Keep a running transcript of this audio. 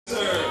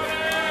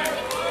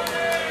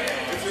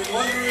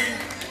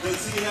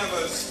he have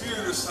a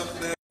spirit or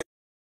something?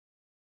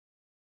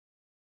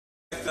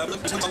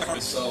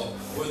 So,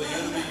 where the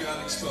enemy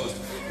got exposed.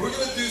 We're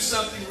going to do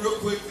something real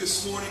quick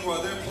this morning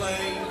while they're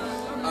playing.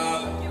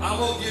 I'm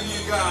going to give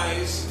you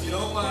guys, if you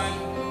don't mind,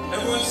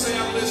 everyone say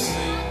I'm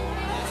listening.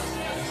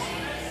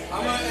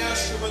 I'm going to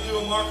ask you, I'm going to do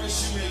a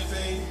Marcus Shoemake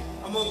thing.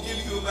 I'm going to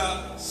give you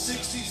about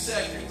 60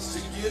 seconds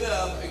to get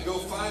up and go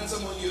find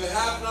someone you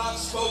have not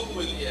spoken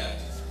with yet.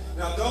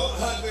 Now, don't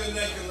hug their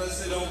neck unless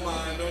they don't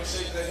mind. Don't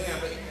shake their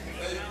hand. But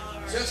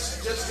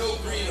just go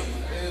greet them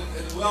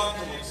and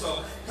welcome them.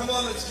 So, come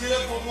on, let's get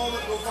up for a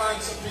moment and go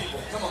find some people.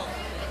 Come on.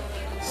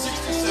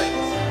 60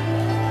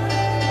 seconds.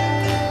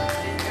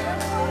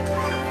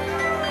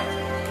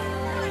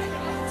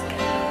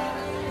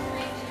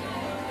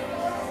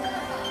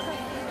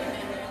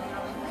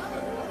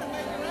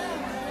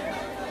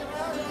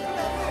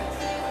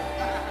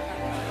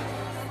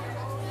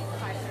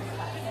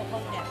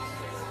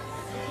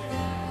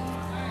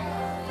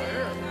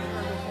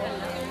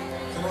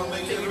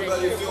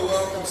 Feel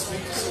welcome.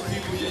 Speak to some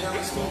people you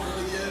haven't spoken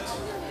with yet.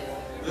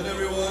 Let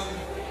everyone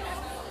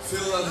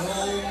feel at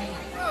home.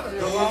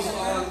 Those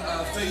on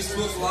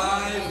Facebook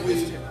Live, we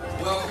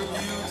welcome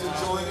you to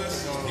join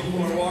us.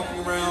 People are walking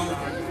around.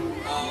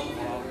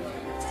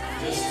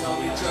 Just tell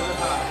each other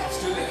hi. It's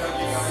good to have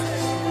you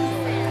guys.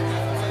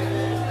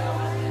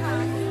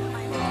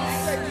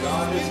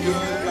 God is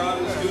good. God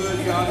is good.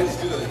 God is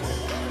good.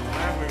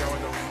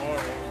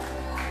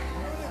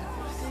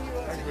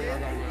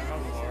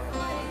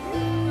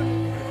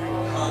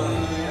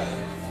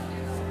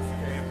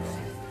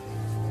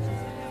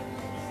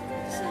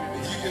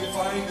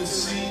 Find a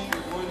seat.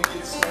 We're going to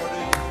get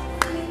started.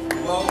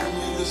 We welcome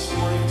you this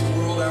morning to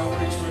World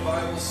Outreach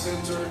Revival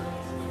Center.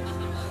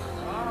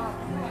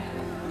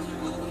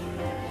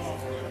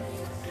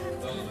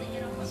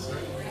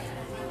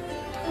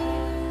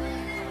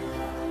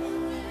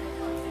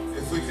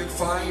 If we could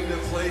find a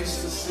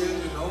place to sit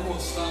and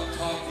almost stop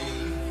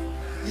talking.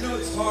 You know,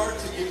 it's hard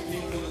to get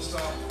people to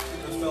stop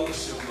in the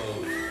fellowship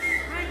mode.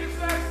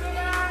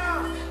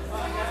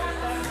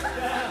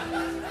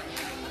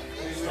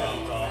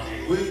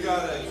 We've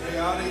got a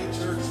chaotic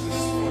church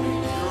this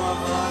morning. If you're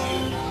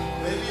online,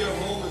 maybe your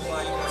home is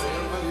like that.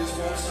 Everybody just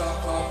won't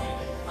stop talking.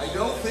 I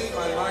don't think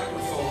my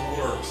microphone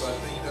works. I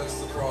think that's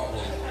the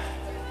problem.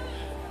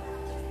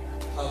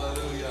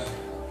 Hallelujah.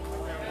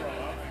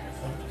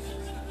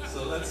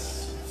 So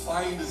let's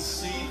find a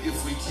seat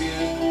if we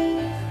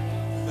can.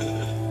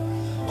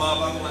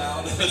 Bob, I'm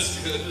loud.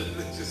 That's good.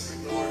 Just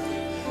ignore me.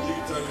 You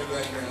can turn me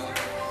back down.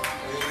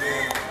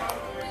 Amen.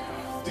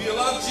 Do you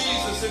love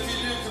Jesus? If you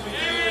do, can we give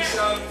him a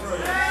shout of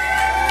praise?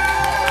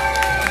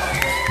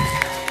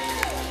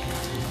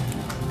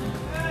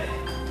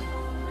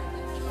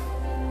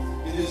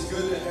 It is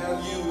good to have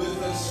you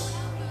with us.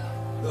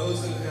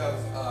 Those that have,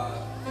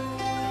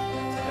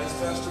 as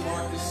Pastor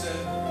Marcus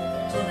said,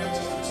 turn me up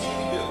just a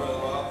teeny bit, Brother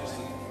Bob.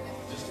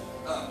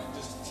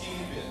 Just a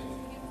teeny bit.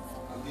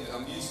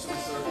 I'm used to a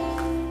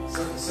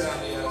certain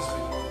sound he has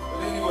me.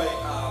 But anyway,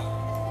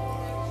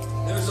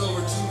 there's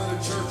over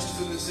 200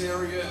 churches in this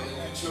area, and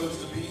you chose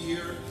to be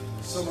here.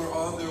 Some are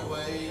on their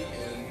way,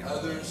 and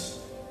others.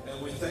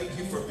 And we thank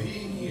you for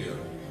being here,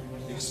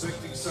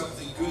 expecting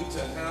something good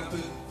to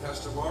happen.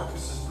 Pastor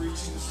Marcus is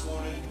preaching this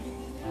morning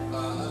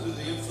under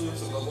the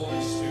influence of the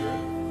Holy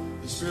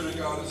Spirit. The Spirit of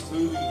God is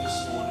moving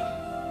this morning.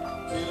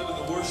 Caleb and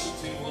the worship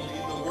team will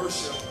lead the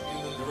worship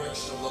in the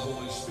direction of the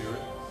Holy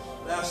Spirit.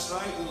 Last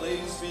night, the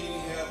ladies meeting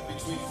had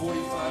between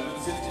 45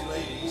 and 50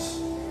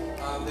 ladies.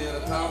 They had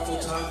a powerful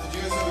time. Did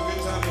you guys have a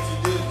good time? If you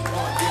did, come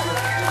on, give it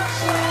a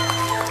shout.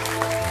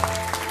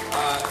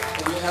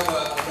 We have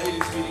a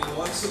ladies meeting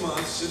once a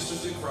month,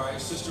 Sisters in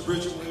Christ. Sister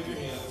Bridget, wave your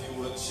hand if you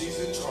would. She's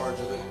in charge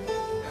of it.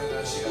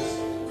 And she has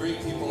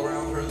great people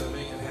around her that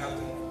make it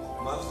happen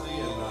monthly,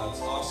 and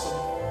it's awesome.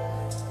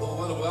 But I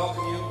want to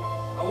welcome you.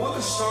 I want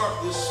to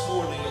start this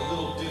morning a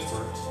little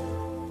different.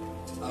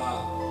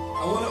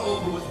 I want to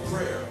open with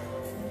prayer.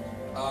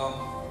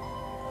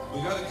 We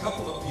got a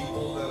couple of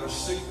people that are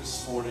sick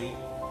this morning,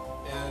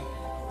 and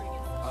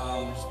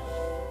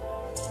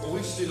we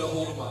just need to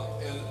hold them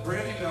up. And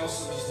Brandy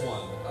Nelson is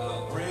one.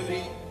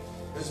 Brandy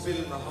has been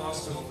in the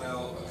hospital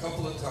now a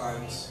couple of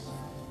times.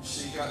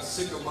 She got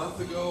sick a month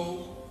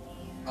ago.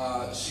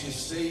 She has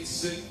stayed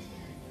sick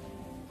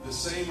the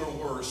same or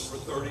worse for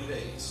 30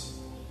 days.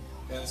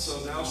 And so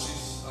now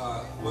she's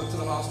went to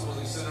the hospital.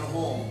 They sent her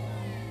home,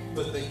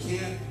 but they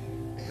can't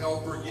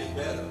help her get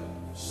better.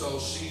 So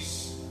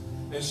she's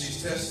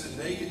tested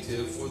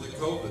negative for the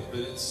COVID, but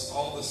it's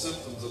all the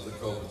symptoms of the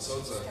COVID.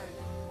 So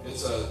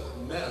it's a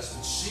mess.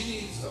 But she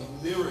needs a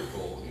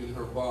miracle in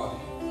her body.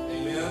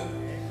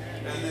 Amen.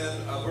 And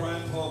then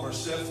Brian Palmer,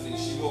 Stephanie,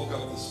 she woke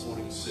up this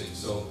morning sick,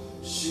 so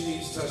she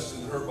needs touched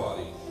in her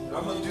body. And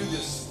I'm going to do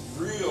this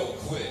real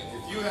quick.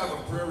 If you have a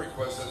prayer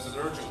request that's an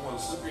urgent one,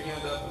 slip your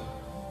hand up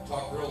and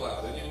talk real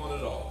loud. Anyone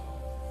at all?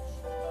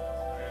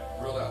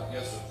 Real loud.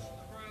 Yes, sir.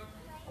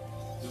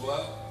 Do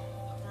what?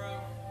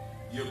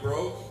 You're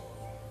broke?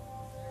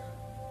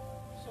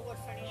 So what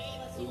for me?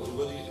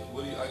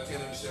 What do you, I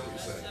can't understand what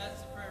you're saying.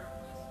 That's a prayer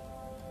request.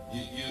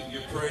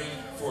 You're praying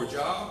for a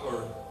job,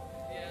 or?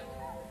 Yeah.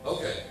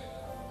 Okay.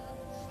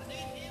 I need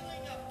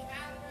healing of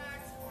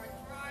cataracts,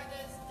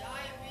 arthritis,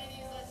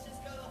 diabetes. Let's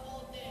just go the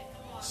whole thing.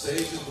 Come on.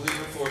 Sage is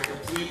believing for a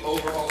complete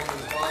overhaul of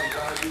his body,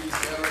 diabetes,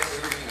 cataracts,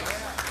 everything else.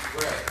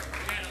 Brad.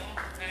 We had an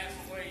uncle pass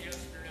away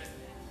yesterday.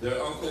 Their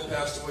uncle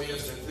passed away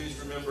yesterday. Please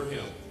remember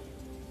him.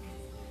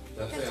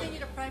 That family. Continue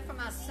to pray for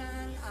my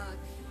son.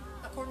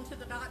 According to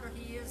the doctor,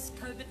 he is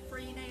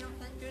COVID-free now,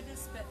 thank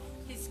goodness, but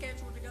he's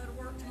scheduled to go to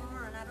work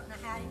tomorrow, and I don't know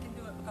how he can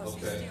do it because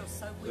he's still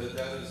so weak.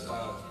 That is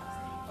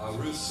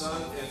Ruth's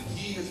son, and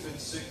he has been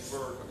sick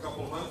for a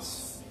couple of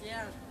months.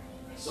 Yeah.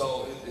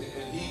 So,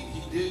 and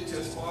he did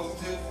test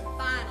positive.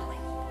 Finally.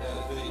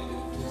 But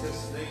he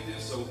tested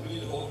negative, so we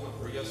need to hold him up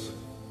for yes, sir.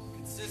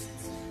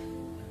 Consistency.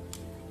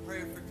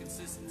 Prayer for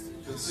consistency.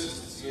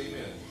 Consistency,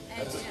 amen.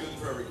 That's a good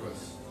prayer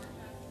request.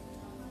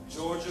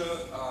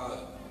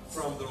 Georgia,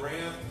 from the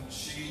ramp,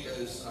 she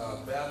is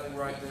battling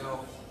right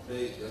now.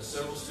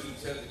 Several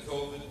students had the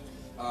COVID,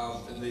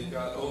 and they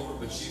got over,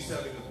 but she's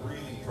having a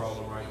breathing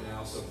problem right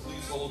now. So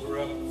please hold her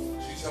up.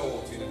 She's how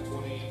old, Tina?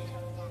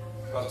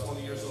 About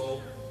 20 years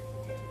old.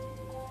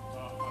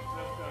 My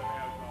sister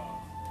has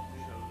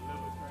needs a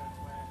liver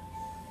transplant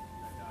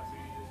and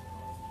diabetes,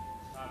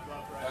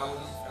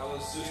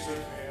 Alan's sister,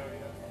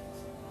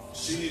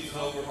 she needs an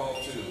overhaul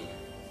too.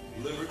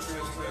 Liver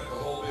transplant, the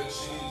whole bit.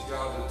 She needs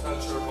God to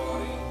touch her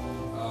body,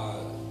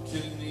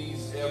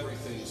 kidneys,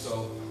 everything.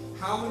 So,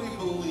 how many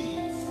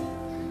believe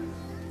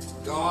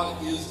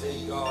God is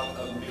a God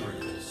of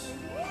miracles?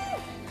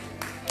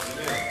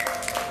 Amen.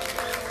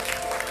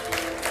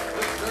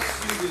 Let's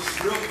do this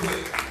real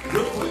quick.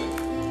 Real quick.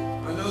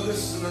 I know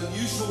this is an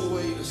unusual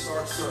way to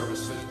start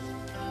service, but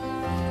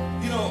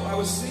I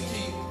was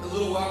thinking a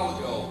little while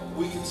ago,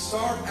 we can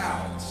start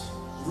out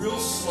real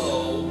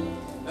slow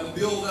and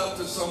build up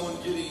to someone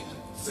getting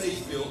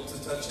faith built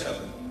to touch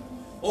heaven.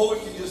 Or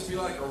we can just be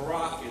like a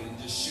rocket and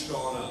just shoot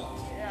on up.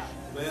 Yeah.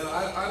 Man,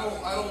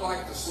 I don't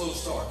like the slow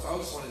starts. I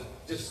just want to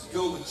just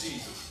go with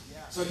Jesus.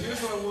 So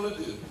here's what I want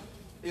to do.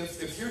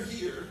 If you're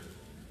here,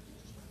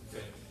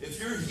 okay, if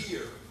you're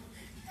here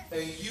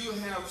and you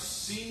have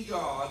seen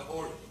God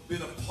or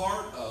been a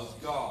part of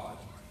God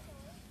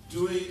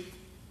doing,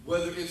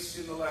 whether it's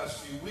in the last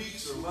few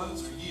weeks or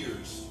months or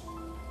years,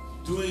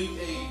 doing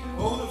a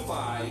bona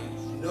fide,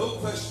 no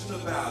question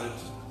about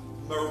it,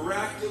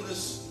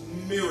 miraculous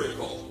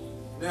miracle.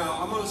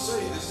 Now, I'm going to say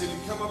this. If you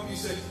come up and you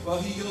say,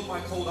 well, he healed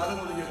my cold, I don't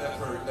want to hear that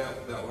prayer,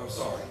 that one. I'm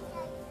sorry.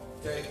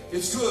 Okay?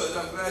 It's good.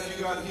 I'm glad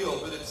you got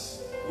healed, but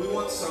we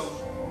want some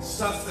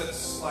stuff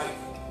that's like,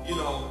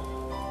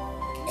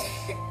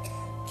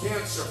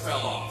 cancer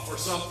fell off or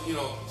something,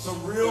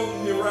 some real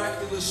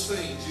miraculous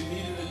things. You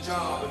needed a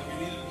job and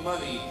you needed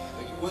money,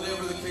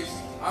 whatever the case.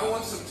 I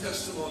want some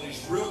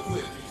testimonies real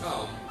quick to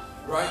come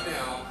right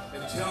now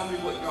and tell me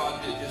what God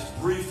did, just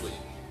briefly.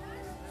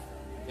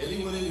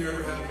 Anyone in here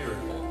ever had a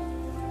miracle?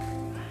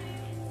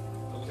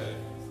 Okay.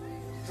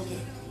 Come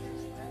on.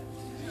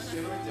 You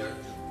stand right there.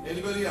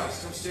 Anybody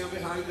else? Come stand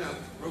behind them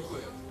real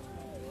quick.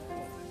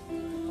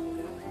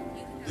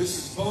 This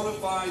is bona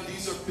fide.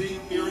 These are big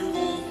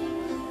miracles.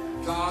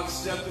 God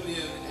stepping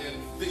in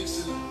and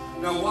fixing.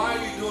 Now, why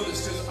are you doing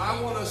this? Because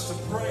I want us to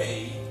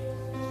pray,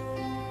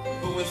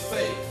 but with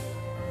faith.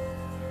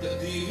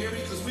 Do you hear me?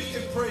 Because we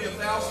can pray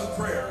 1,000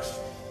 prayers,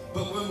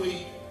 but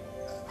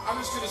I'm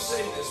just going to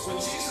say this. When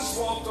Jesus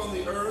walked on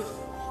the earth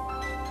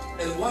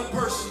and one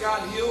person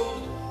got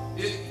healed,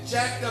 it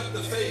jacked up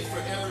the faith for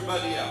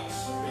everybody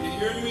else. Are you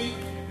hearing me?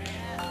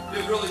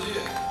 It really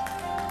did.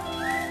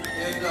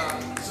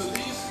 And so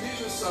these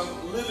are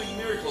some living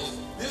miracles.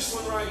 This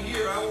one right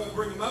here, I won't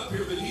bring him up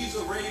here, but he's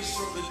a raised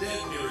from the dead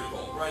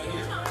miracle right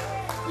here.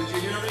 Did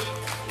you hear me?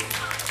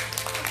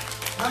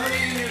 How many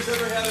of you has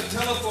ever had a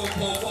telephone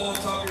pole fall on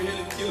top of your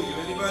head and kill you?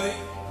 Anybody?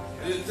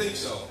 I didn't think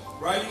so.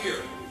 Right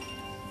here.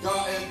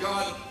 God,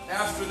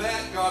 after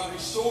that, God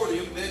restored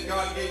him. Then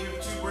God gave him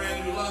 2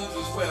 brand new lungs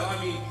as well. I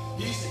mean,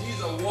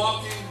 he's a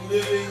walking,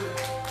 living,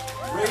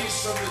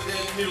 raised from the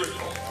dead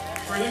miracle.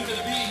 For him to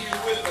be here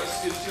with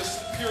us is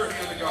just pure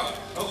hand of God.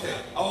 Okay,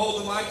 I'll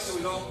hold the mic so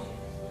we don't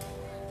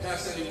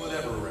pass any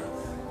whatever around.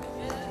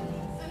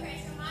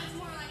 Okay, so mine's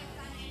more like a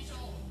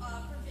financial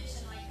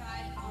provision, like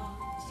God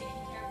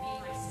taking care of me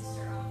and my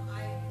sister.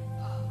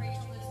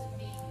 Rachel lives with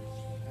me.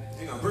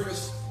 Hang on,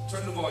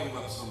 turn the volume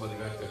up to somebody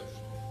back there.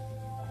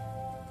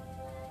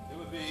 It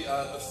would be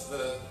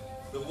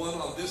the one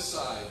on this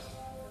side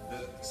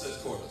that says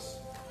cordless.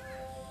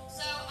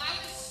 So I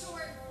was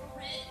short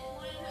rent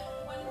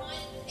one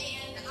month,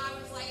 and I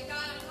was like,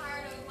 God, I'm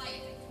tired of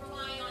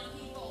relying on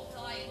people to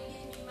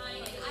give me money.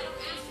 And I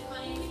don't ask for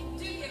money, and people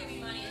do give me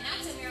money, and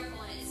that's a miracle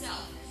in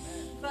itself.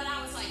 But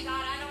I was like,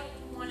 God, I don't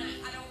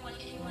want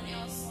anyone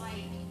else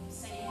saying,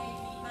 hey, you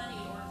need money,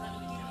 or let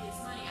me give you this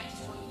money. I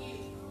just want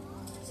you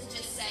to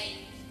just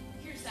say,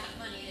 here's that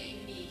money that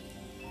you need.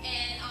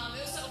 And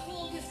it was so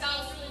cool because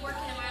God was really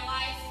working in my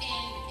life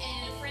and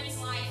in a friend's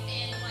life,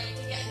 and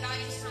God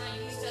just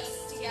kind of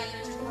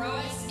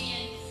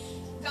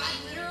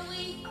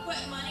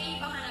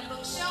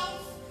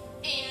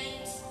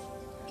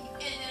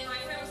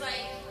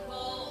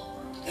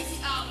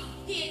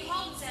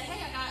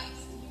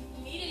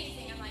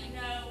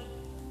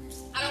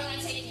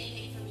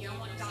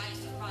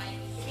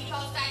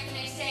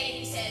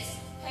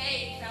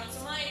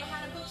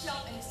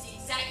yourself, and it's the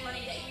exact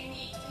money that you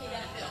need to pay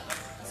that bill.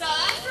 So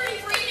that's pretty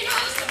freaking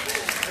awesome.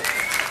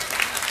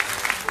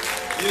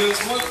 You know,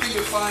 it's one thing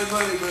to find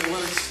money, but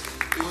when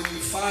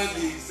you find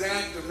the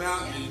exact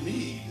amount you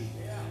need,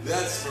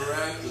 that's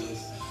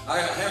miraculous. I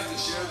have to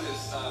share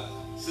this.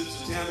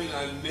 Sister Tammy and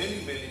I,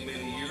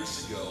 many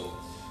years ago,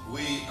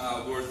 we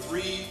were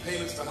 3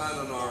 payments behind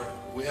on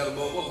we had a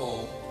mobile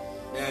home,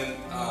 and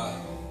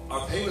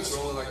our payments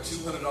were only like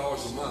 $200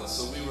 a month.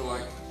 So we were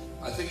like,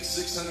 I think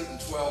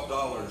 $612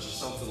 or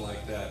something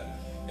like that.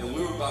 And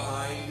we were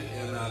behind,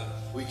 and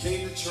we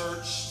came to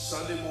church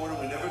Sunday morning.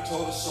 We never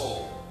told a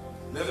soul.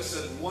 Never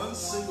said one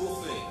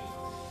single thing.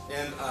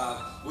 And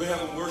we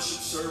have a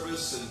worship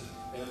service,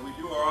 and we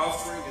do our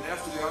offering. And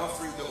after the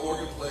offering, the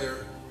organ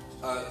player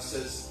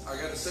says, I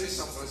got to say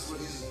something. I said,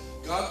 well,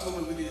 God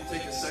told me we need to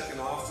take a second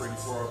offering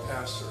for our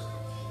pastor.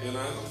 And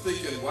I'm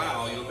thinking,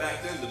 wow, you know,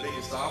 back then the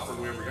biggest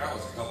offering we ever got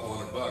was a couple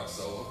 $100.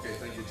 So, okay,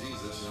 thank you,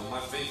 Jesus. You know, my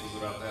faith was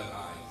about that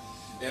high.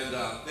 And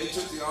they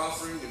took the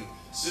offering, and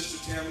Sister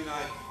Tammy and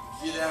I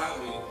get out.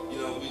 We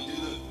do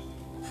the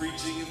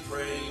preaching and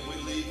praying, and we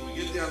leave. We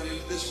get down the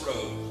end of this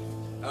road.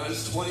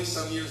 It's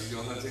 20-some years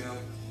ago, huh, Tam?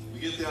 We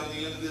get down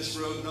the end of this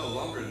road, no,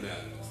 longer than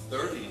that,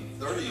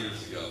 30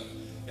 years ago.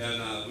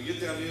 And we get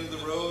down the end of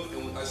the road,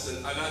 and I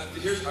said,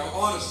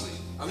 honestly,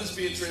 I'm just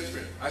being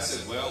transparent. I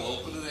said, well,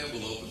 open an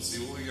envelope and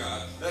see what we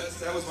got.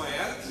 That was my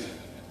attitude.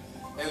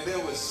 And there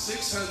was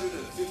 $657, I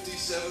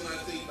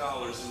think,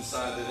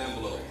 inside that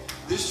envelope.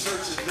 This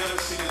church had never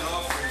seen an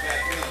offering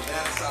back then of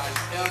that size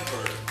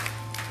ever.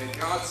 And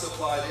God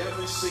supplied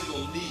every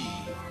single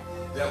need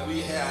that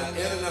we had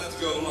and enough to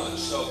go to lunch.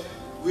 So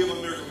we have a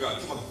miracle God.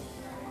 Come on.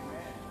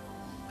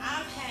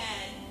 I've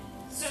had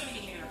so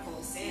many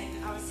miracles,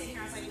 and I was sitting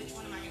here, I was like, which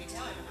one am I going to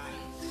tell everybody?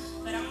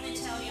 But I'm going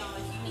to tell y'all,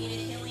 if you needed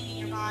healing in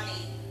your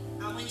body,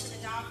 I went to the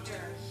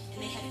doctor,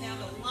 and they had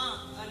found a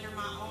lump under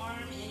my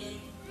arm and in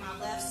my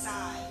left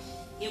side.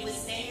 It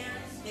was there.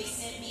 They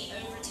sent me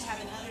over to have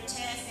another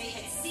test. They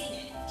had seen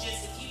it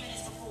just a few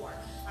minutes before.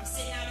 I'm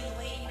sitting out in the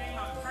waiting room,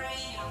 I'm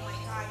praying, and I'm like,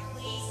 God,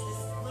 please,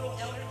 this little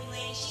elderly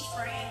lady, she's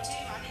praying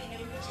too. I didn't know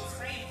who she was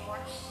praying for.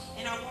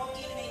 And I walk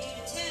in and they do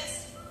the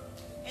test,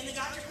 and the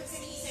doctor comes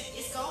in, he said,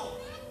 it's gone.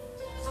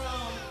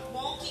 From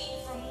walking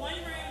from one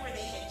room where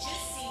they had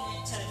just seen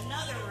it to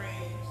another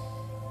room,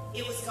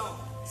 it was gone.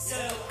 So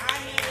I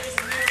knew there was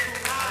a miracle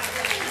God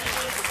that he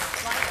was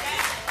like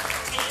that,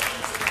 take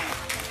things away.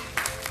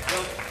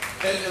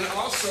 And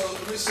also,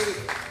 let me say,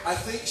 I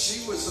think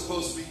she was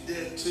supposed to be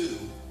dead too.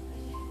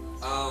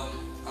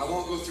 I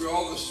won't go through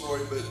all the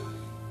story, but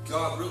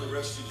God really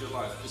rescued your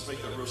life. Just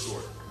make that real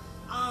short.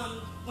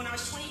 When I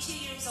was 22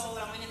 years old,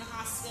 I went in the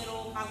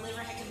hospital. My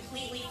liver had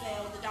completely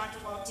failed. The doctor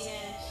walked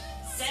in,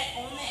 sat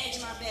on the edge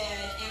of my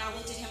bed, and I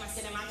looked at him. I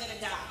said, am I going to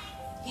die?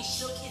 He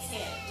shook his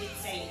head. Didn't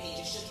say anything,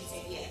 just shook his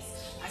head, yes.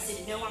 I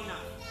said, no, I'm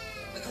not,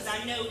 because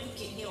I know who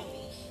can heal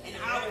me, and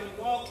I will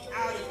walk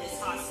out of this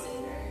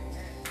hospital.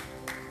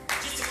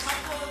 Just a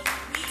couple of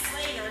weeks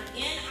later,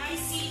 in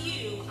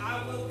ICU,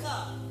 I woke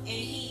up,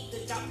 and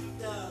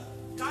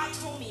God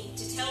told me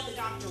to tell the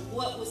doctor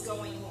what was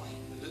going on.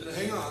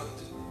 Hang on.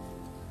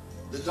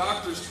 The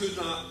doctors could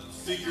not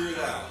figure it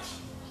out.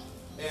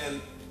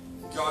 And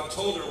God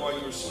told her while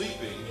you were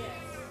sleeping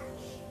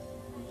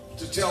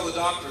to tell the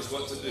doctors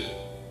what to do.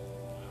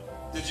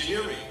 Did you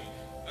hear me?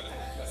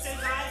 So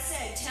God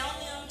said, tell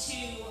them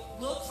to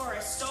look for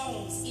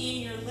stones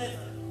in your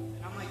liver.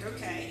 And I'm like,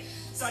 okay.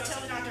 So I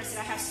tell the doctor, I said,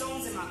 I have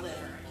stones in my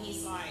liver. And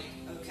he's like,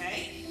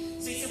 okay.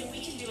 So he said, well,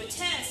 we can do a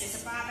test. It's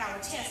a 5-hour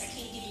test. I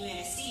can't give you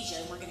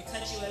anesthesia. We're going to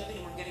cut you open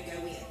and we're going to go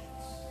in.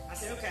 I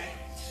said, okay.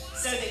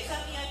 So they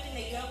cut me open,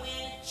 they go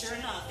in. Sure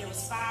enough, there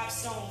was 5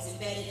 stones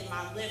embedded in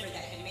my liver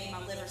that had made my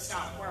liver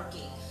stop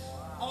working.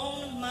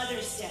 On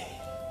Mother's Day,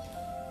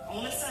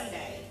 on a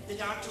Sunday, the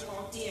doctor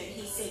walked in.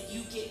 He said,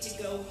 you get to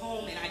go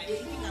home. And I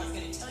didn't think I was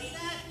going to tell you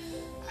that.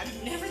 I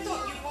never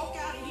thought you'd walk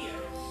out of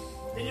here.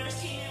 The nurse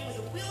came in with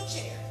a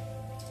wheelchair.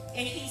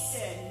 And he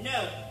said,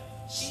 no.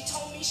 She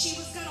told me she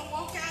was going to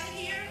walk out of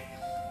here.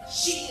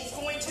 She is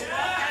going to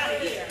walk out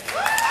of here. I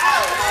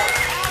walked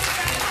out of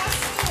that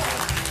hospital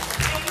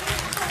and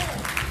went home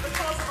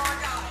because of our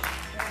God.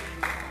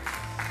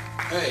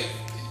 Hey,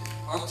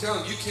 I'm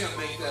telling you, you can't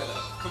make that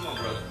up. Come on,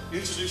 brother.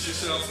 Introduce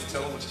yourself and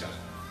tell them what you got.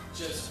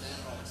 Joseph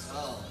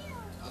Manhart.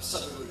 I've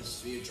suffered with a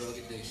severe drug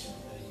addiction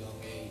at a young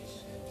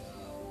age, and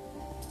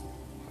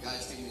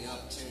God's given me the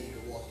opportunity to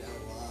walk down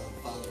the line and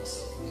find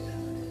myself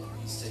again. And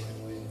He's taken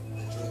away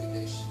the drug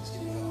addiction. He's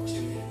given me the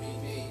opportunity to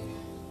meet me,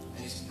 and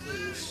He's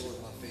completely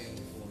restored my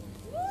family for me.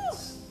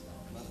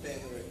 My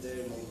family right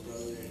there, my little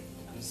brother,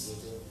 his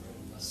little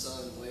girlfriend, my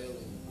son, Will,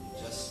 and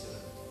Jessica.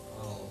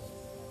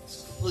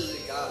 It's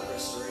completely God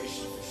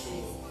restoration for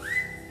sure.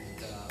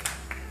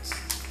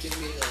 Give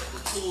me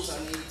the tools I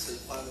need to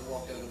finally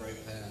walk down the right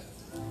path.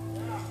 I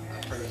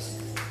praise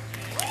Him.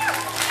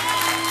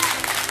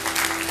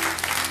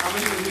 How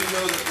many of you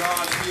know that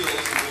God heals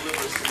and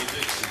delivers from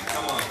addiction?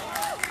 Come on.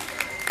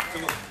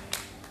 Come on.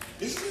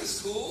 Isn't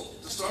this cool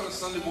to start a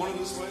Sunday morning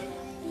this way?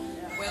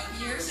 Well,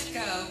 years ago,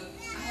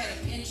 I had a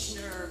pinched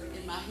nerve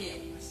in my hip.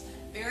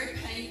 Very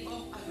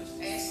painful. I was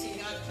asking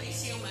God,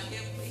 please heal my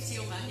hip, please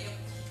heal my hip.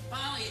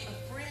 Finally,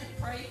 a friend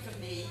prayed for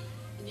me,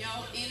 and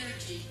y'all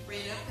energy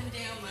ran up and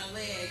down my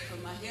leg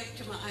from my hip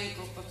to my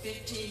ankle for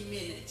 15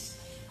 minutes.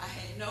 I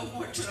had no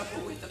more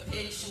trouble with the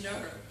pinched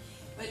nerve.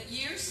 But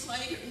years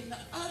later in the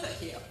other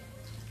hip,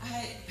 I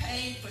had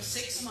pain for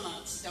 6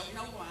 months. Don't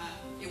know why.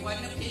 It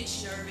wasn't a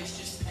pinched nerve, it's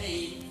just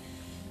pain.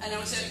 And I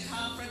was at a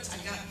conference, I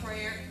got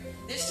prayer.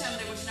 This time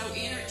there was no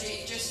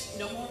energy, just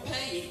no more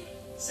pain.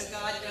 So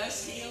God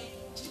does heal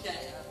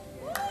today.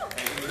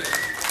 Amen.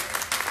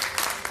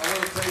 I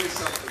want to tell you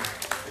something.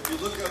 If you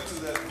look up to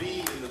that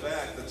beam in the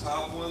back, the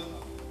top one,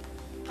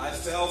 I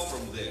fell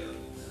from there.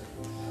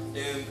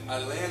 And I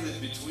landed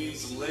between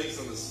some legs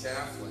on the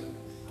scaffolding.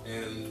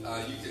 And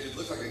it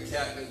looked like a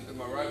cat, in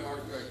my right mark,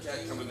 a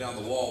cat coming down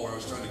the wall where I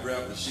was trying to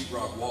grab the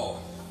sheetrock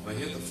wall. And I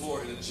hit the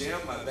floor and it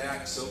jammed my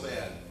back so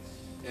bad.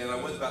 And I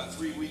went about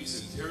 3 weeks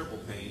in terrible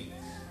pain.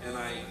 And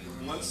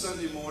one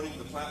Sunday morning,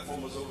 the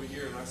platform was over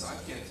here, and I said,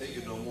 I can't take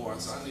it no more. I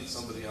said, I need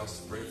somebody else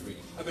to pray for me.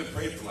 I've been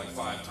prayed for like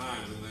 5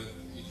 times, and then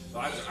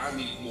I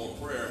need more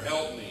prayer.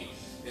 Help me.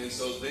 And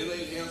so they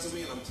laid hands on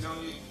me, and I'm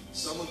telling you,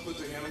 someone put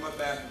their hand on my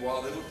back.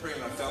 While they were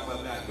praying, I felt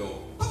my back go,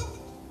 pop.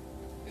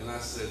 And I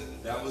said,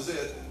 that was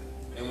it.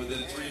 And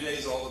within 3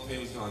 days, all the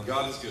pain was gone.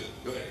 God is good.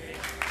 Go ahead.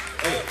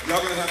 Hey,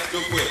 y'all going to have to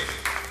go quick.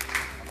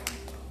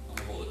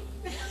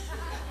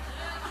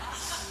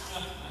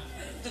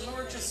 The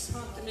Lord just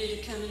prompted me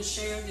to come and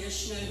share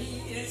this. You know,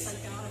 He is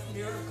a God of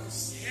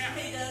miracles. Yeah.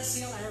 He does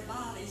heal our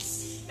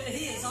bodies, but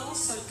He is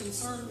also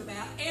concerned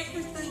about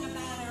everything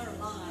about our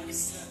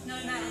lives. No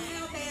matter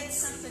how bad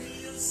something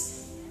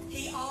is,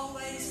 He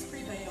always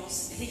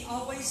prevails. He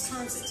always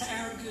turns it to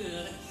our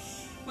good.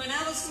 When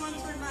I was going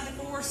through my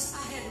divorce,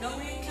 I had no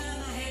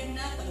income. I had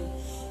nothing.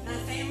 My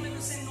family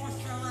was in North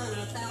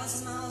Carolina,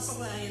 1,000 miles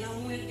away, and I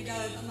wanted to go,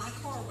 but my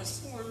car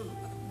was pouring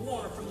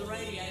water from the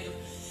radiator.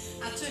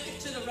 I took it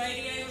to the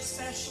radiator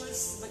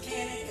specialist,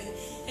 mechanic, and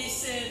he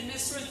said,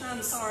 Miss Ruth,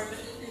 I'm sorry, but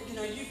you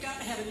know, you've got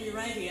to have a new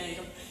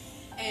radiator.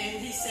 And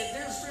he said,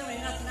 there's really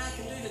nothing I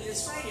can do to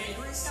this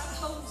radiator. It's got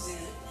holes in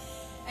it.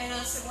 And I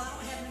said, well, I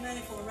don't have any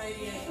money for a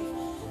radiator.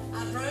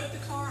 I drove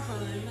the car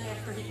home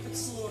after he put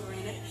some water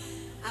in it.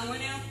 I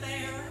went out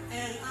there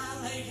and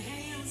I laid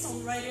hands on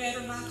the radiator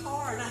of my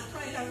car and I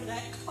prayed over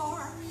that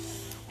car.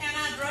 And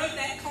I drove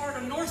that car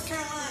to North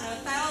Carolina,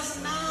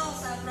 1,000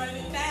 miles. I drove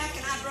it back,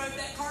 and I drove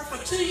that car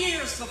for 2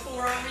 years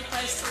before I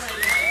replaced the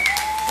radiator.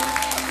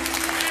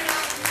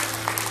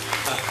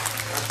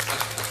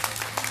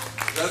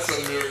 That's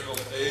a miracle.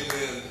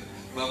 Amen.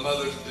 My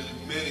mother did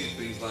many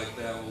things like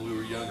that when we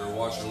were younger,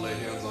 watching her lay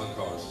hands on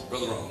cars.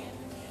 Brother Ron.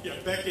 Yeah,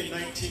 back in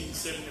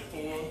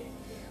 1974,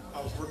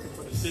 I was working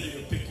for the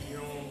city of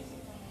Picayune,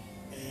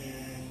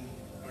 and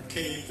a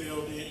cave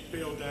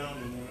fell down,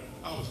 and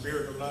I was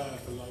buried alive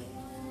for like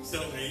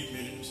 7 or 8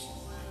 minutes,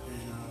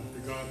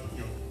 and God,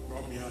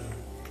 brought me out of it.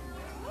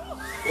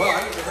 Well,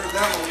 I never heard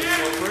that one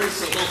before. Praise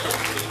the Lord.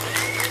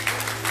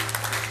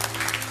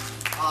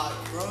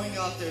 Growing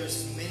up,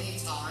 there's many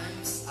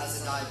times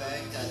as a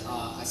diabetic that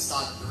I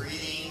stopped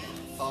breathing,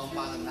 foam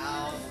by the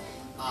mouth,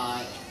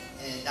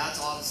 and that's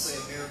obviously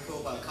a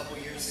miracle. But a couple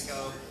years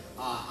ago,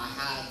 I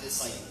had this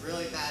like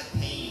really bad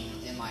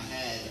pain in my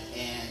head,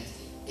 and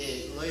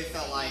it really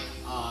felt like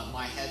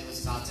my head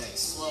was about to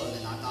explode,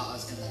 and I thought I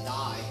was going to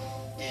die.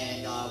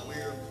 And we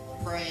were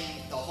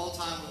praying the whole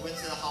time. We went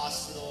to the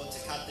hospital. To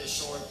cut this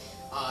short,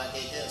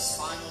 they did a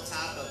spinal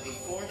tap, but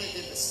before they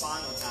did the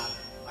spinal tap,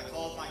 I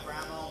called my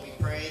grandma and we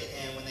prayed,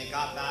 and when they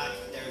got back,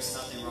 there was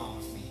nothing wrong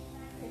with me.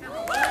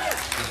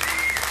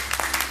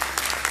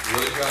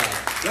 Really God.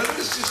 Let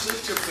us just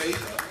lift your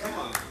faith up. Come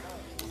on.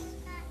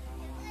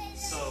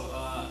 So,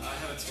 I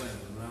have a twin.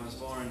 When I was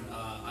born,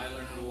 I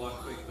learned how to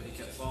walk quick, but he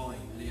kept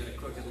falling, and he had a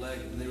crooked leg,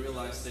 and they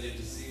realized they had a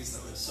disease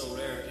that was so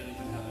rare, it didn't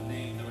even have a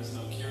name. There was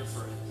no cure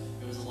for it.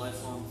 It was a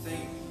lifelong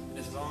thing, and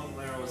his bone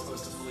marrow was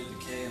supposed to fully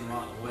decay and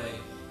rot away,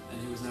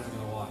 and he was never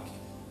going to walk.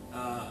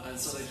 And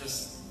so they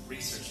just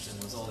researched him,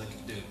 was all they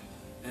could do.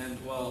 And,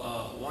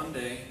 well, one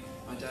day,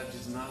 my dad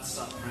did not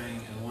stop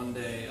praying, and one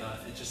day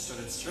it just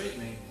started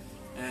straightening,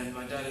 and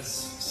my dad is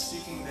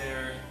speaking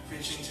there,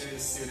 preaching to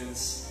his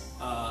students,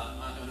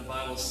 in a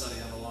Bible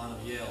study on the lawn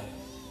of Yale,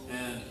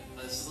 and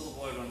this little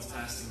boy runs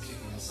past him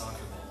kicking a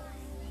soccer ball.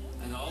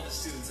 And all the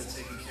students had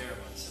taken care of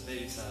us, had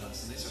babysat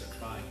us, and they started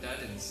crying. Dad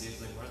didn't see it.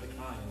 He was like, why are they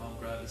crying? And Mom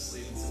grabbed his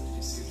sleeve and said, did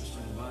you see who just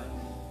ran by?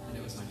 And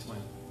it was my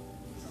twin.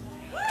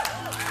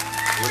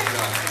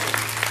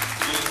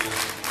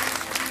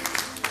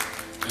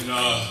 In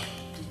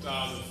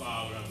 2005,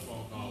 I got a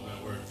phone call at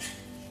work.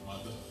 My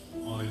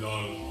only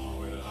daughter was on her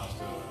way to the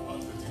hospital.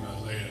 About 15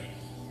 minutes later,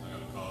 I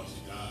got a call.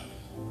 She died.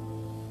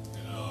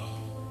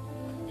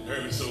 And it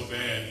hurt me so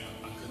bad,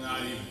 I could not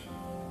even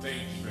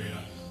think straight.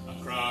 I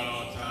cried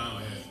all the time.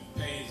 I had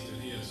pains in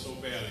here so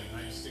badly.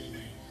 I used to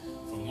think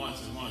for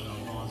months and months. I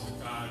was going to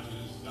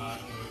psychiatrists,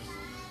 doctors.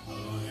 I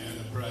was on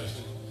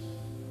antidepressant.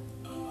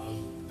 I was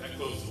that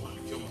close to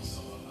wanting to kill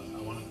myself.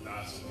 I wanted to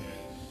die so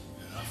bad.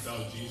 And I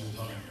felt Jesus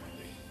hugging me one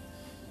day.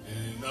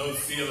 And no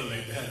feeling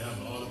like that.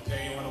 All the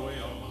pain went away.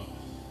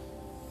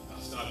 I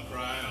started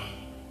crying.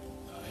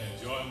 I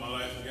had joy in my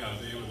life again. I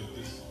was able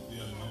to just be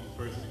a normal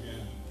person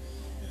again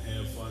and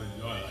have fun and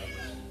enjoy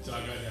life. So I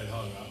got that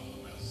hug out of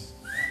the mess.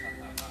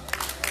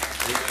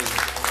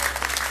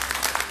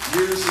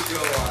 Years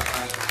ago,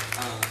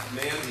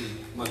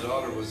 Mandy, my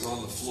daughter, was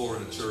on the floor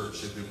in a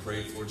church, had been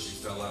prayed for, and she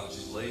fell out.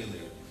 She's laying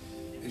there.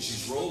 And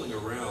she's rolling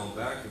around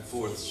back and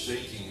forth,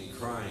 shaking and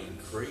crying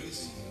and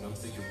crazy. And I'm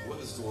thinking, what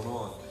is going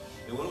on?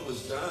 And when it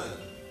was done,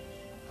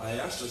 I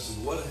asked her, I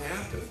said, what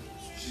happened?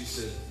 She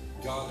said,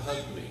 God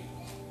hugged me.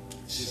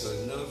 She said,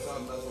 I never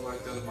thought nothing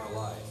like that in my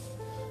life.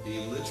 He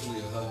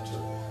literally hugged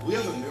her. We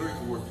have a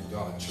miracle working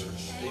God,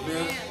 church.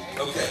 Amen?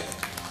 Okay.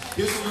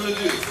 Here's what we're going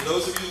to do. For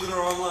those of you that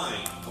are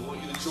online, I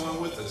want you to join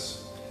with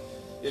us.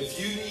 If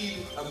you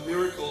need a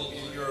miracle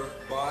in your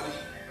body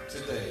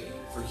today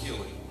for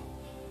healing,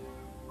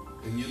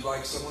 and you'd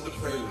like someone to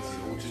pray with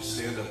you, I want you to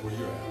stand up where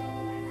you're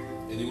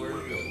at. Anywhere in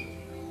the building.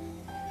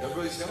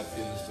 Everybody's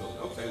healthy in this building.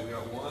 Okay, we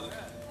got 1,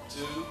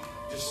 2.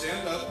 Just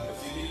stand up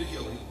if you need a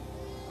healing.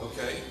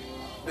 Okay?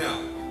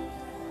 Now,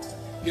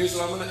 here's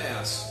what I'm going to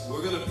ask.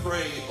 We're going to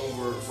pray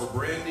over for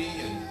Brandy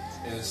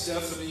and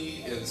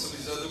Stephanie and some of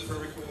these other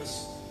prayer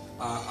requests.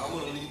 I'm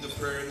going to lead the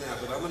prayer in that,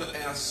 but I'm going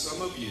to ask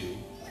some of you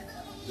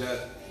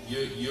that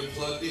you're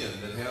plugged in,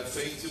 that have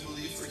faith to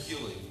believe for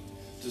healing,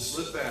 to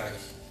slip back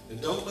and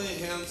don't lay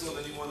hands on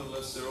anyone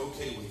unless they're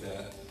okay with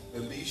that,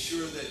 and be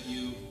sure that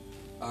you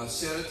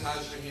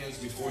sanitize your hands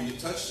before you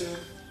touch them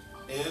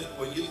and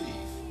when you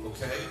leave.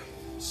 Okay?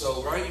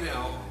 So right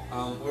now,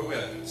 where we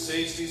at?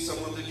 Sage needs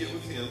someone to get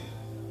with him.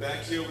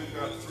 Back here, we've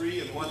got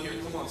 3 and 1 here.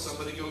 Come on,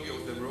 somebody go get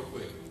with them real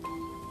quick.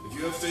 If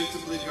you have faith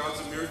to believe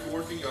God's a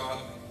miracle-working God,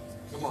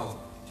 come on.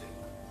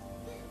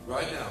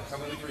 Right now,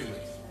 come in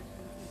agreement.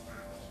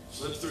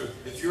 Slip through.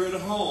 If you're at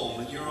home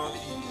and you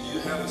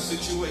have a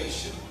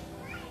situation,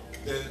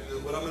 then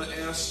what I'm going to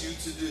ask you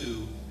to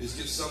do is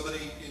get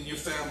somebody in your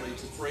family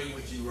to pray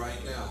with you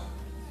right now.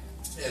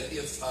 And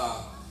if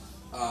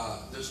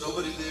there's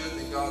nobody there,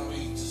 then God,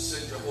 we just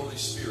send your Holy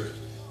Spirit.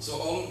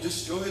 So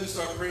just go ahead and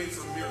start praying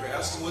for a miracle.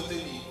 Ask them what they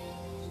need.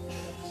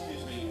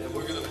 Excuse me. And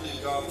we're going to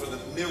believe God for the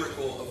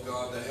miracle of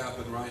God to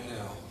happen right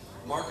now.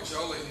 Marcus,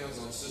 y'all lay hands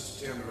on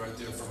Sister Tammy right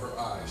there for her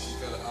eye. She's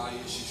got an eye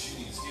issue.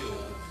 She needs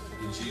healing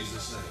in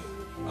Jesus'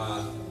 name.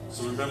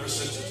 So remember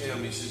Sister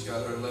Tammy, she's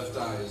got her left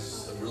eye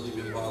has really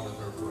been bothering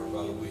her for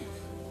about a week.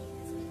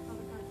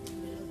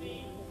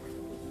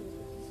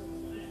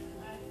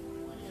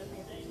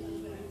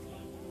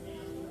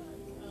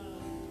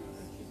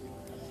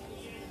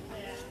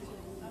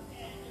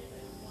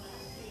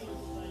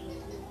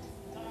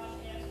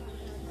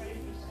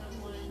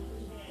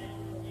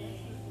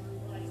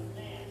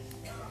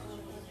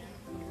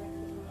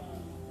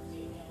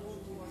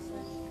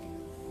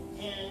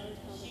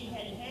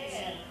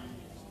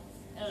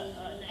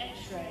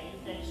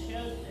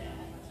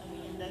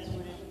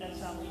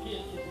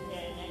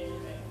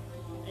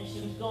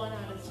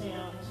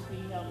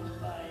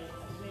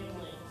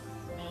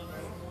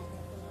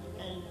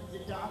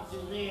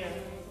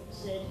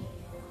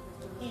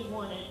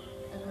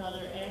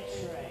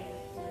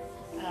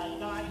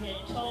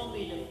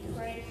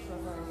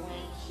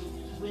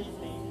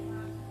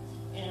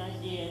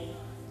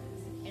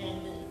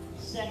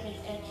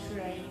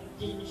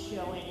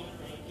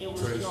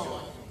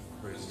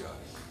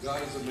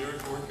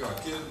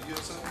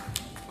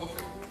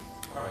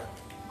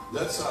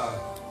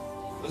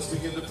 Let's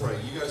begin to pray.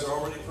 You guys are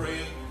already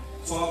praying.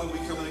 Father, we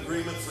come in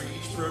agreement for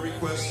each prayer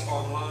request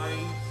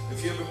online.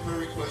 If you have a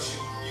prayer request,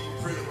 you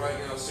can print it right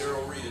now. Sarah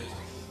will read it.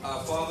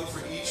 Father, for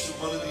each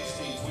one of these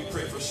needs, we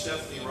pray for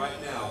Stephanie right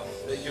now,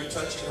 that you're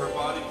touching her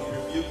body. We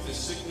rebuke the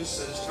sickness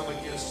that has come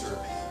against her.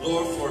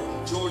 Lord, for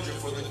Georgia,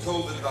 for the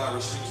COVID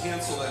virus, we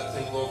cancel that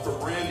thing. Lord, for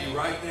Brandy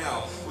right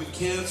now, we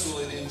cancel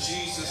it in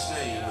Jesus'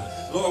 name.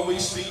 Lord, we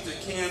speak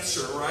to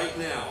cancer right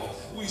now.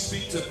 We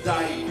speak to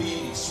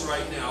diabetes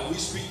right now. We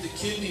speak to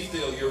kidney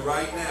failure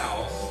right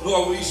now.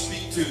 Lord, we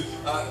speak to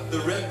the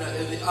retina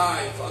and the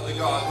eye, Father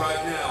God,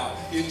 right now.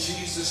 In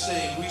Jesus'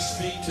 name, we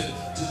speak to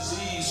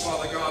disease,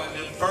 Father God,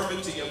 and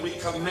infirmity, and we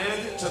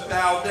command it to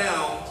bow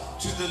down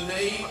to the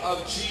name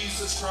of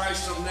Jesus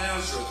Christ of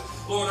Nazareth.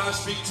 Lord, I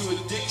speak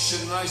to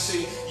addiction, and I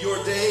say,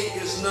 your day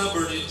is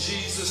numbered in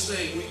Jesus'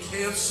 name. We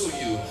cancel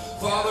you.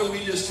 Father,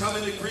 we just come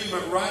in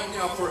agreement right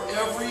now for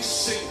every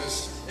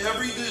sickness,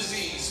 every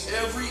disease,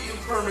 every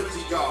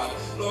infirmity, God.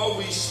 Lord,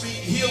 we speak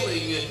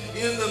healing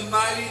in the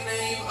mighty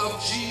name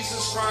of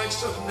Jesus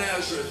Christ of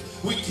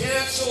Nazareth. We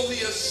cancel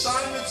the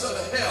assignments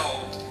of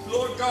hell.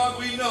 Lord God,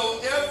 we know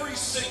every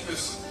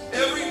sickness,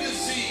 every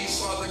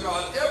disease, Father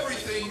God,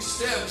 everything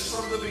stems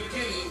from the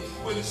beginning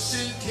when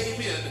sin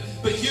came in.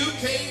 But you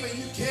came and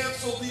you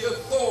canceled the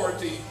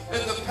authority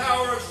and the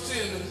power of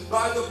sin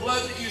by the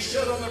blood that you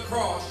shed on the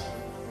cross.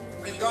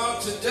 And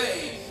God,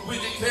 today we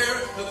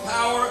declare the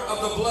power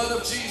of the blood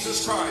of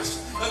Jesus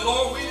Christ. And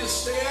Lord, we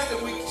just stand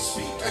and we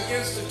speak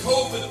against the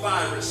COVID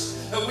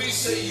virus. And we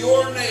say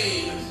your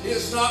name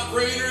is not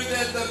greater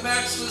than the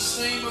matchless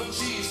name of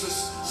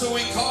Jesus. So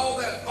we call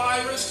that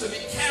virus to be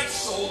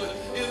canceled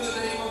in the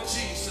name of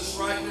Jesus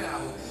right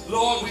now.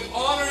 Lord, we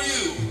honor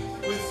you.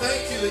 We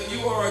thank you that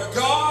you are a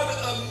God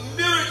of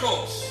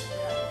miracles.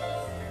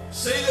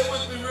 Say that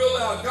with me real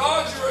loud.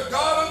 God, you're a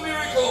God of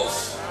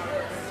miracles.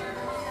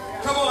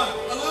 Come on,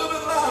 a little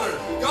bit louder.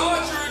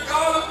 God, you're a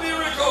God of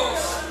miracles.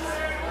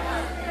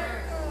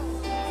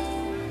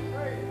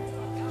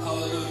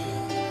 Hallelujah.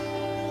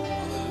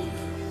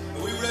 Hallelujah.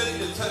 Are we ready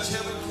to touch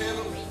heaven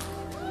candles?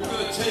 We're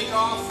going to take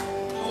off.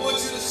 I want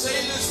you to say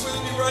this with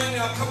me right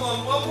now. Come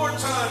on, one more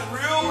time,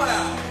 real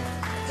loud.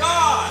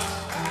 God.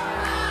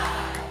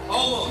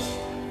 Almost.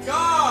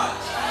 God.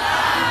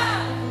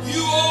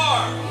 You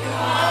are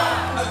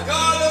a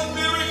God of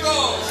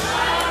miracles.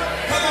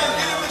 Come on,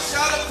 give him a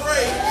shout of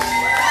praise.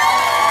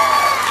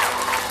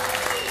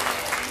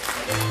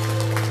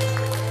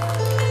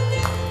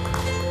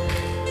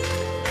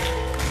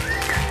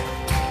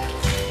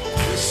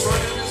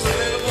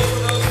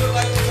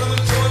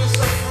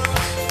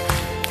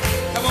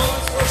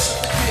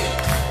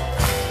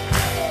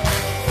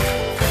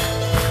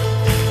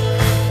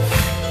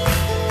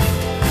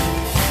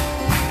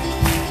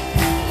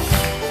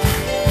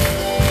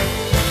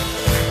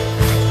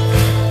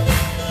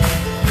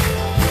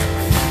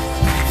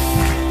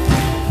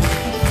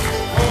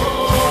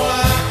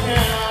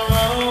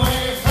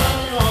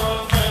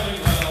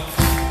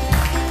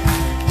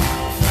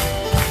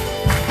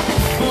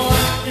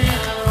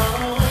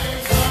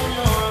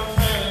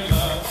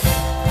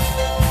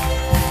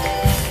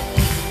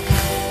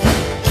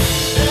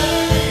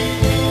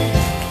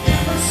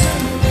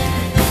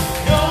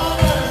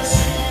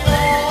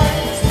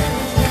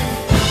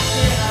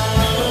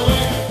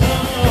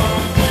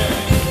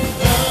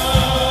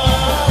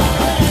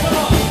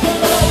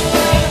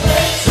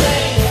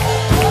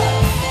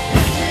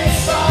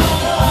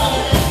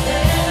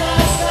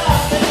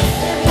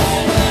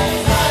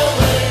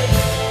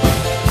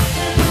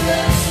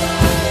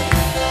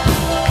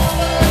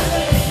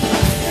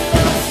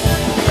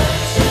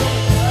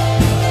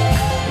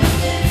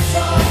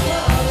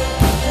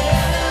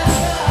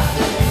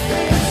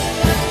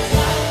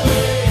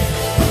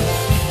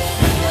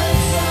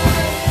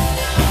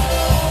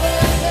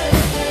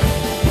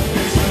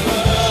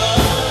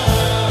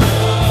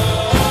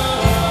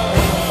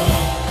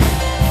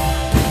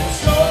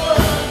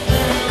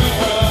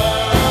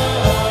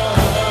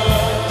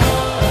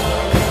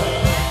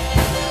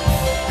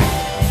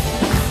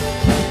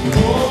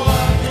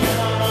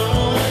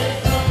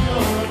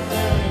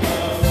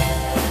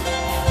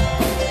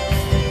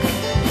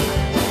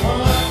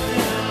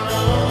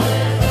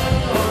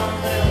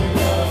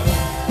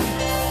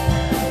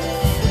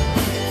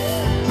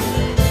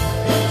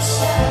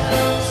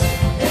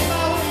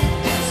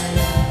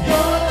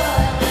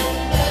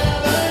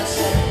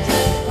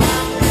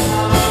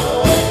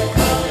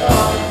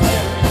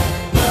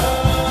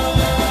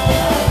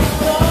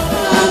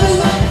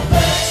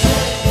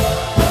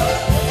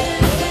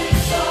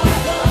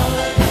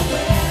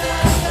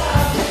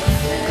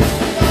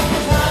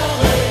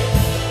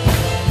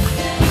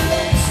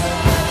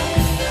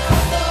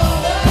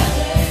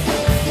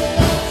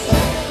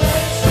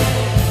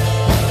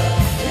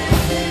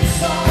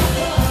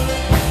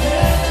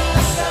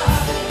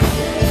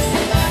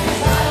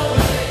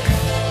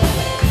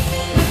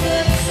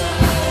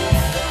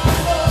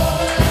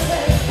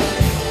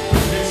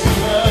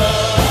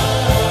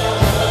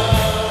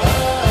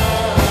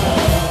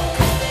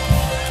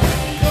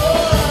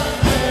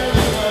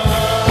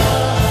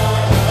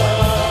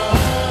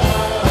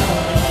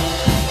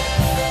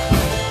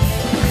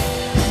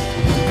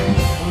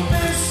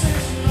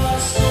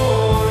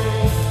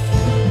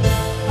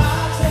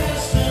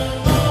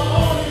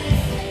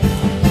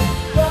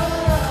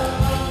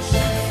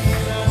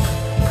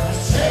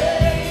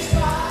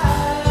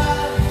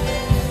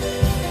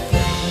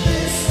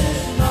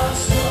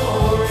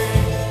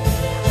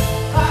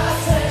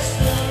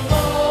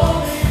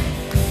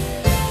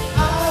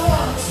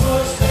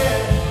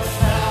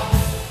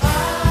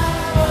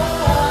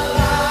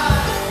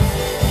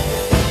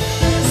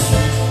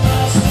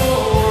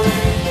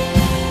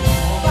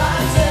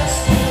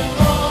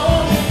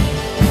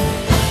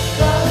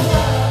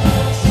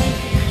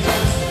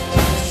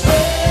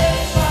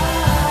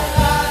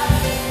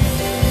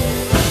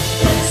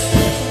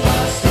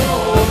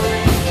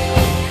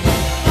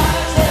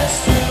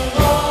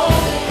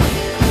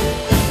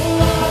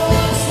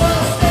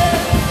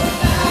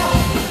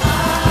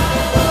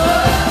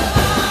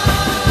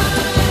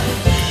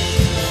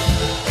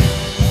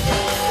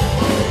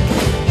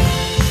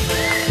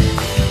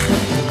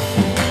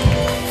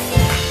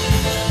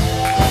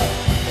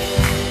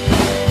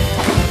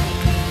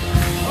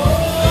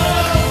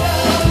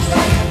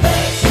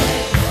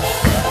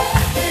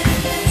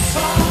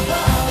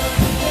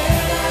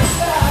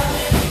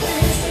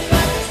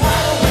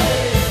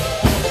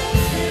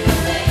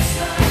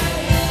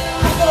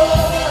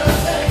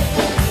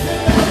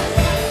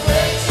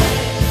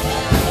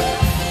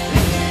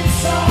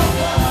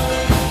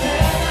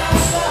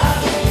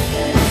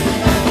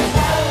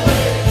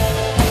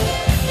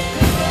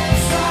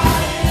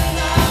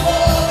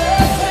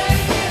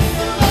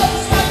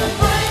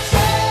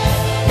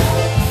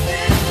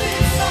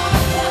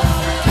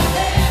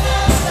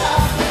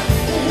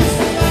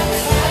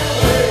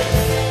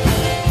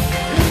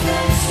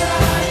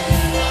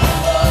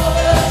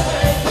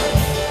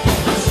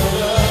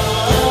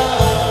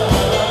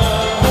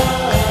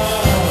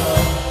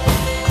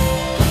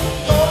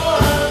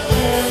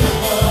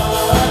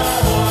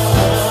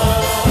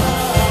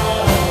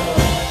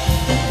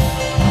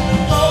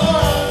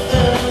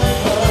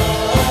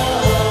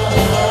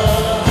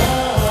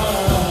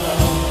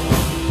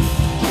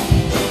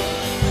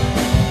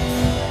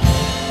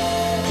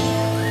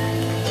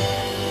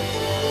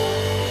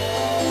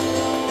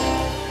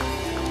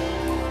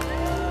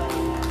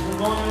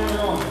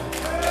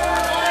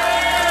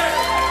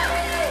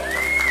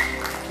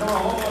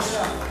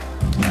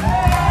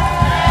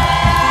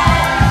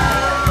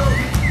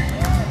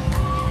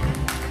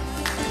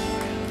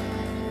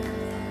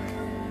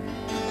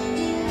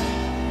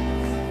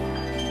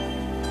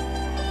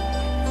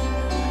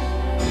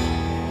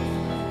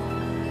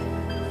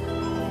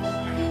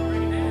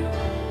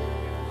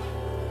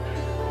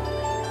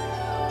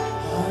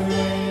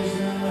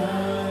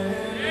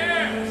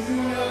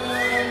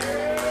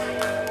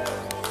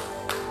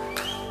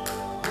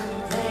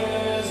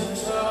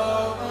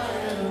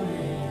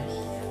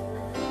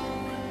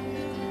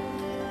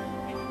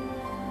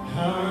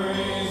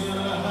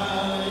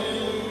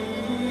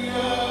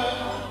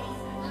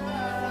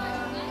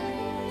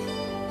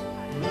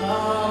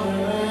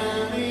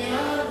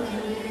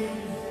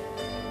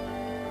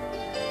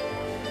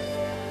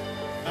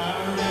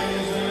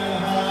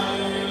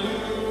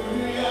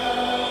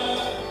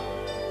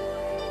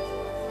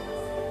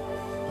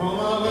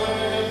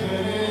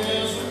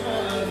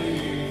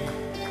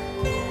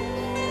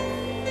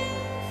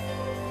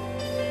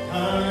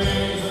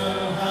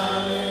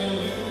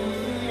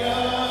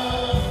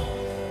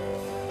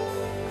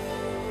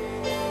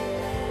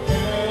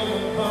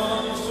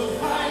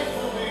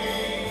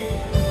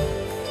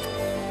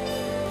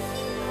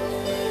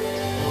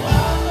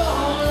 I'm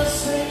gonna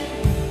sing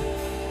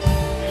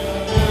in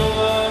the middle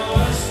of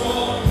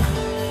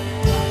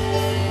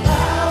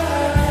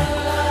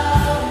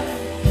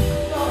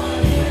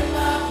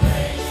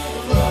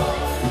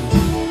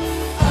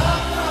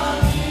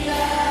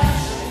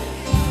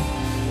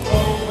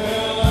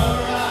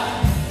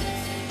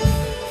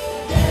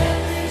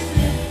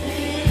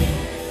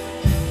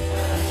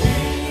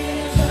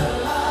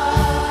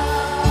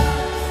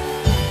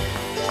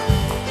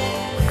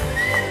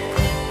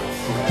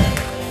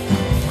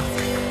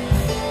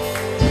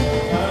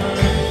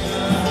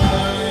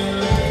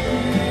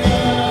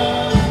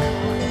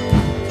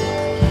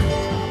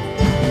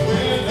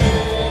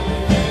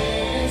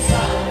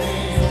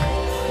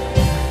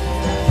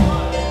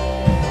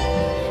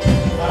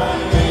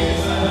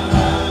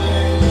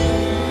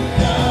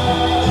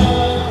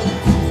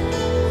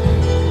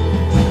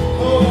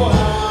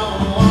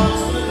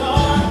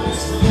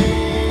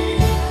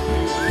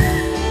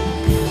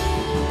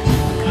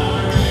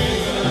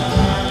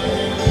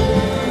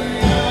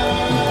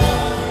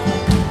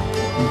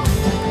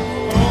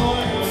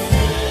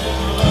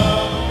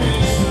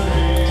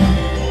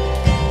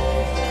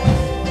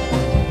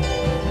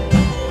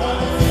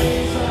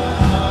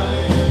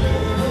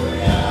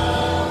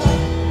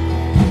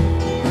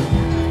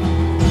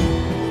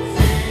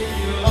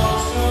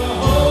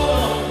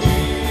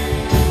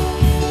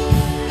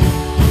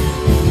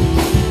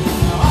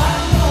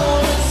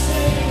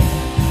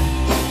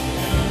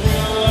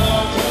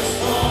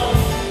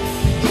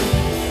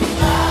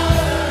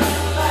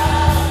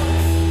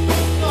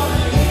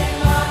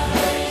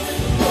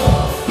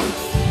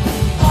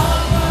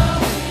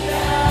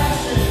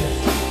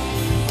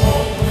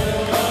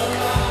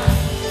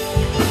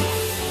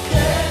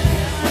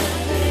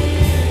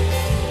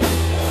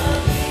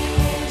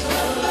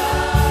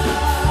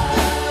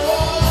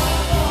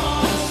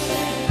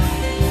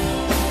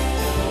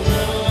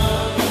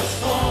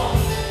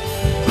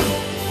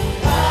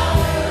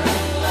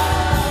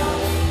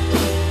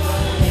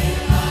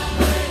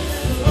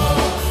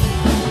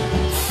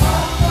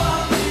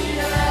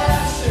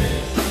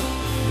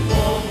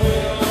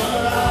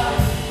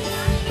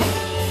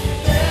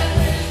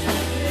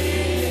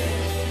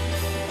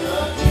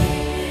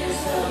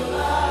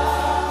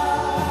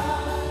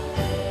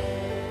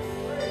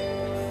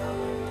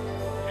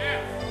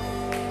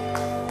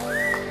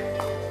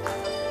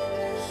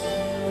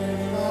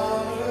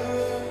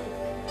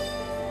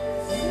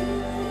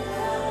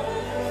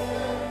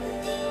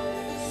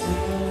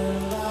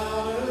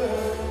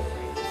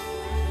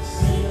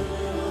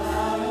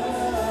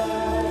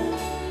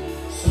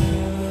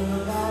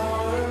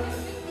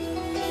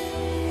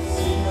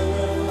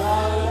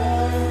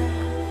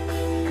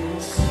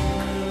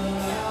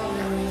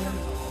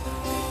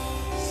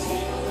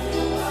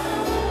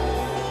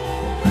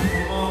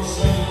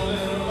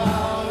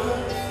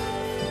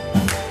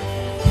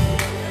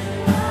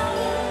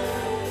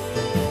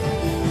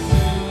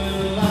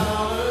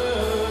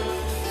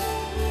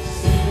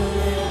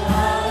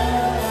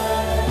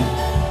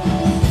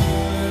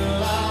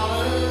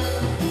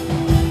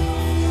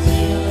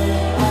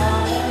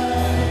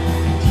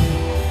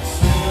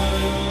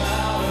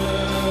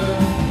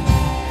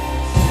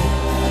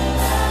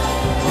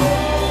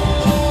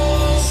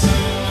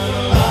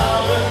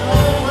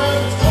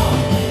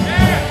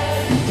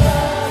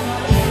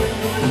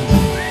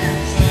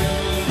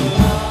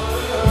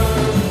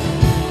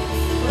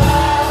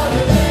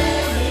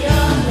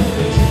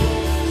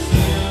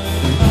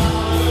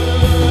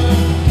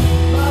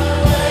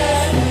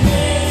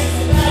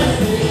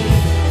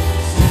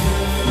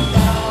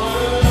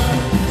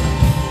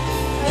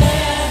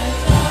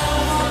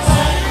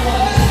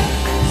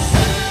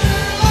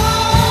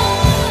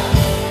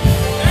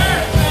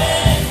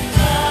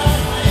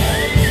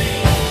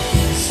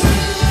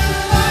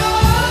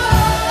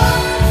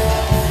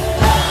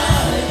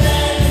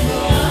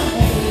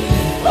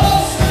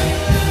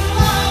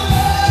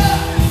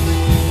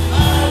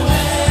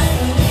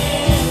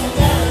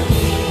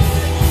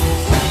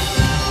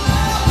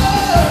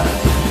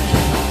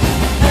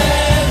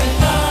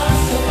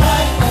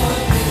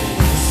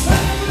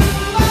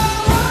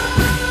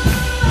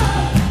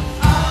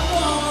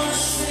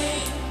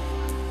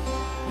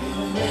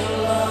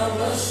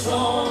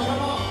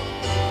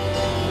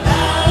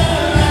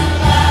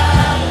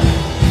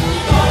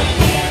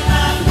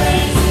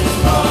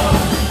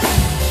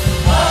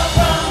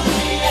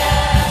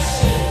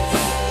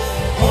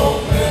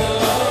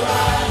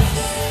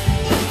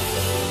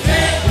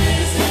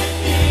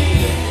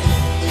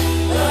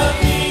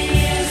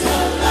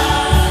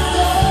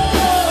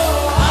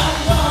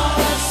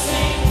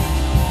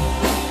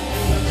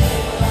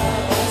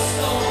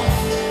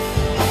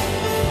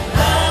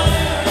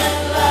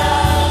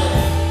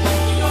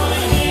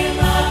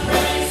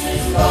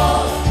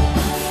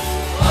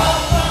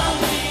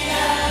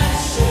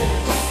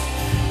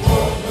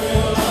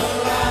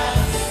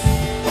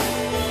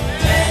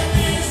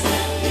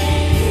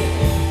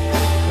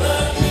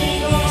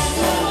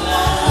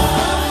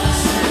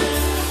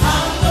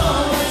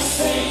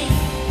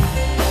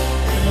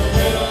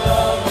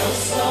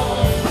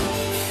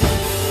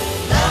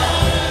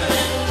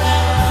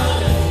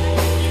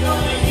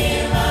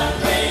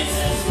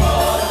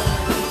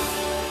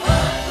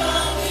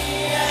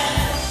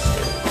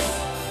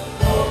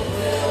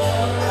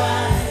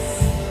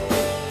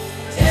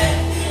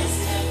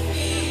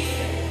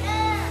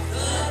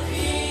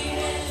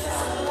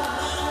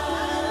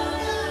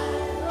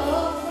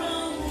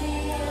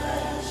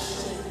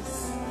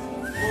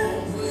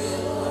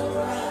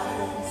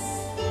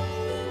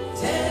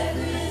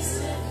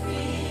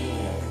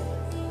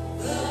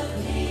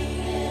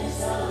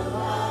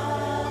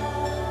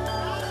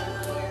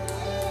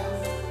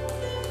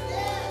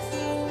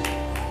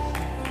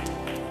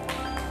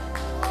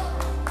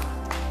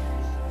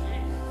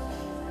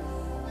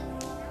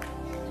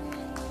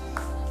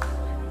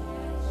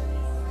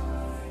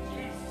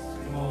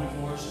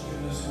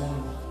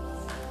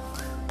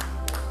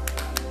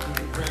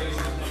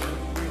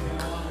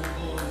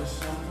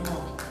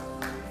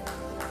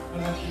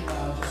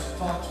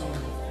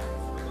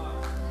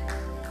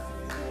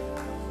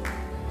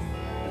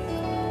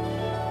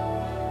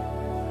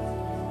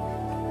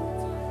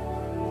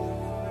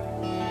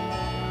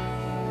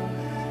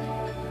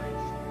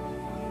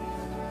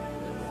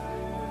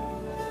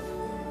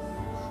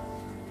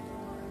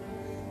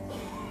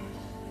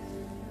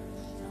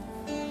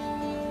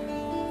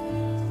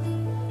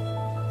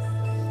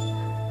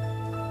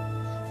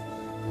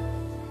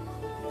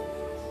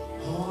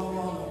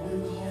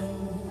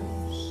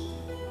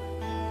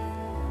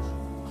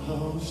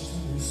close to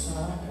your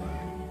side,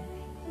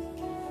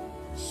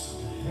 so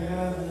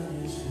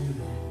heaven is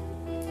real.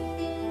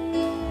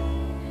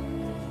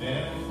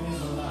 Death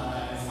is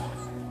alive.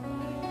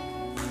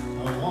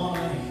 I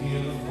wanna hear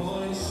the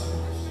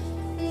voices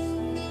of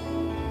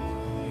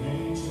the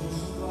angels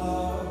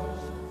above,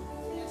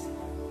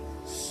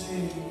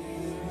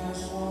 singing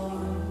as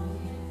one.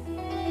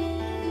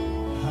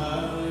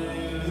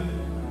 Hallelujah.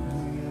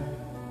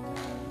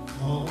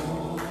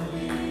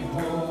 Holy,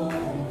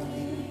 holy,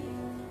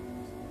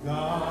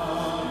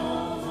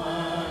 God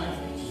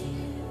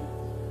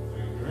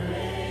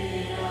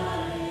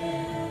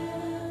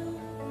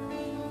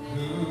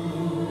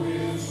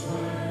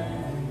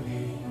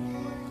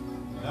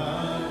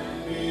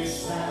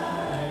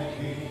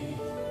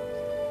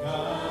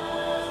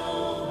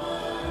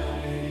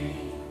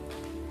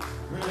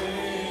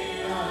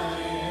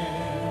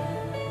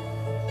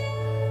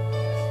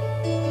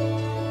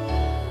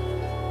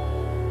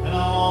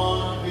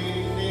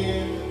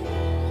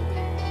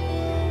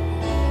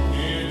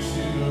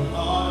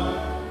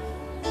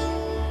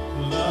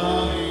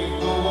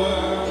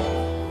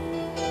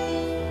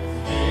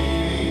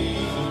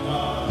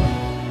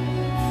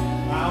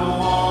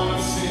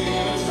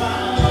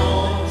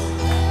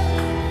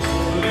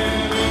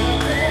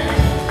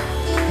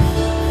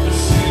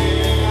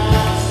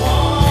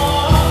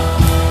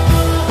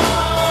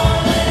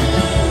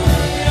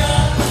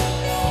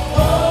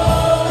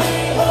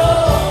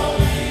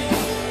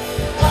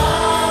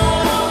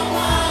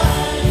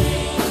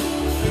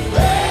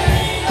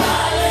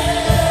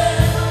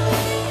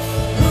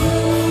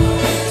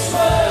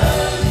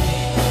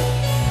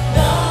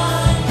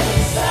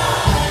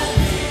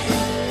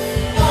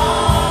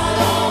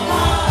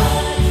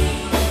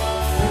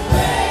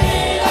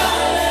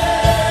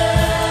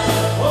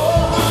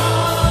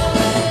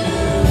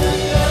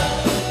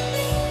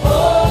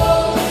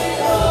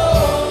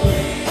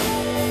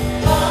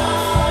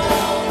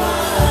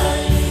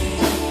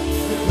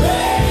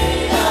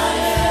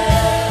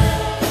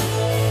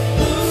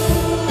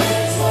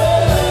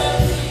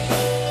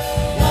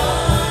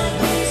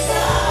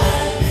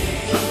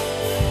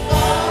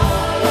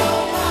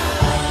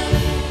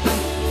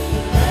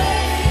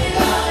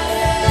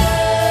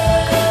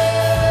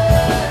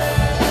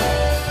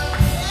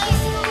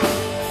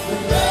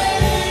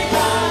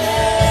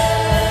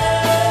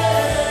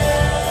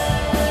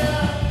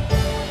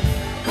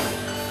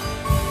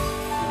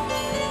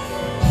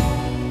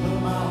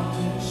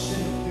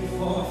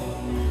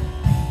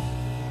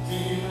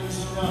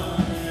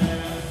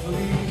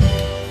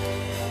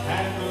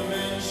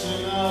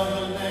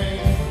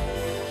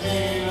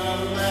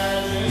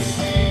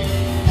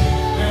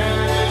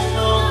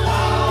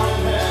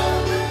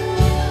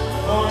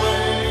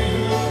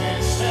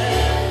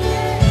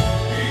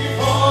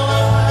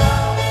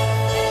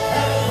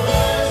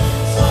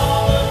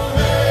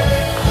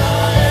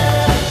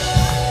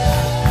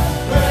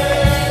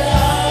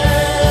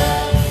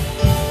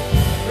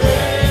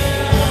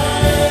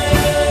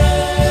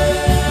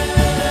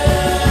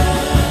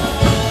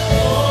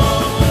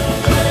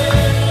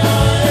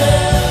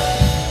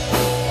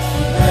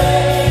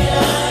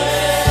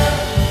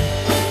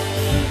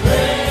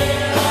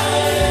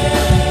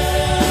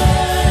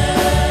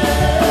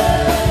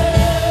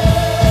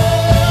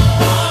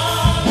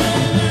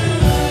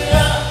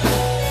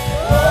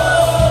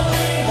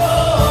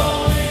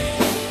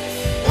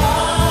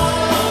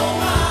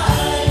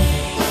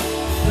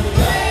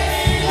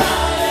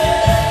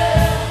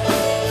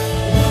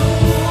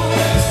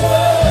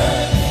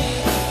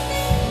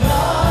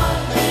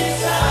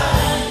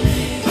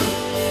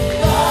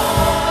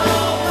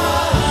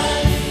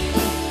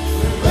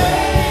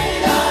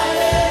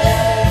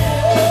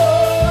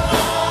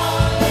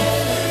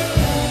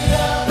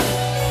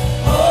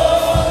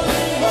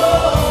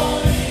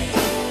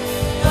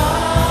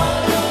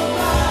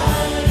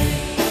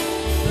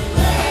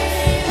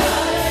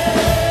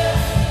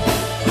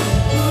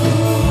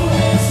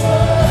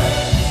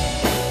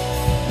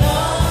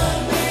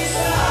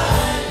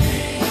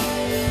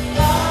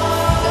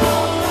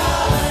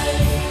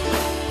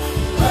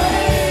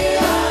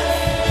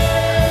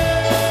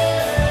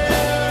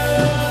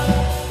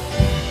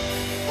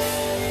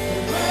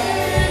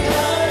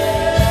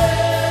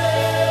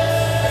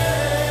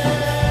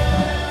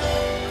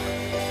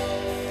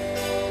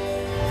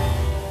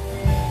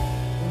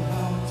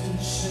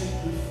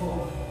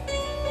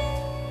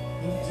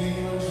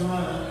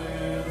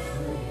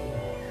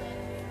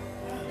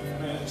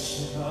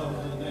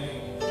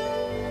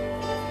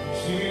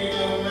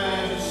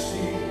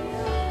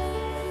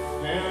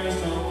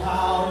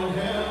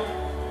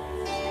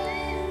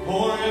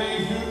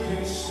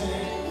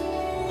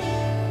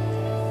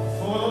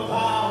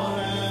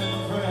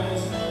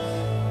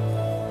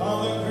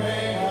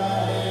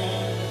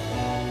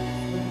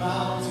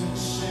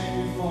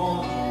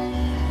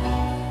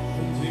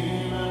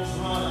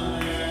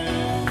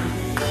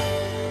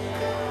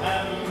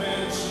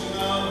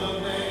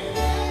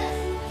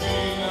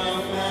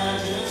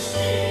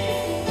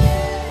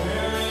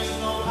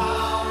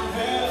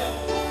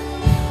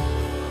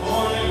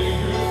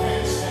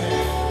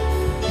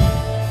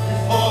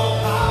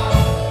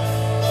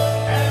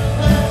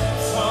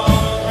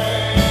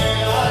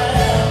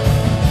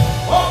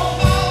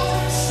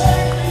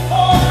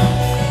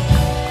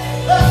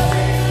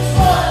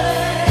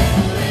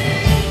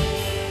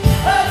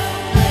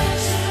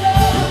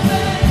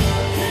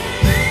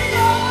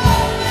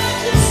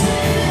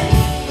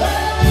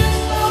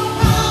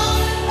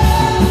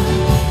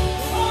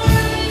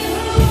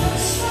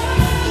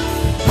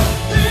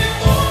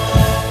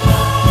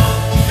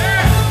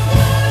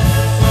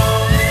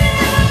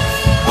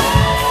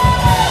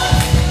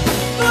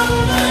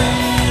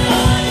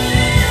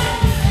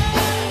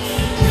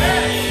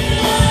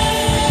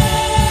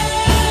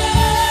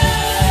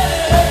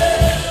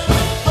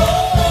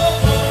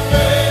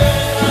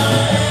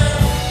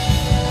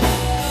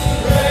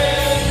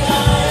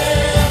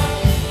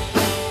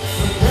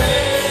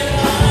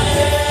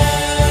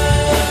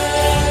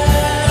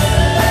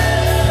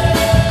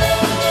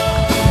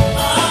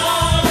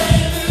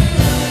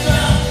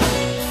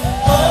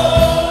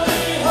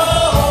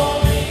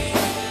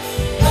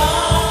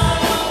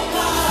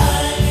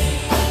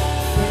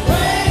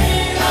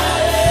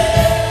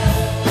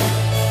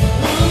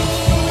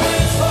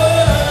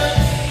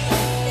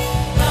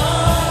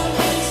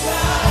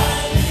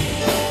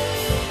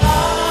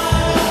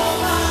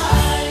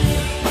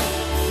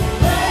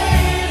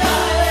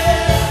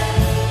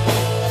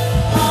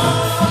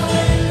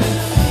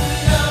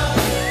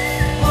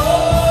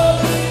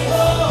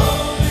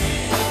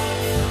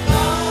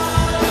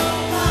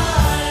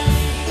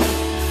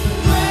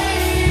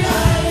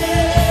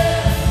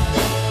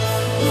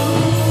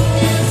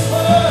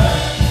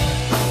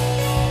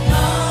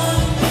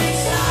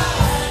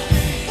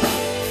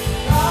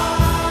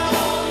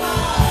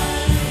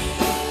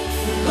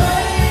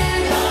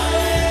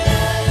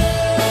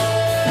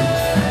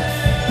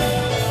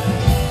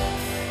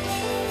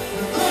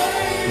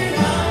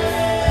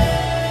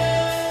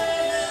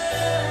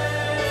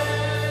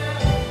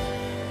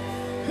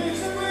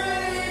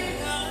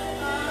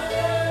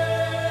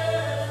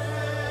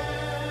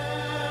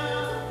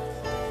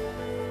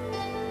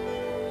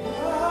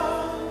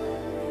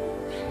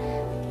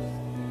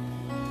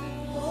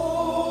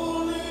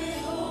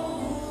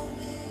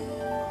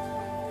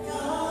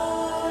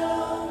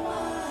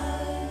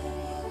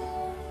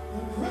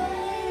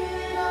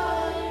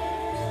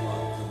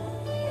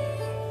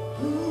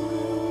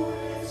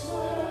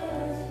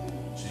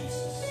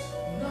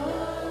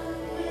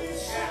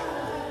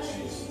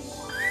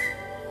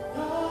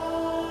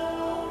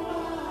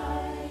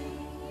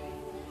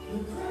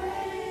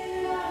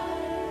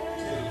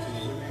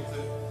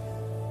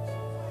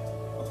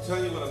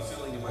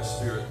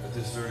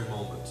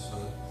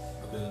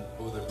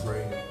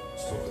praying,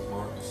 spoke with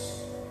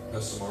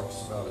Pastor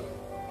Marcus about it.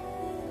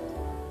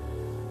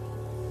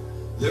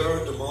 There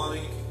are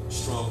demonic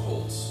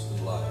strongholds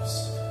in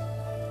lives.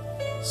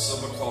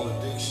 Some are called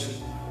addiction,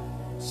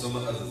 some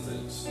are other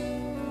things.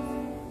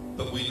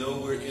 But we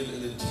know we're in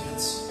an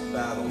intense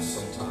battle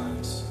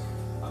sometimes.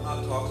 I'm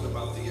not talking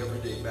about the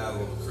everyday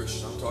battle of a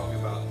Christian. I'm talking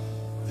about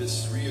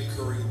this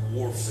reoccurring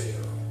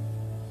warfare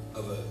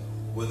of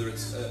whether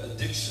it's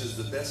addiction is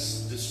the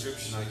best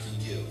description I can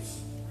give.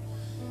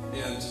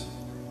 And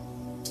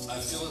I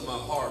feel in my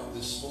heart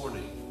this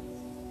morning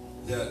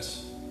that,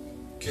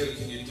 Caleb,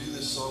 can you do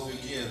this song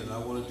again? And I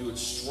want to do it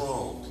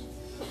strong.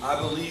 I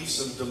believe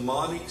some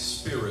demonic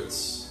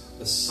spirits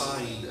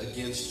assigned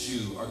against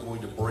you are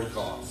going to break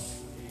off.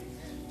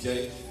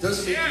 Okay?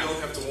 Doesn't mean you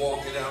don't have to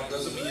walk it out.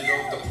 Doesn't mean you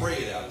don't have to pray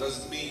it out.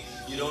 Doesn't mean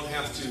you don't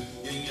have to,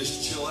 you can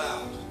just chill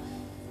out.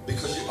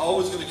 Because you're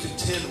always going to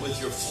contend with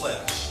your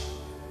flesh.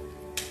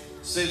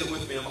 Say that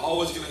with me. I'm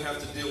always going to have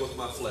to deal with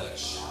my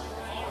flesh.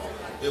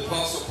 The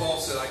Apostle Paul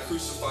said, I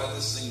crucify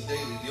this thing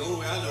daily. The only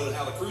way I know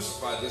how to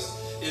crucify this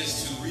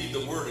is to read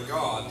the Word of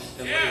God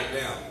and lay it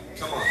down.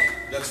 Come on.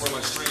 That's where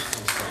my strength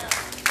comes from.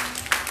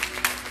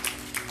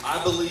 I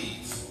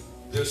believe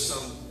there's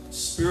some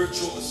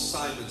spiritual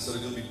assignments that are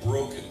going to be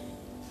broken.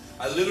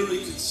 I literally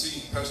could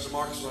see Pastor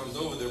Marcus when I was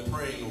over there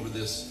praying over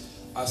this.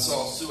 I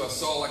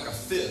saw like a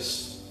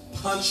fist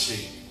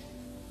punching,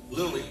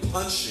 literally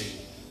punching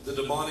the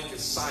demonic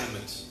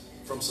assignment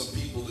from some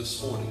people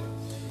this morning.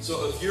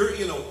 So if you're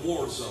in a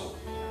war zone,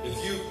 if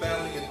you're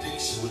battling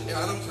addiction,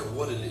 I don't care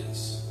what it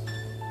is,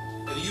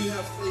 and you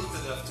have faith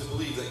enough to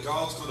believe that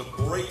God's going to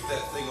break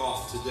that thing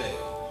off today,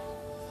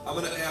 I'm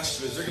going to ask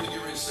you, as they're going to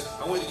get ready to say,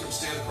 I want you to come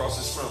stand across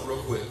this front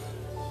real quick.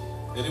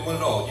 Anyone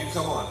at all, you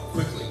come on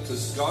quickly,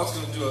 because God's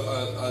going to do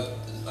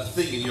a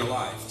thing in your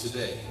life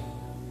today.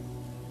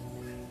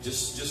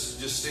 Just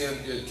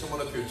stand. Come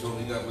on up here,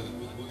 Tony.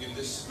 We'll give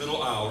this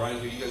middle aisle right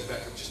here. You guys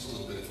back up just a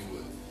little bit, if you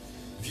would.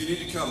 If you need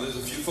to come, there's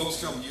a few folks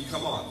coming. You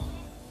come on.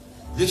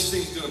 This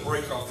thing's going to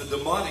break off. The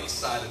demonic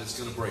side of it's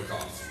going to break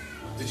off.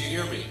 Did you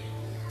hear me?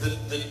 The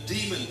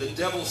demon, the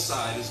devil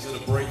side is going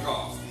to break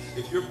off.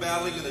 If you're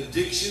battling an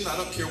addiction, I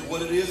don't care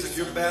what it is. If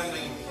you're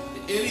battling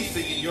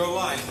anything in your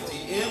life, the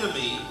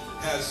enemy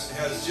has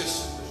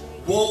just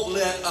won't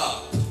let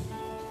up.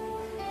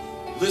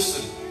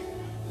 Listen,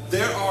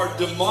 there are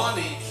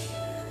demonic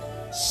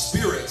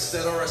spirits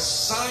that are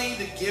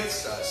assigned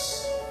against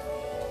us.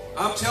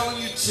 I'm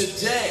telling you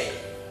today,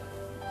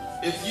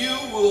 if you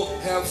will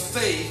have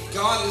faith,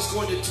 God is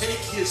going to take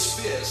his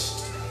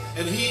fist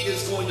and he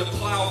is going to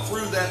plow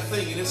through that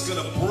thing and it's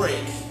going to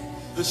break.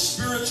 The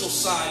spiritual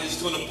side is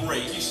going to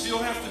break. You still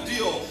have to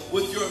deal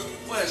with your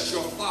flesh,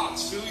 your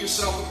thoughts, fill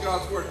yourself with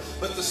God's word.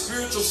 But the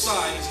spiritual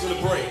side is going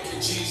to break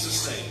in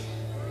Jesus' name.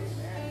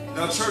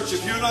 Now, church,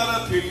 if you're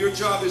not up here, your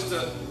job is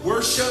to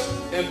worship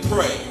and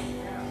pray.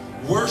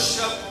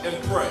 Worship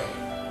and pray.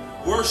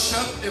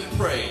 Worship and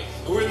pray.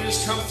 And we're going to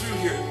just come through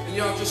here. And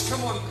y'all just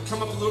come up a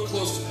little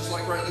closer. Just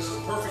like right, this is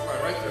perfect,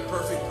 right there.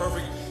 Perfect,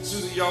 perfect.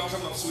 Susan, y'all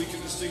come up so we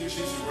can distinguish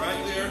these.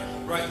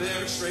 Right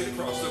there, straight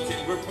across.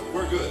 Okay,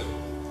 we're good.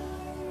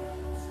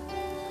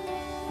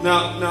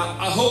 Now,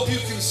 I hope you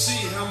can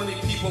see how many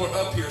people are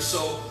up here.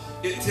 So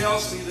it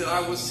tells me that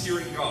I was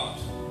hearing God.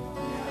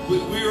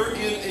 We're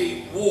in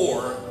a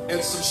war,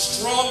 and some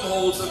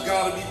strongholds have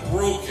got to be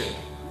broken.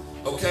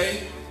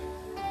 Okay?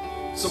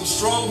 Some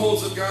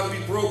strongholds have got to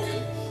be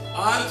broken.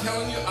 I'm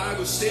telling you, I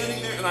was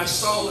standing there and I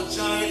saw a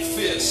giant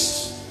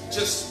fist.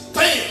 Just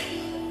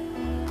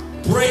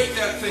bam! Break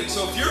that thing.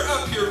 So if you're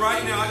up here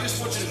right now, I just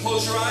want you to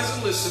close your eyes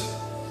and listen.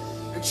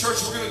 And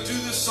church, we're going to do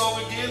this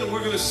song again, and we're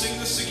going to sing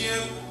this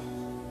again.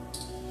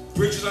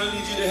 Bridget, I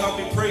need you to help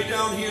me pray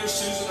down here.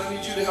 Susan, I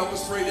need you to help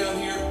us pray down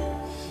here.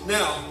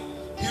 Now,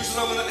 here's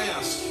what I'm going to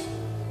ask.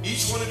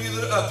 Each one of you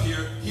that are up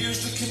here,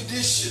 here's the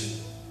condition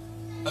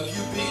of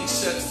you being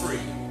set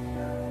free.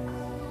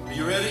 Are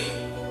you ready?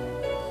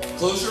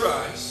 Close your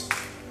eyes.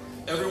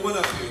 Everyone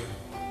up here.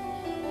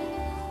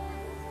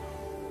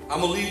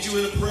 I'm going to lead you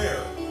in a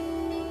prayer.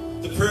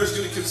 The prayer is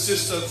going to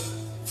consist of,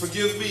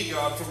 forgive me,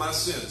 God, for my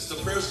sins. The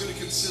prayer is going to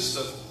consist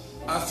of,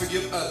 I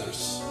forgive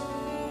others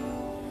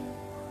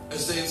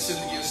as they have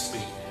sinned against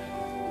me.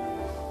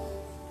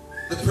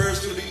 The prayer is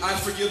going to be, I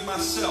forgive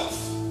myself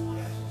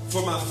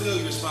for my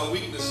failures, my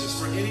weaknesses,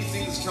 for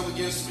anything that's come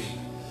against me.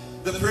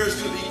 The prayer is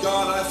going to be,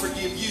 God, I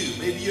forgive you.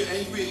 Maybe you're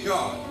angry at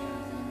God.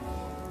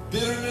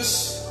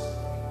 Bitterness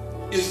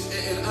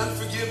and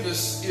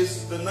unforgiveness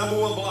is the number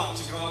one block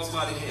to God's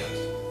mighty hand.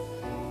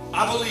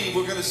 I believe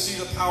we're going to see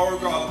the power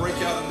of God break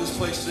out in this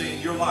place today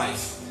in your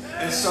life.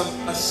 And some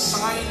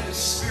assigned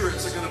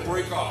spirits are going to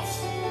break off.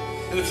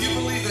 And if you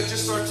believe that,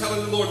 just start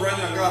telling the Lord right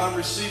now, God, I'm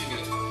receiving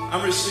it.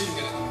 I'm receiving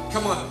it.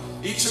 Come on.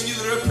 Each of you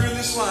that are up here in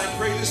this line,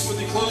 pray this with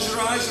me. Close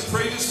your eyes and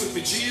pray this with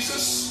me.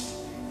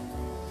 Jesus,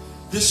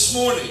 this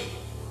morning,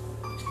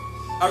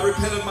 I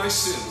repent of my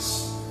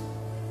sins.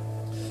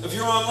 If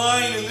you're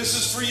online and this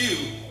is for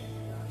you,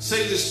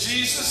 say this.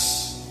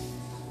 Jesus,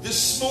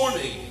 this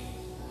morning,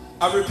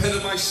 I repent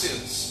of my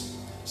sins.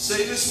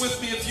 Say this with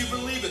me if you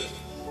believe it.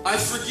 I I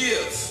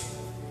forgive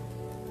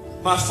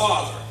my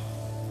father.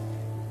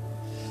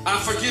 I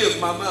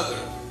forgive my mother.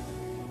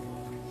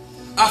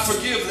 I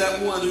forgive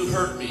that one who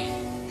hurt me.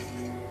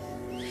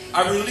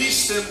 I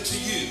release them to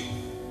you.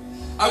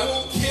 I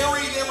won't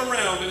carry them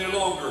around any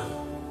longer.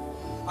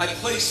 I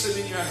place them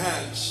in your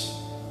hands.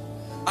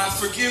 I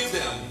forgive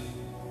them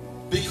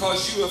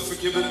because you have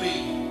forgiven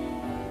me.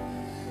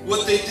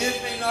 What they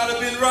did may not have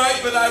been right,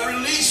 but I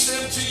release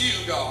them to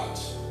you, God,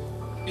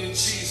 in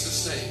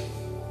Jesus' name.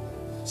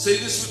 Say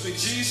this with me.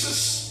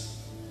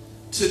 Jesus,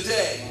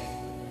 today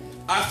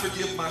I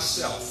forgive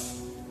myself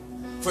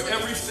for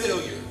every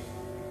failure,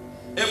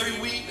 every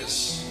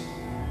weakness,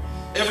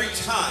 every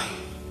time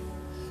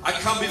I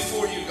come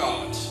before you,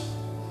 God,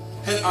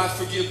 and I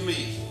forgive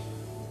me.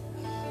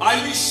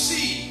 I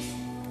receive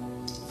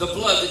the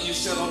blood that you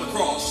shed on the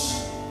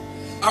cross.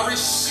 I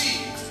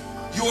receive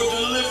your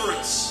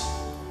deliverance.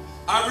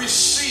 I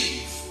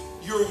receive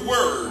your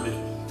word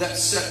that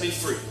set me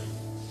free.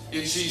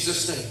 In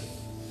Jesus' name.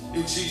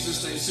 In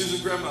Jesus' name.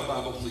 Susan, grab my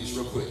Bible, please,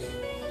 real quick.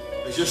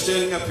 As you're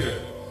standing up here,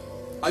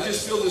 I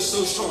just feel this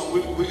so strong.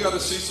 We got to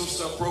see some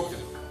stuff broken.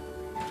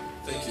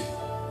 Thank you.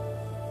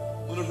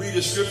 I'm going to read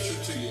a scripture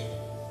to you.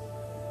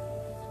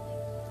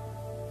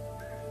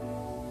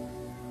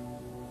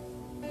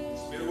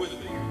 Just bear with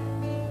me.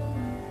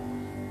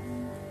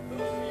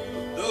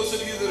 Those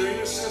of you that are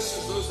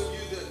intercessors, those of you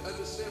that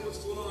understand what's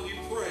going on, you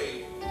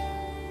pray.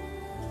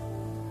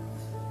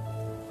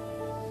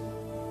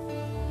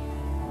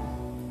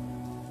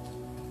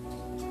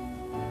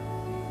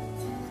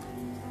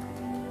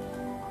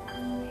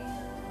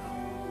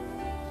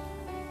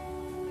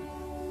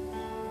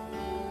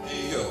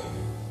 Here you go.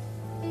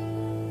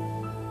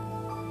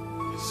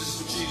 This is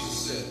what Jesus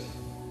said.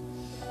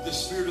 The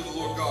Spirit of the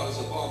Lord God is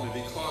upon me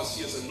because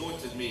He has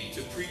anointed me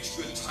to preach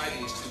good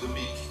tidings to the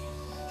meek.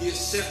 He has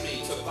sent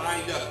me to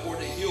bind up or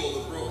to heal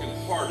the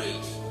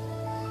brokenhearted.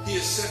 He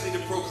has sent me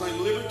to proclaim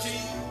liberty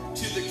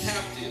to the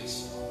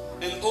captives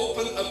and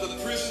open up the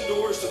prison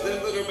doors to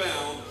them that are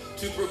bound,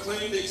 to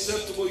proclaim the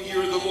acceptable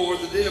year of the Lord,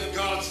 the day of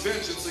God's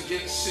vengeance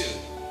against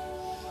sin,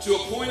 to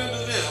appoint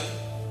unto them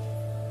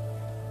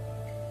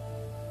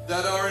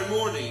that are in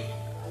mourning,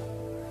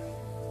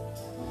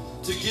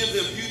 to give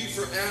them beauty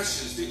for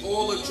ashes, the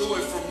oil of joy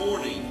for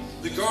mourning,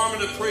 the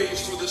garment of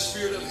praise for the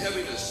spirit of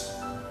heaviness,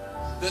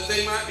 that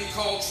they might be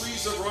called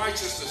trees of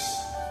righteousness,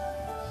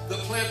 the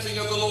planting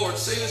of the Lord.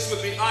 Say this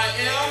with me. I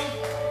am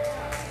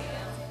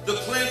the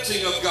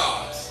planting of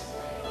God.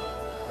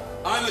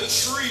 I'm a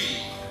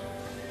tree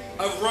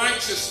of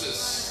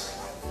righteousness.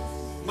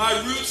 My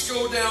roots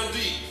go down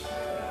deep.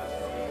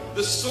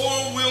 The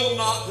storm will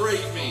not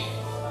break me.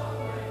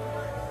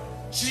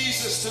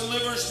 Jesus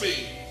delivers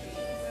me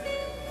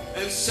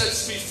and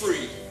sets me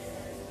free.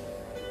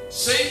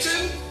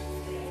 Satan,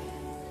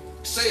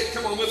 say it,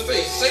 come on, with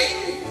faith.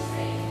 Satan,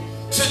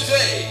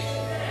 today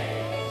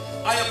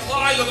I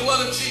apply the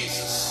blood of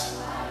Jesus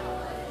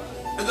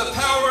and the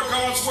power of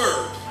God's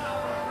word.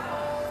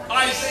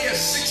 Isaiah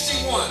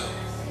 61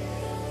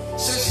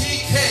 says He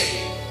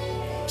came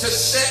to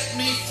set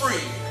me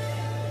free.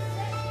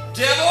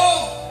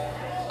 Devil,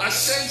 I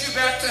send you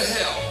back to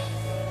hell.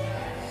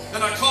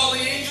 And I call the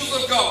angels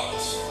of God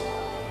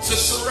to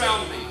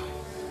surround me.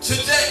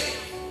 Today,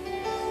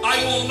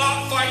 I will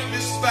not fight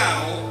this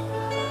battle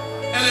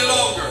any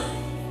longer.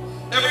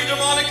 Every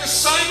demonic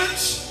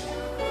assignment,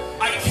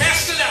 I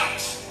cast it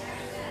out.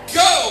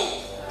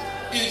 Go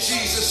in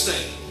Jesus'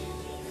 name.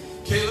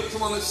 Caleb,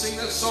 come on, let's sing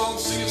that song.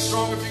 Sing it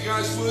strong if you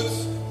guys would.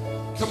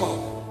 Come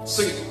on,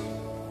 sing it.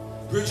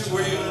 Bridget,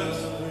 where you at?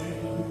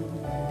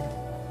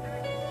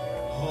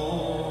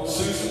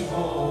 Susan,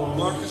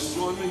 Marcus,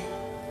 join me.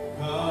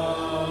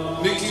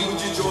 Nikki,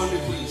 would you join me,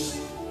 please?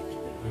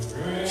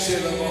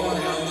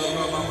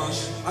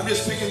 I'm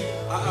just speaking.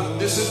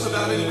 This isn't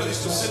about anybody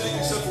specific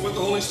except for what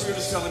the Holy Spirit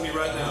is telling me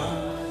right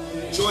now.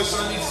 Joyce,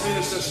 I need some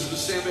intercessors to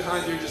stand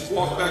behind you and just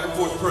walk back and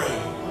forth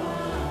praying.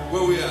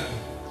 Where are we at?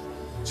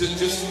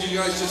 Just you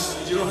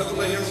guys, you don't have to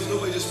lay hands on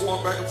nobody. Just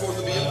walk back and forth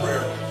and be in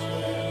prayer.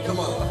 Come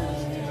on.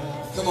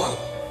 Come on.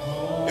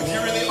 If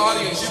you're in the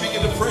audience, you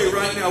begin to pray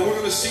right now. We're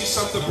going to see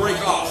something break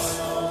off.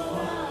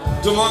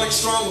 Demonic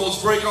strongholds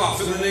break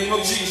off in the name of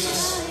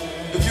Jesus.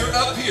 If you're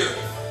up here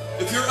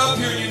and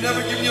you've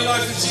never given your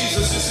life to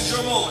Jesus, this is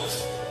your moment.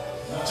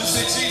 Just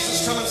say,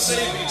 Jesus, come and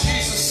save me.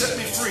 Jesus, set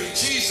me free.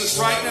 Jesus,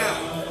 right now,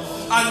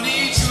 I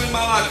need you in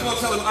my life. Come on,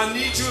 tell him, I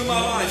need you in my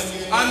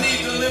life. I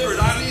need delivered.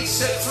 I need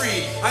set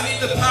free. I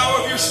need the power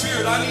of your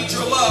Spirit. I need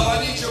your love.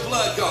 I need your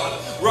blood, God.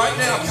 Right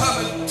now,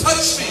 come and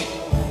touch me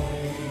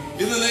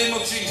in the name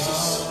of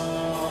Jesus.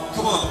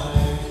 Come on.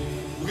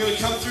 We're going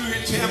to come through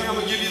here, Tammy. I'm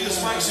going to give you this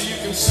mic so you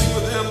can sing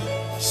with them.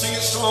 Sing it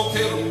strong,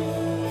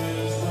 Caleb.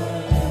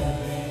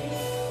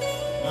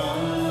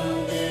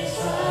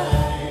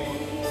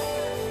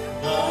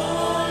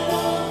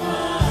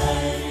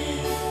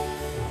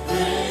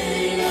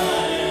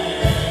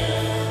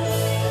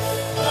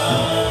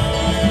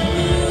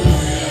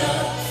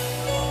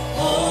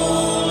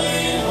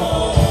 Holy,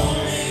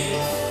 holy,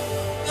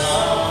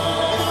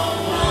 God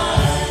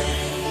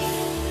Almighty,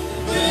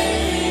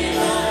 great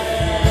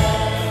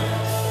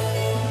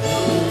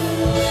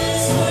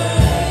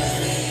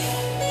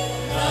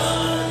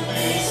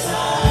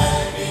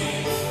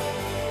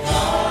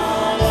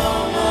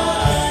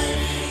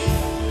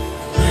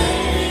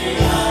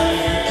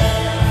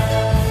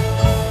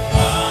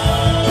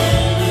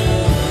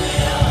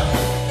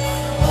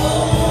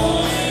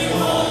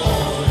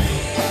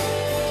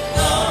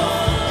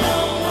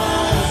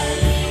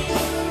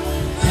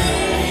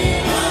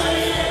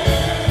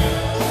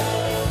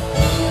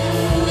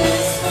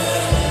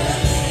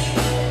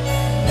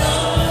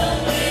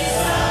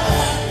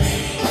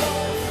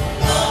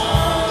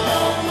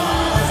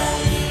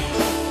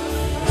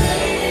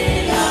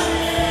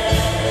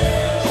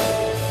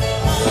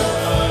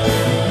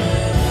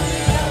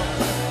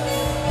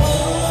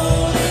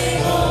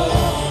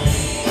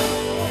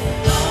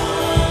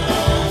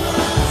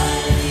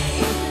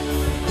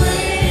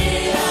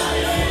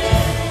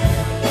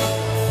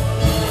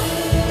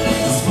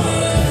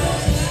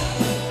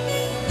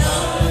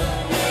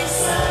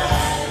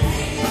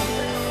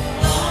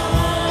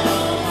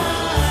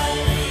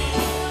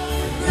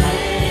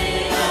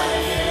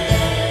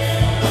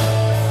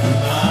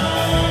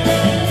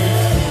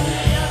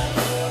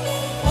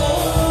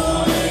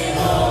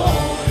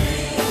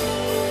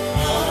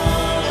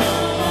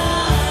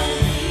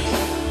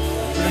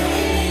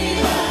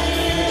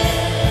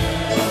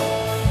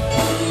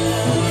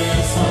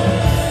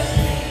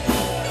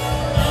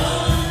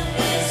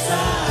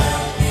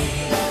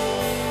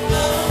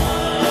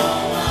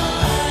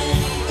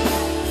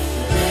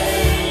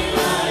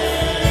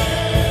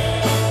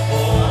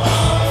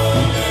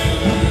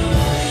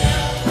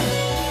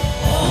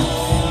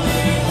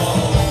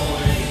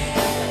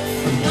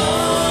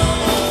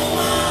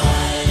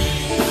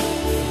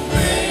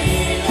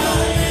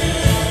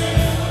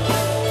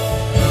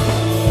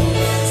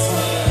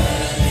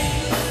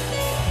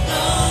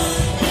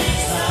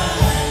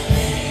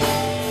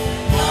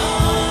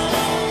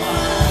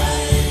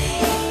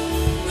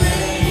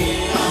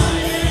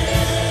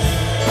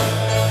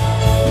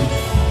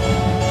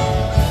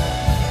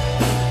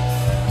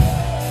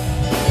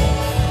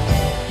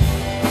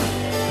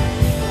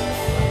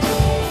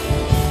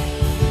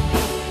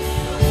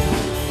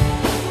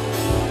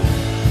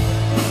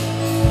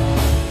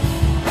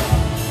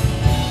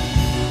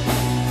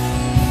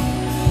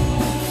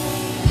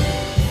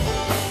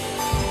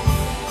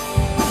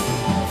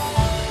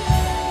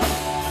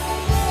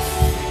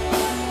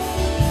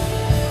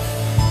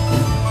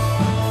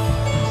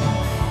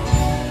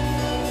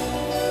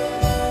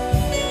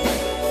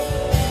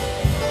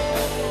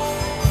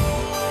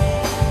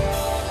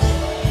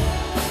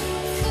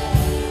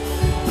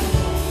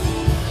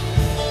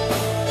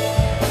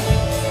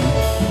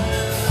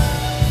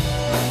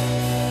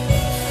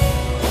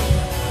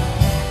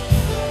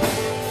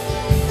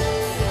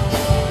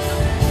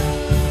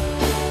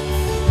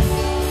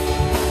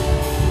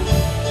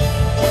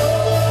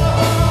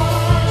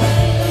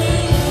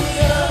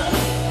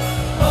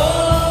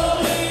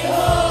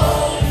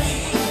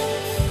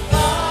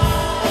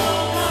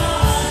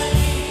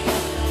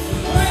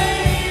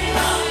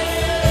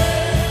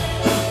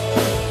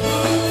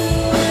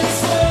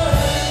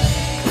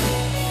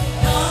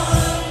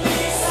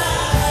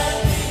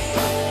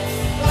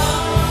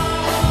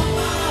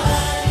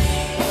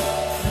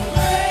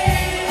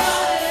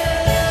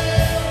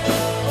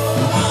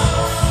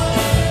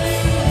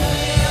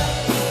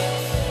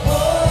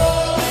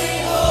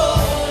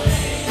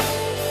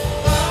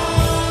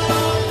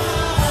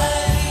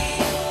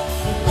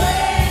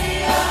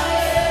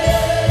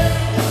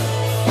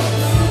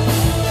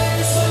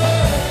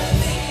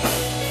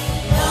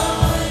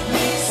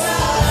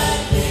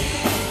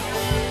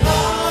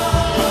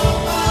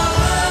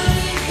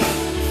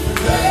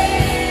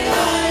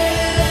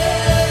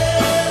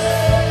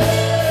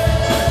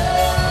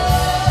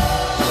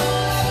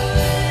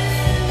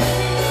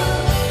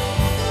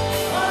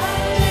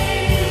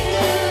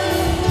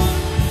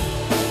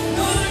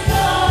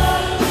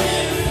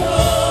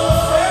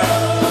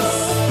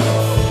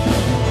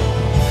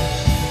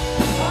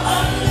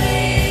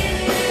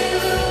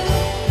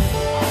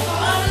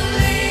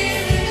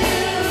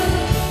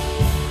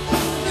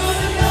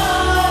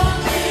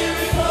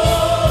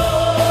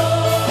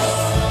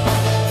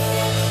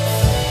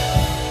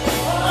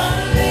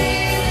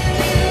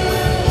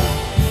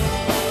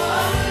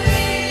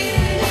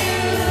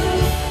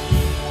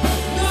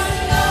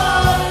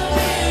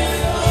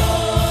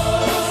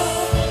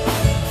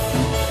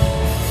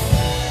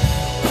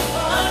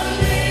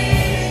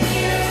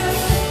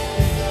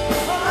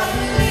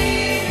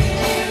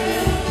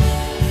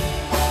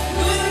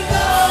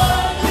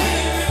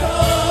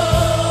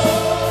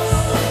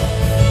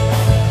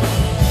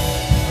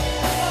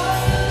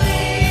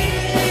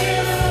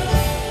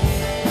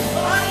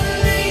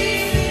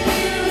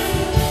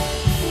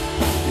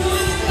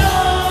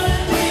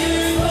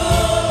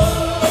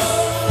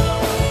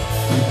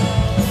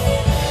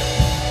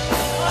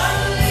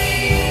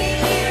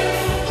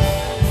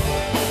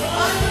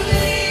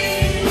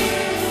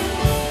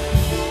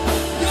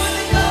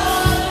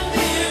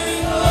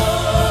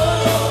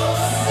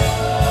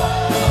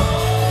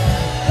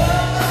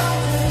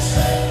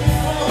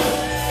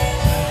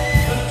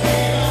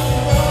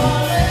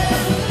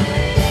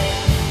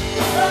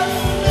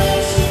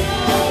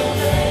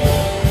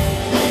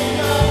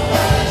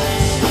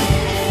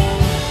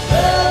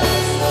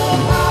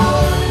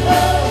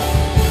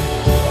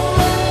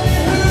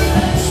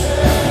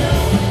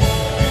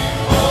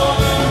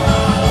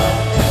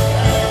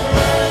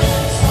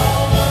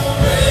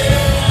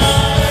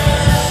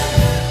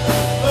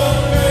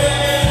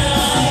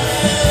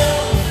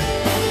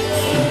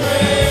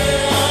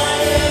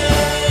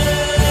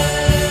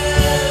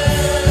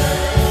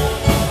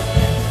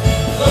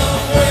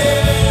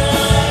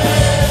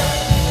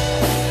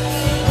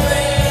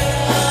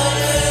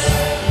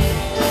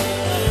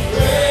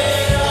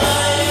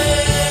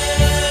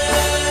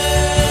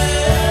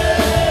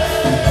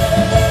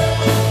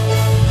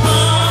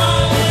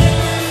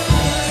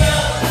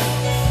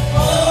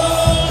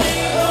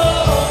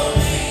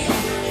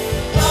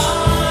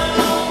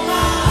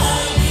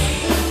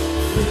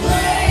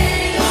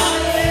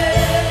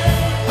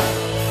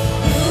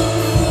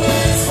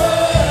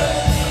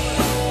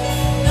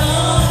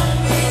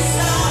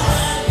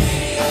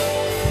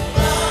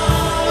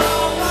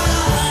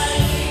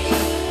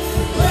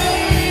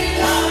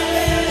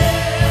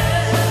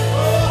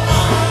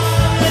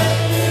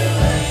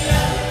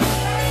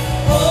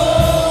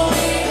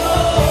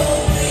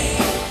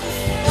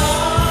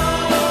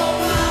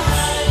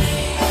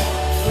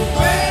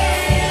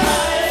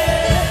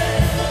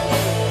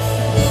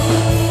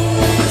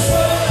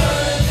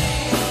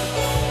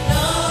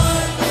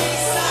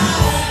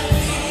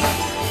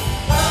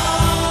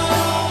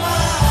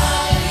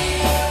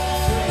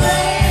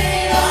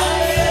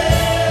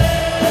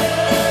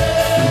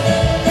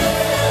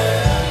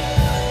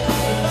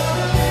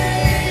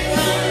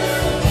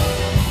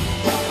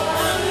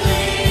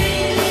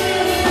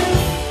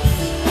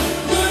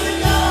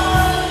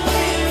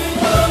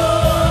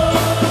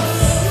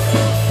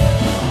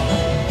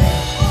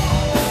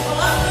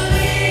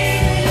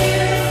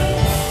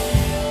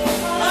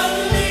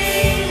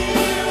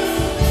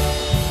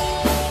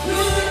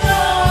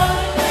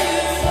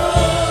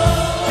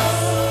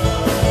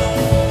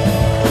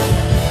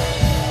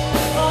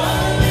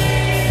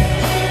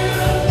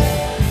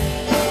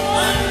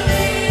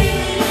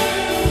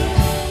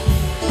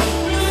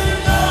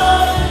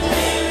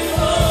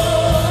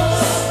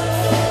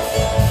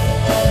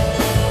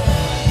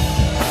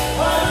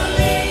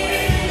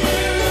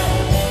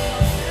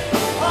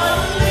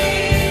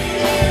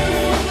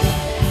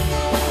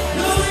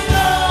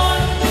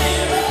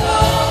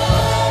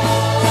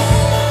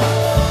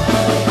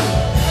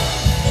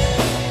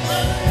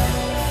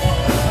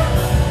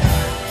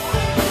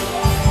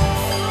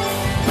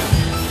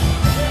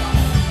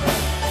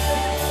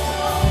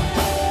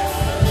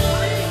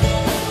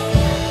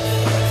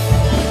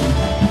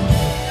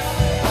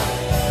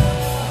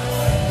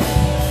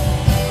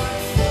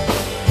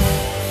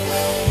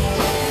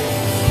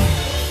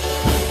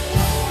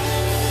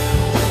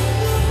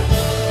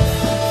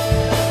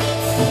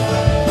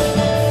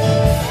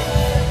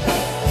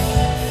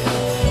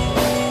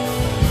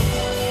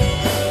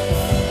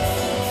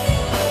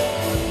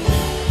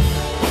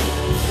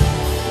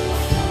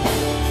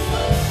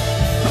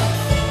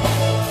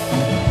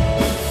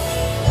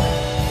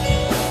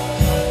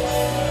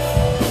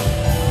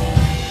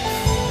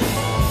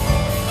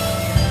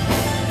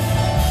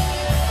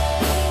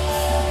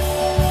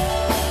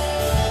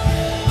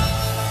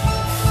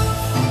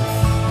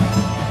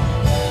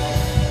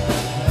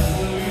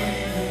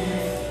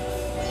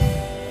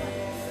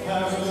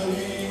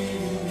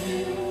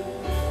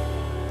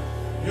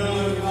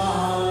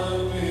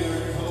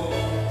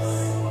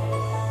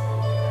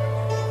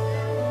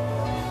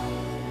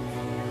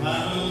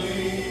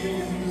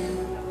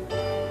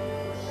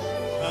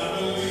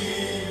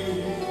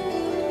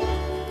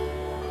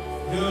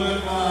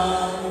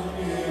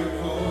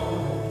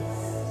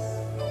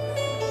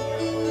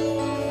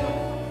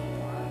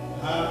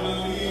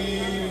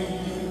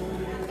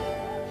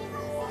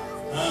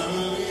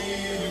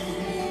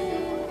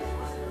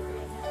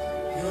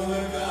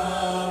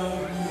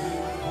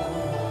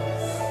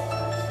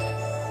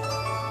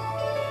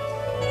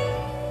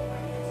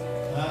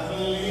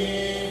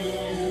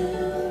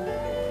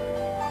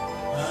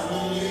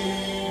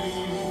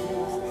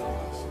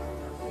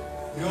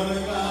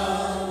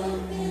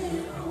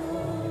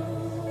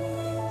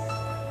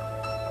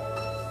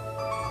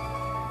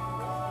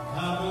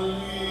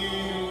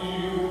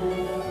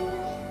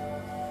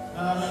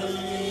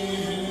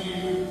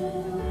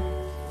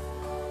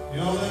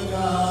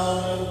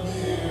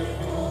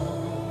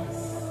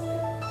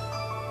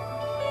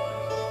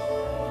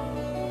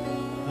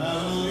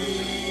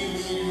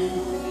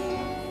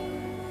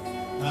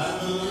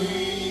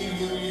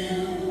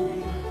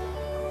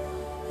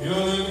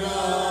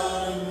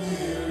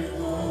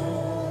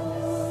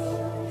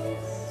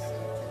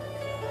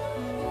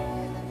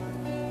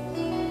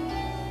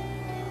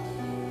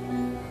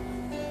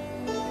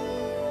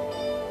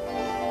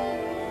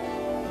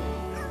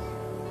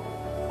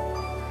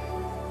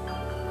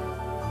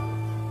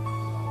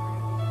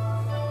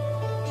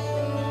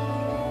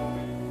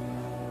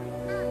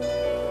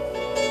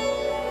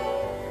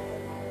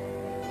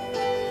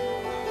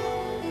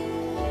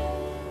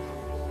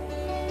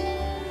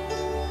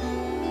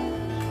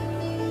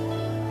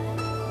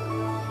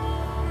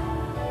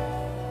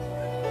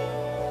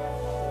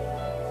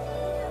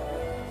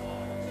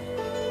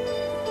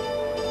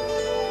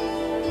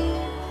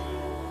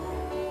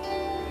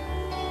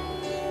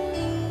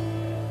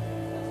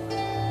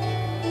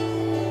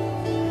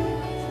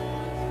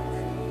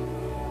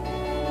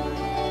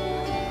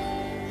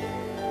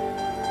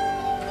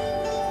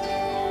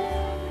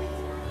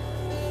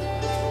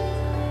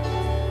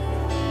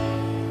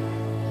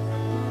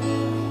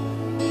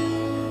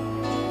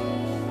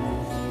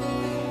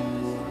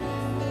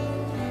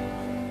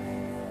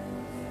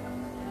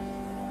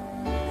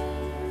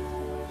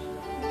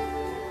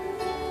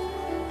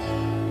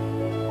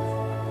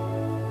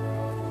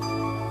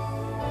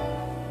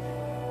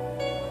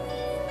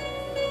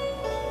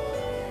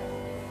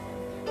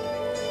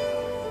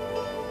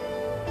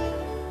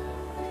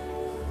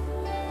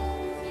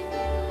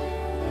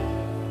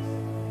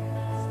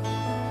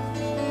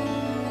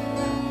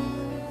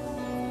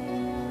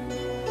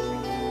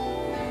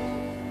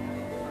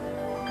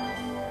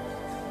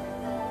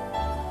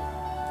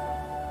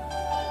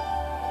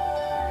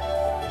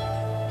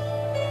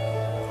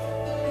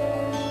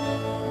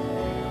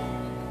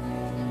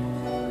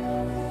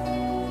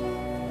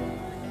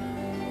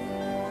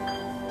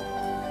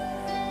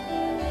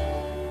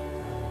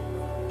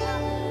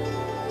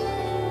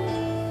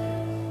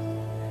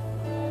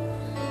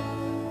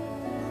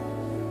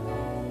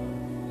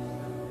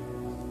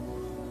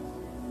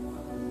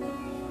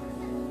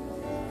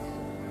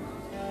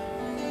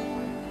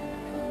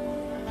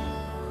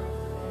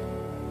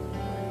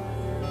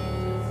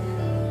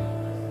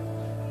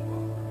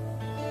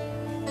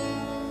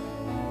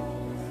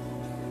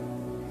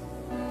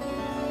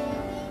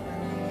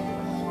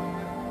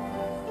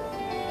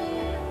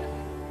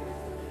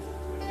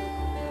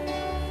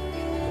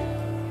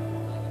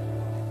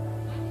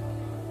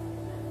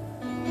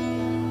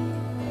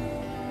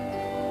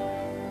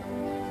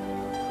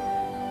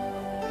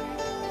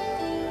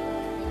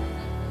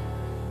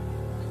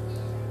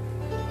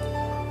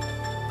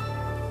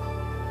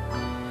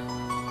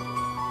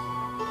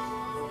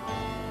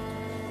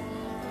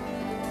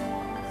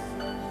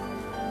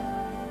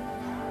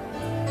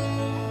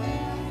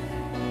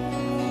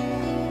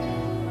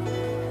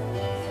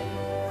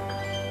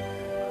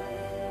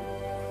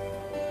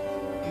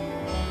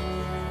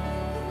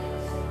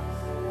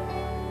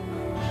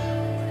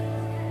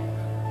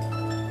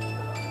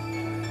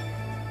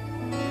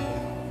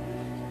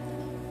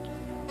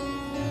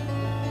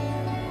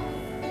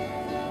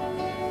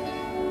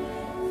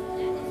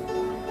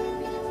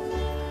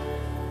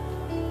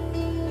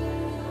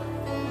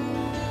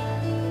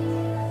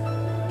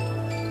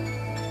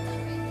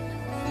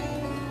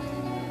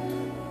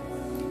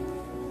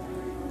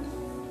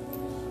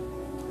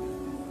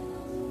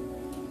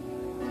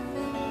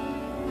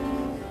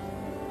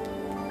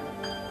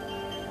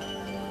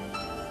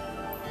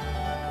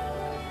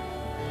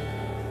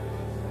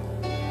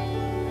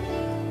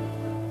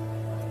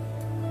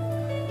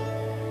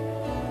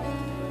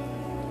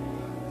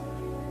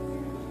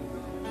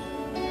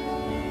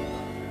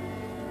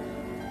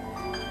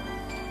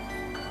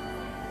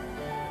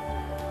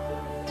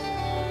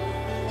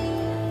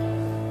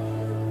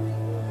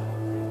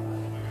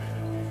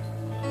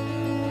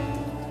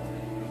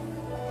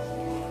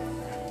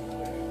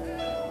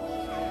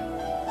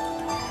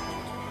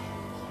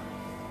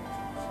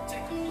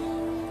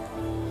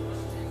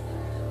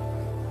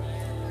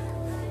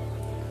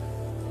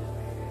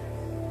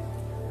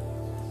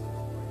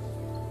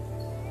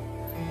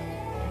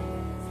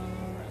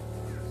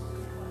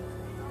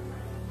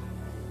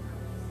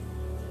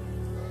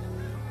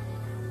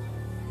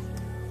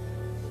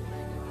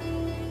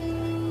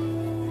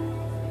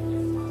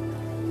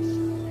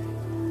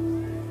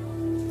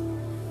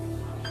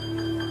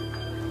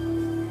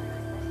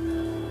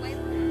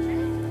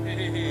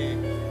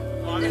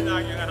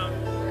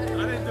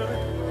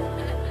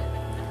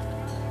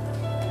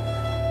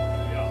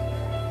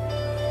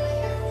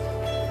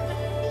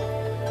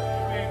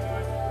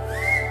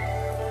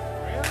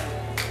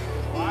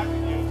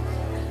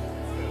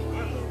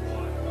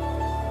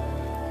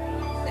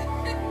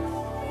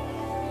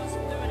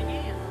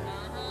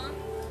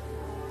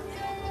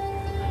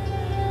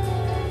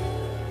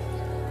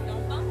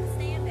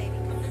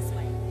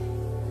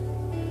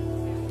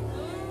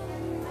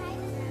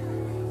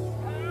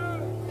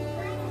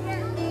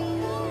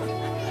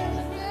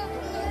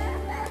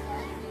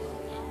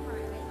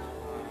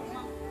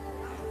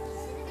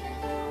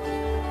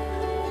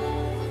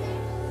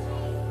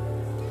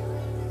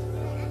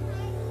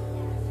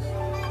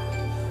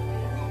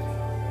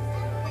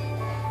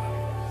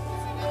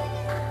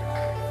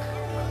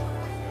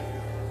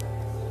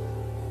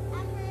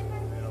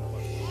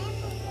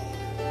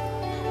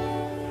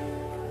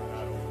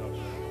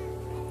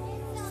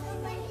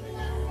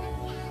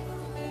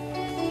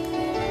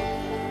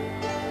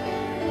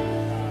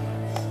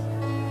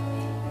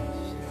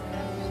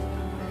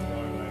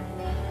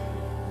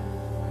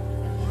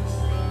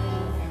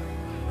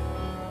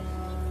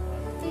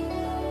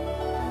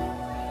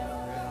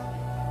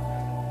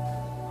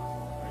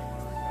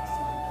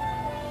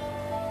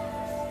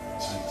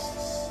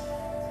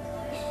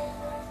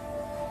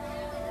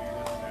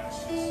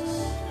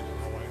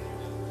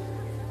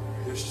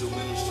still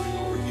ministering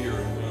over here,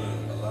 and we're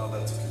going to allow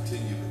that to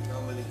continue. But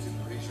how many can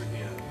raise your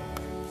hand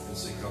and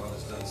say, God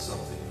has done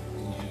something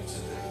in you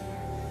today?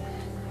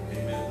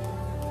 Amen.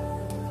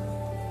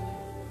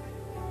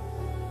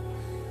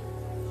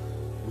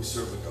 We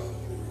serve a God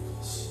of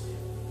miracles.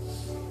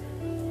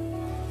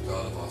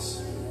 God of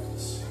awesome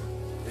miracles.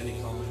 Any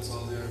comments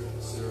on there?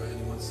 Sarah,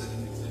 anyone said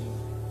anything?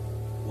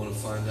 Want to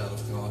find out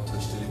if God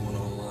touched anyone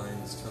online?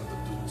 It's kind of a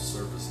dual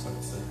service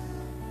type thing.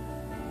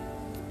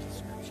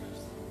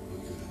 We're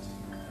good.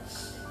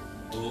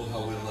 Oh,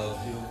 how we love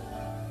Him.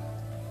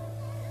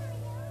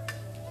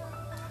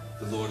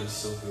 The Lord is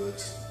so good.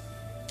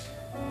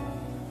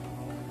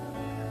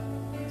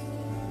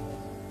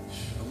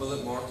 I'm going to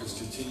let Marcus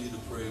continue to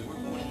pray.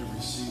 We're going to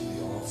receive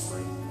the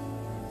offering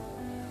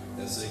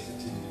as they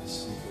continue to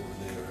speak over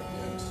there.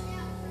 And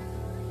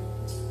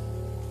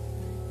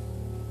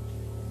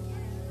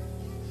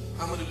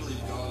how many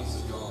believe God is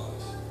a God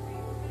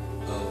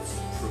of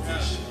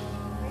provision?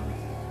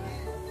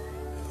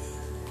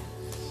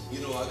 You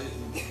know, I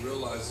didn't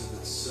realize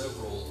that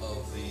several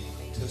of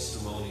the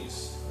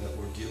testimonies that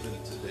were given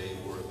today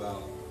were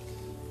about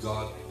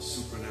God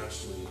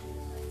supernaturally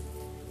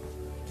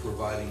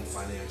providing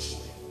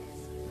financially.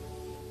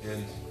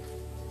 And,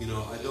 you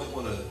know, I don't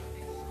want to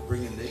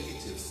bring a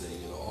negative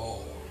thing at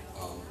all,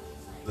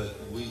 but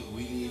we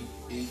need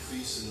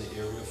increase in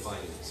the area of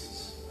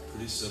finances.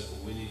 Pretty simple.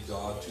 We need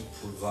God to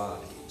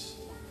provide,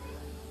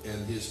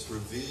 and His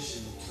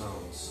provision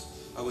comes.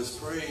 I was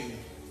praying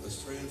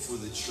for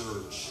the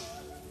church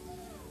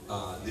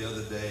the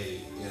other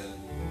day, and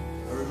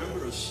I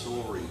remember a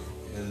story.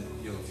 And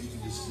you know, if you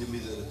can just give me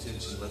that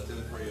attention, let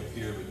them pray up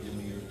here, but give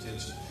me your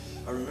attention.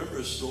 I remember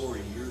a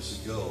story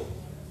years ago,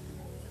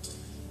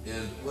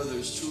 and whether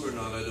it's true or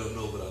not, I don't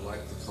know, but I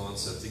like the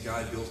concept. The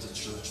guy built a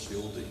church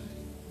building.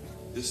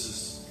 This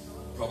is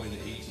probably in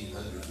the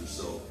 1800s or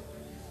so,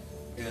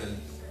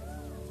 and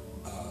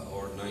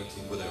or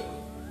 19, whatever.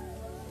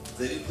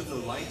 They didn't put no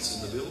lights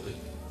in the building,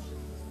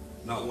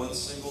 not one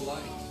single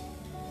light.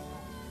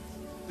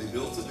 They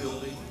built the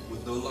building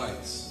with no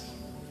lights,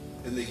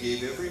 and they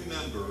gave every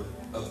member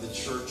of the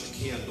church a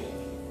candle.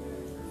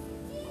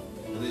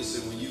 And they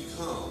said, when you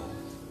come,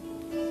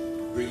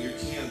 bring your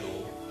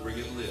candle, bring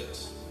it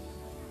lit.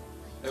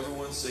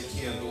 Everyone say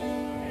candle.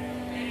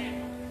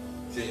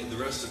 Okay, the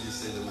rest of you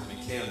say that would be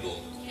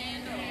candle.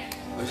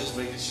 Candle. I'm just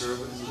making sure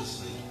everybody's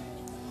listening.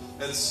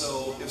 And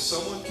so if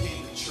someone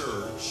came to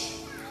church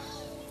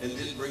and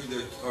didn't bring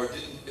their, or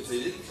didn't, if they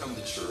didn't come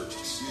to church,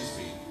 excuse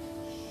me,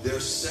 their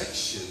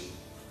section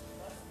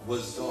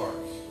was dark.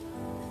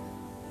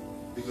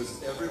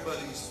 Because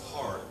everybody's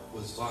part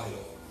was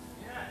vital.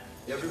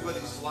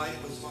 Everybody's light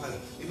was vital.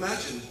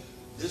 Imagine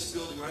this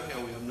building right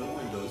now, we have no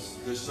windows,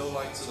 there's no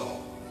lights at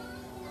all.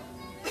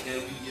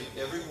 And we give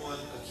everyone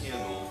a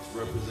candle to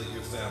represent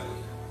your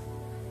family.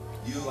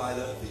 You light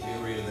up the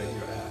area that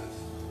you're at.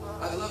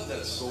 I love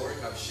that story.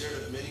 I've shared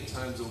it many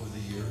times over the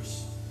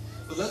years.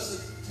 But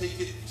let's take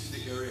it to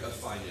the area of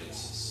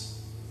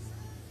finances.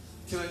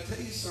 Can I tell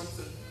you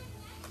something?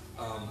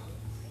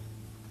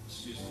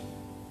 Excuse me.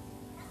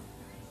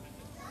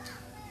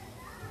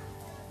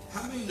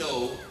 How many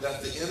know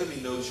that the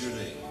enemy knows your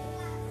name?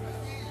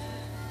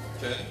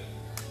 Okay?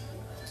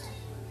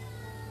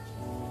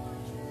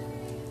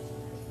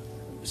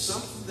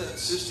 Something that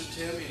Sister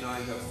Tammy and I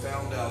have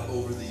found out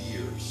over the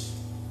years.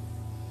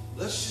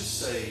 Let's just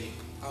say,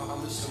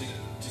 I'm just going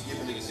to give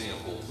an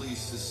example.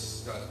 Please,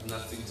 this has got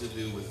nothing to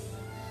do with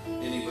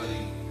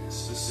anybody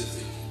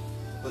specific.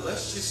 But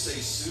let's just say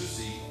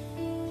Susie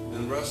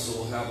and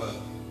Russell have an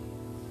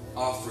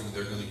offering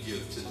they're going to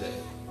give today.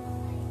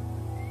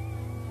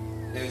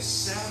 And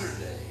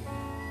Saturday,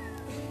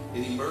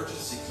 an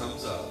emergency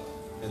comes up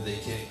and they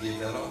can't give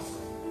that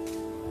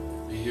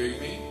offering. Are you hearing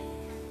me?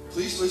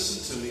 Please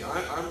listen to me.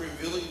 I'm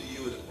revealing to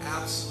you an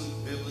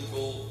absolute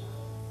biblical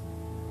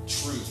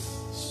truth,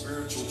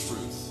 spiritual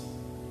truth.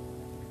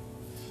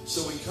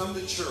 So we come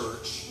to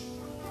church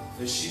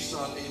and she's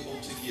not able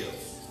to give.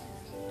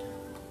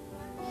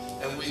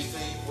 And we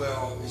think,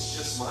 well, it's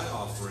just my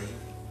offering.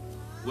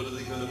 What are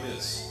they going to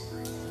miss?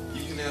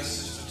 You can ask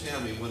Sister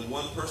Tammy, when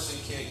one person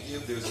can't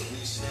give, there's at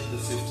least 10 to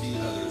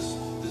 15 others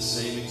the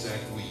same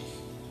exact week.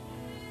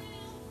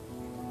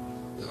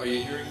 Are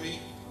you hearing me?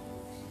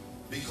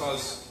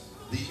 Because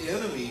the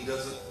enemy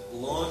doesn't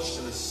launch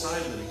an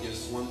assignment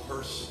against one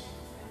person.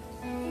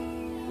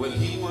 When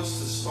he wants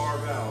to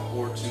starve out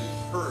or to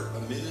hurt a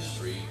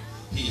ministry,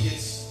 he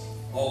hits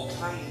all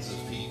kinds of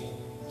people.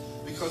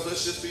 Because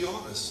let's just be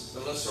honest,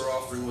 unless her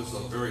offering was a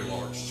very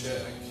large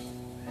check,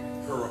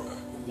 her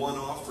one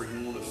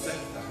offering won't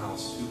affect the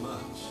house too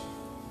much.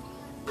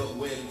 But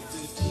when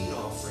 15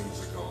 offerings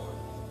are gone,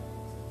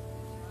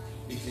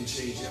 it can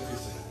change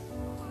everything.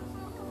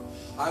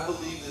 I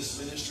believe this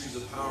ministry is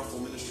a powerful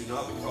ministry,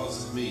 not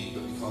because of me,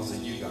 but because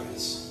of you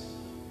guys.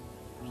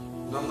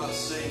 And I'm not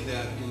saying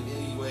that in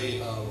any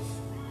way of,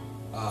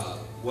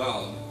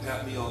 well,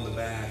 pat me on the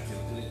back.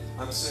 And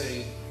I'm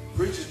saying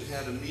Bridget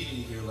had a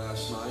meeting here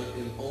last night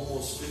and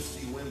almost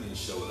 50 women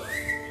showed up.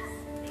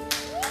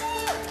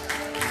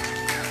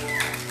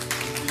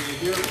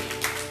 hear me?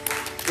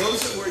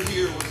 Those that were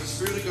here, was the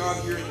Spirit of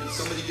God here and did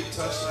somebody get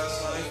touched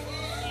last night?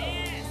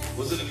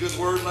 Was it a good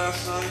word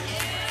last night?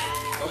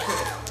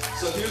 Okay,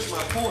 so here's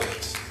my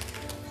point.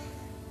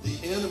 The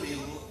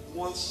enemy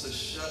wants to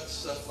shut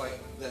stuff like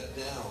that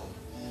down.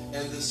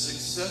 And the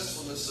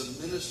successfulness of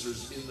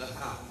ministers in the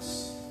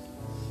house.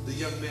 The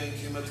young man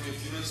came up to me a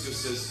few minutes ago and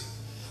says,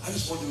 I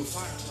just want to do a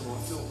fire tunnel.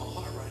 I feel it in my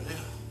heart right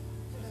now.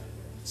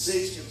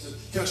 Sage comes in,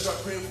 can I start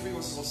praying for people?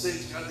 I said, well,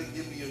 Sage, God didn't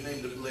give me your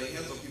name to lay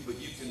hands on people,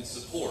 but you can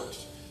support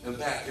and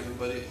back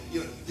everybody. You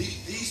know,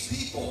 these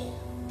people,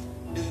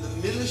 in the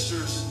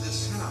ministers in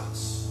this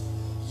house,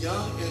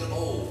 young and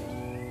old,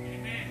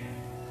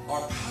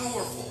 are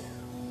powerful.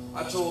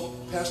 I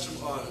told Pastor,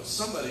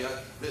 somebody,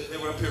 they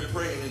were up here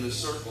praying in a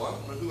circle. I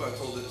don't know who I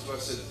told it to. I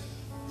said,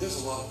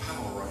 there's a lot of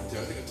power right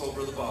there. I think I told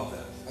Brother Bob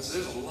that. I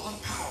said, there's a lot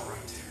of power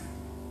right there.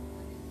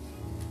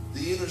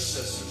 The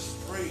intercessors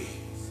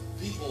praying,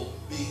 people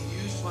being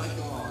used by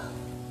God,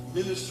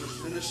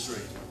 ministers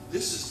ministering.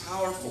 This is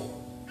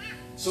powerful.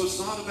 So it's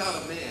not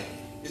about a man.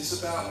 It's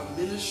about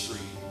a ministry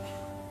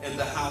and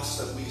the house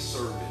that we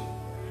serve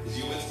in. Is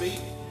you with me?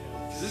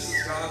 Because this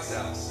is God's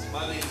house.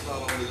 My name's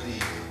not on the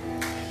deed.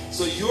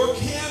 So your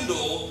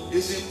candle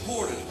is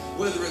important.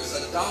 Whether it's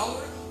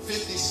 $1,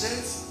 50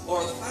 cents,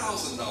 or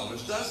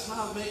 $1,000, does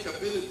not make a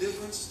bit of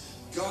difference.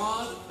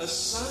 God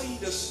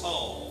assigned us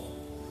all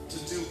to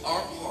do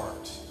our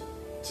part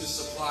to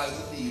supply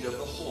the need of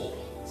the whole.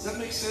 Does that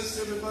make sense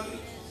to everybody?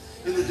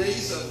 In the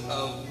days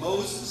of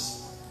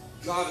Moses,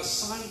 God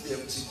assigned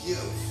them to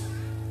give.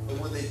 And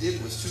when they did,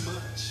 it was too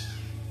much.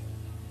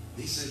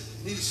 He said,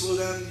 you need to slow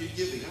down in your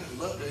giving. I'd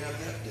love to have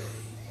that day.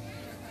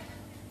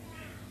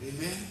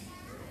 Amen?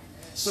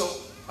 So,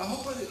 I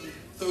hope I didn't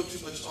throw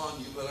too much on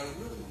you, but I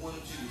really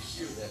wanted you to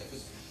hear that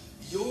because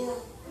your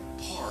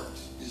part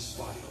is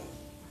vital.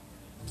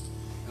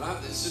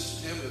 And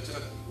Sister Tammy will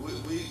tell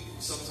you, we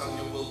sometimes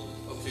we'll,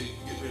 okay,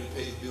 get ready to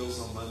pay the bills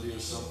on Monday or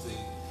something,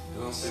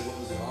 and I'll say, what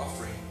was the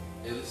offering?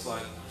 And it's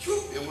like,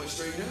 whoop, it went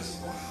straight down. I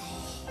said,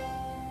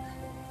 wow.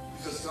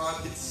 Because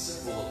God hit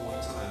several at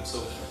one time.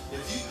 So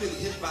if you've been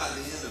hit by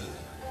the enemy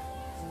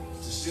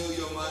to steal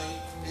your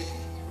money,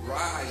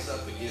 rise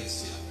up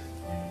against him.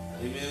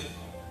 Amen?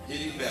 Hit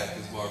him back,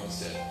 as Marvin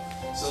said.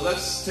 So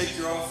let's take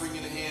your offering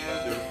in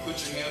hand, or put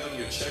your hand on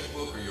your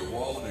checkbook or your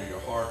wallet or your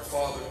heart.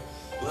 Father,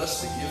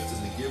 bless the gift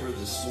and the giver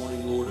this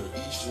morning, Lord, of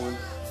each one.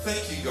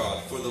 Thank you,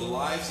 God, for the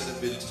lives that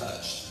have been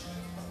touched,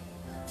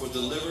 for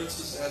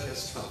deliverances that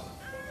has come.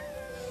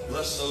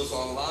 Bless those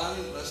online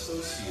and bless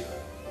those here.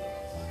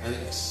 And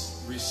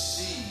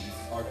receive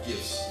our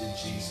gifts in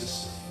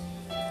Jesus'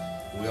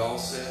 name. We all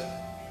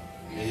said,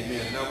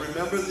 amen. Now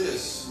remember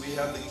this, we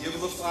have the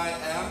Givelify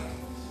app.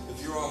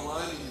 If you're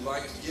online and you'd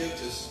like to give,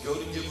 just go to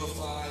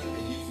Givelify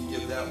and you can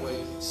give that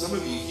way. Some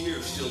of you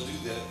here still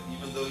do that,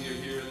 even though you're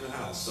here in the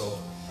house. So,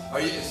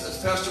 as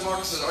Pastor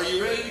Mark said, are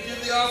you ready to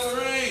give the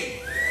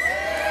offering?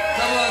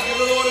 Come on, give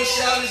the Lord a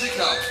shout as it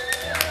comes.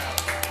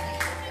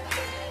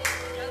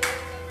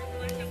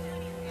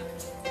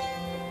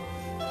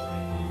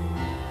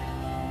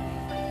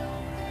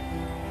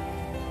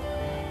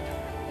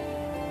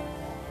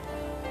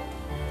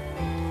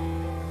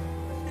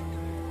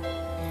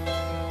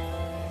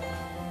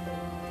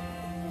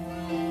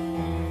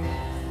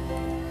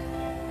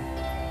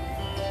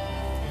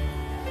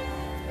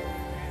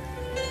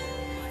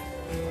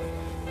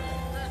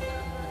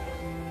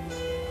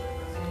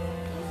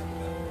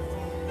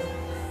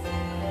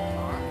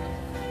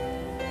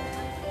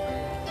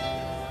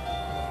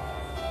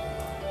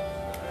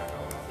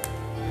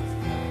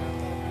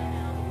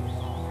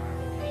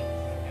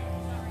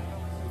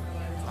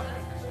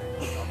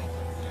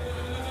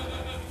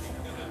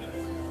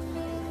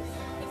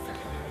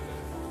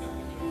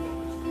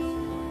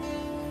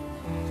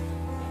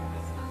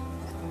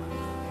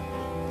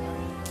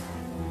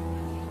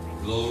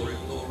 Glory,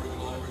 glory,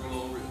 glory,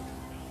 glory.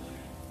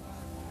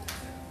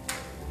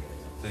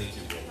 Thank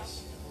you,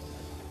 brothers.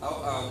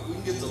 We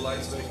can get the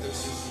lights back there,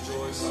 Sister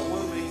Joyce. I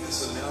want to make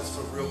this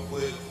announcement real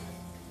quick.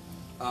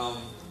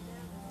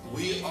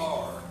 We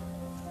are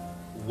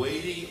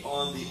waiting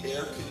on the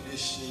air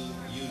conditioning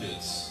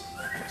units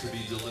to be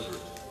delivered.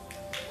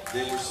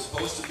 They were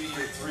supposed to be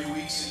here 3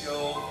 weeks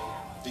ago.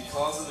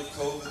 Because of the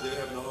COVID, they're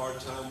having a hard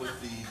time with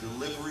the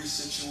delivery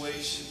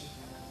situation.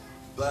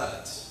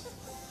 But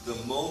the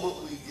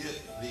moment we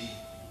get the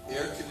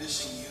air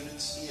conditioning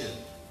units in,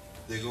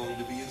 they're going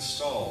to be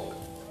installed.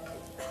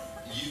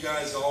 You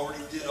guys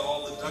already did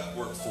all the duct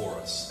work for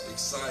us.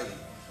 Exciting.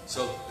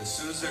 So as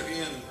soon as they're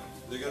in,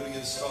 they're going to be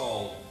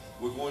installed.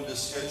 We're going to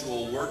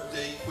schedule a work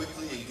day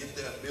quickly and get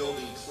that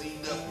building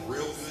cleaned up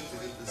real good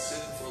because it's been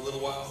sitting for a little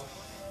while.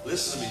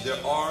 Listen to me,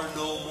 there are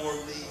no more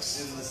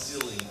leaks in the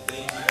ceiling.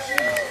 Thank you,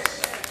 Jesus.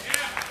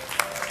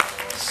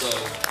 So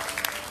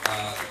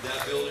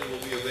that building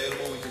will be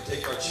available. We can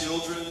take our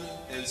children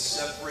and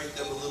separate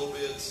them a little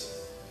bit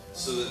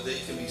so that they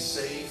can be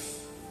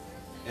safe.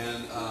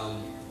 And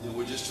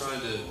we're just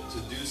trying to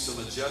do some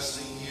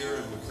adjusting here,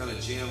 and we're kind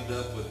of jammed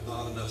up with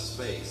not enough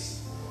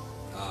space.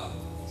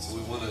 So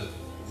we want to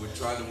we're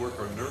trying to work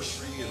our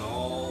nursery and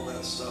all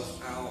that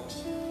stuff out.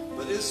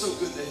 But it's so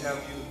good to have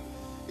you.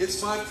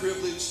 It's my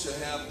privilege to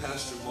have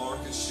Pastor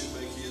Marcus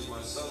Shoemake. He is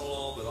my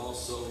son-in-law, but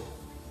also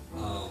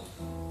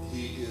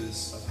he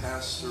is a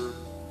pastor,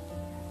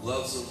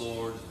 loves the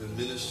Lord, been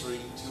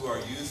ministering to our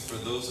youth. For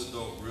those that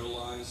don't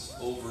realize,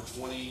 over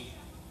 20,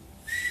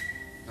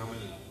 how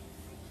many?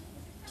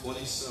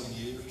 20-some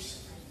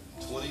years,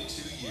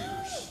 22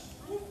 years.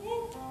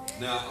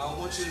 Now, I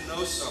want you to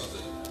know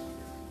something.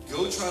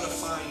 Go try to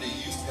find a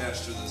youth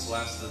pastor that's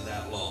lasted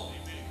that long.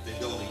 They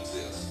don't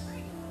exist.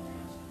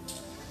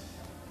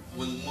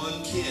 When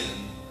one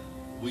can,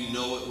 we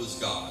know it was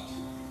God.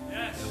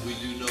 Yes. And we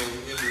do know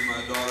him and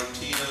my daughter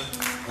Tina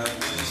have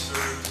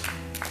ministered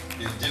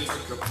in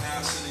different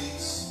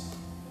capacities.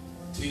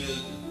 Tina,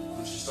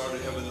 when she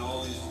started having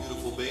all these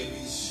beautiful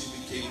babies, she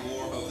became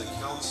more of the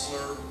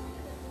counselor.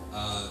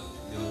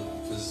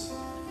 Because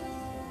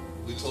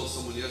we told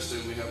someone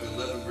yesterday we have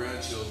 11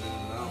 grandchildren,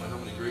 and I don't know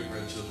how many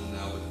great-grandchildren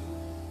now, but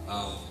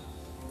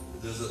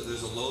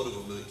there's a load of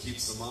them, and it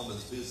keeps the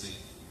mamas busy.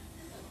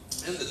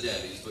 And the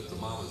daddies, but the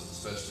mamas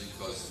especially,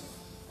 because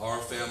our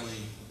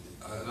family,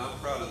 and I'm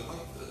proud of them.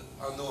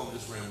 I know I'm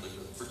just rambling,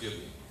 but forgive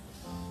me.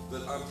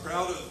 But I'm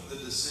proud of the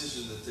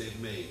decision that they've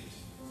made.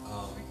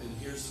 And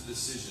here's the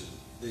decision.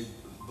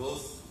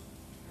 Both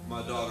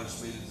my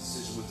daughters made a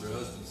decision with their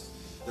husbands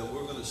that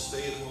we're going to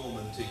stay at home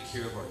and take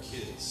care of our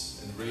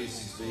kids and raise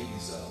these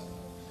babies up.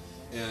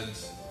 And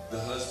the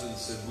husband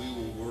said, we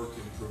will work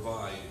and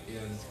provide.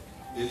 And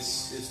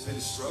it's been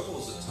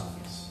struggles at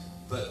times,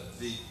 but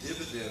the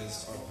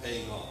dividends are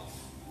paying off.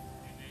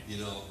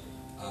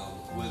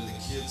 When the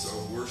kids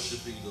are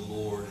worshiping the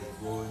Lord and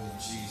growing in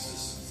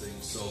Jesus and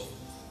things. So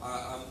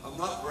I'm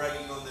not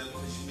bragging on them,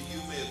 because you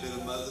may have been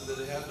a mother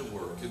that had to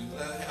work, and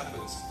that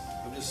happens.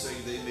 I'm just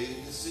saying they made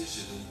a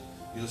decision.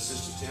 And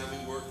Sister Tammy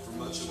worked for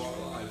much of our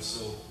lives,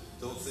 so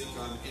don't think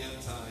I'm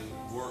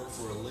anti-work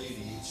for a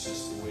lady. It's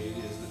just the way it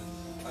is.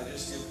 But I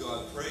just give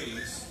God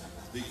praise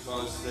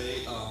because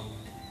they've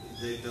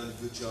done a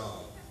good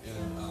job and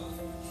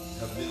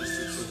have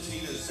ministered. So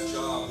Tina's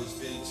job has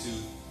been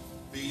to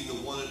be the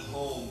one at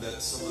home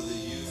that some of the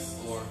youth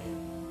or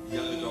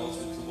young adults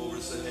would come over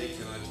and say, hey,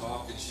 can I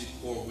talk? And she'd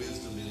pour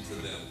wisdom into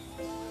them.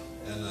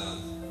 And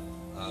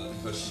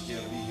because she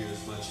can't be here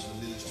as much in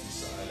the ministry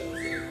side of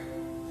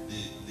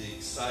the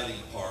exciting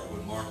part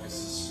when Marcus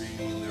is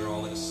screaming and they're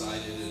all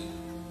excited and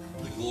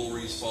the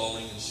glory is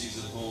falling and she's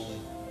at home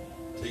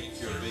taking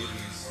care of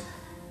babies and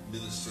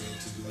ministering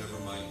to whomever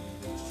might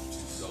be ministered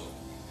to. So,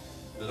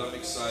 but I'm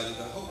excited.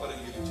 I hope I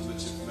didn't give you too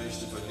much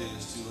information. If I did,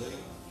 it's too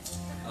late.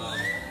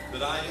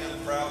 But I am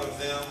proud of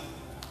them.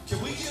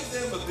 Can we give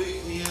them a big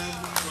hand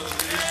for the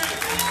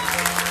ministry?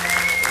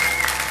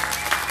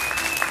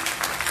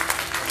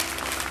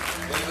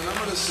 And I'm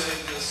going to say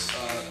this.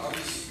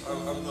 I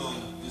know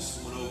I'm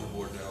just went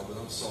overboard now, but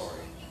I'm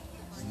sorry.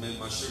 Maybe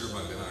my sugar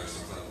might be higher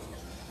sometimes.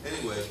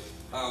 Anyway,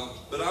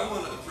 but I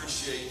want to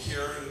appreciate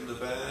Karen in the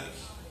back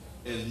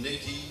and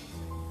Nikki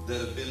that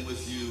have been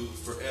with you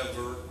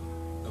forever.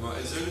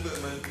 Is there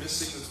anybody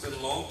missing that's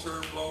been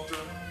long-term?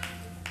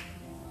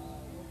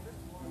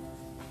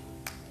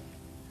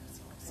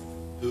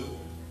 Who?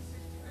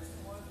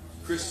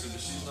 Kristen,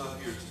 but she's not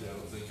here today, I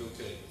don't think.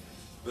 Okay.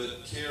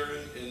 But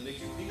Karen and Nikki,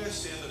 can you guys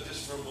stand up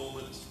just for a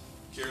moment?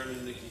 Karen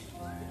and Nikki.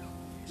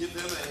 Give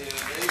them a hand.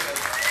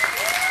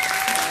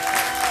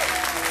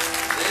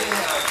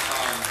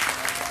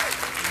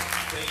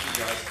 Thank you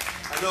guys.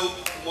 I know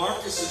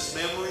Marcus's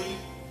memory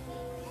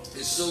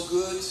is so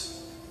good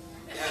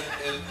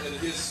and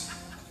his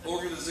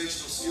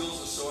organizational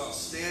skills are so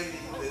outstanding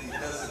that he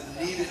doesn't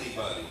need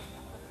anybody.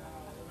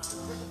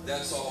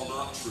 That's all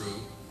not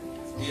true.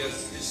 His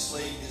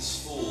slate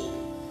is full.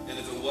 And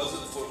if it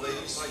wasn't for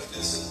ladies like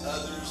this and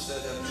others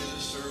that have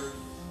ministered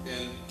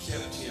and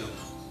kept him,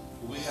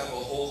 we have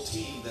a whole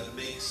team that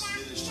makes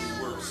ministry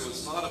work. So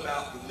it's not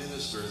about the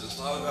ministers. It's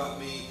not about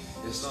me.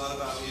 It's not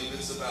about him.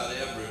 It's about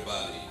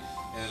everybody.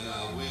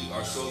 And we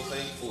are so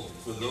thankful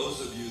for those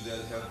of you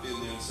that have been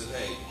there and said,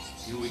 hey,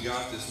 we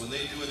got this. When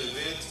they do an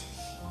event,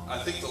 I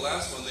think the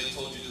last one they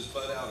told you just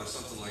butt out or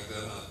something like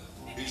that, huh?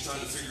 He's trying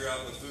to figure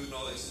out the food and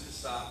all that. They said,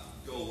 just stop,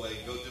 go away,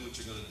 go do what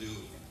you're going to do.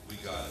 We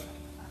got it.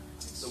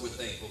 So we're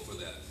thankful for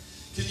that.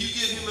 Can you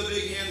give him a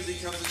big hand as he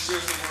comes and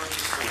shares the word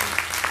this morning?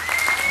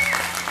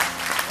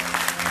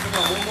 Come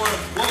on,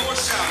 one more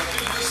shout.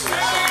 Do this one.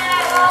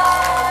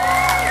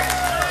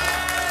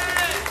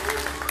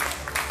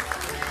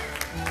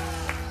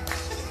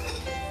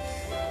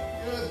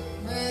 Good,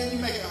 man, you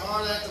make it a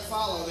hard act to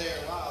follow there.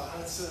 Wow,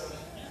 that's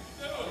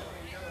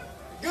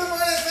good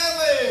morning,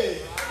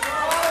 family.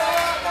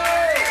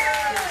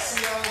 Good to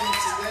see all of you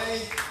today.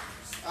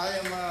 I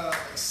am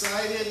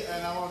excited,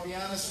 and I want to be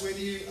honest with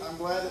you. I'm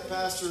glad that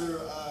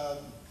Pastor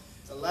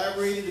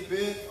elaborated a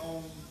bit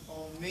on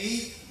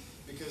me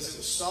because it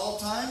was stall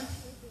time.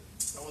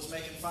 I was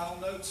making final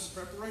notes and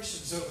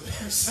preparations over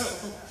there, so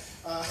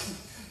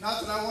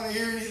Not that I want to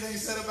hear anything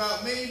said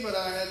about me, but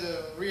I had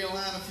to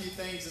realign a few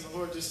things, and the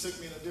Lord just took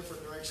me in a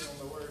different direction on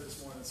the word this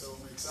morning, so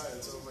I'm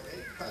excited. So I was like, hey,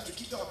 Pastor,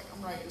 keep talking.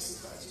 I'm right just as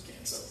fast as you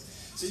can. So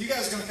you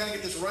guys are going to kind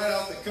of get this right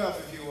off the cuff,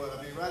 if you would.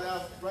 I mean, right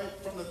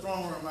from the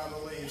throne room, I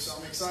believe. So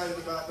I'm excited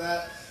about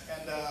that.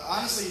 And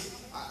honestly,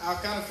 I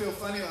kind of feel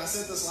funny. I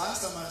said this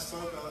last time I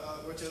spoke,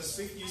 which I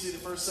speak usually the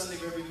first Sunday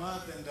of every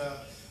month. And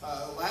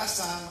last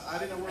time, I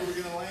didn't know where we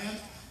were going to land.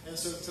 And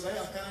so today,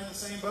 I'm kind of in the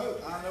same boat.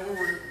 I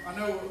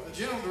know a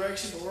general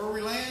direction, but where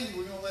we land,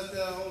 we're going to let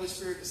the Holy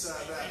Spirit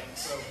decide that one.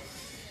 So,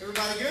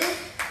 everybody good?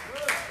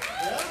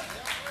 Yeah?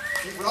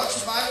 You brought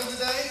your Bible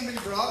today? I mean,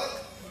 you brought it?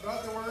 You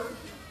brought the Word?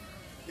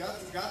 Got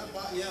the Bible?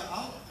 Yeah.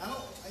 I'm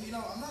not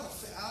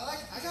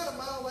I got a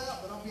Bible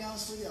out, but I'll be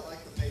honest with you, I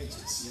like the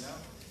pages, you know?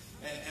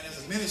 And as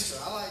a minister,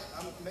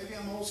 maybe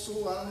I'm old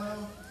school, I don't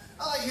know.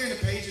 I like hearing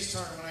the pages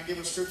turn when I give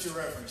a scripture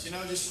reference, you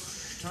know,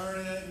 just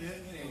turning it,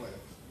 anyway.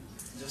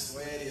 Just the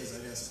way it is, I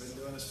guess. I've been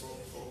doing this for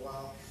a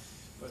while.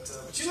 But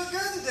you look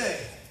good today.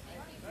 Yeah,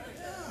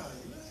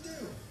 you really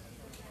do.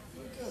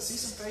 You look good. See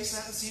some faces I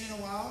haven't seen in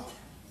a while.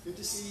 Good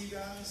to see you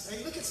guys.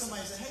 Hey, look at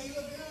somebody and say, hey, you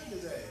look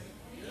good today.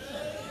 Yeah.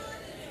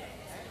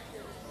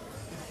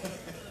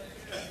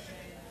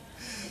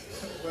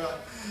 Well,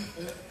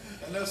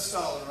 enough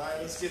stalling,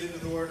 right? Let's get into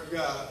the Word of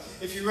God.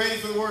 If you're ready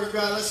for the Word of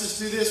God, let's just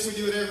do this. We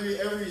do it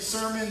every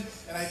sermon,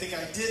 and I think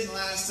I didn't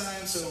last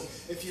time. So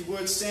if you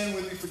would, stand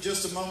with me for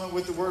just a moment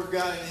with the Word of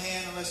God in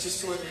hand, and let's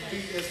just go ahead and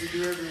repeat as we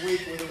do every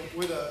week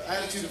with an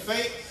attitude of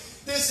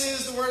faith. This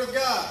is the Word of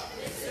God.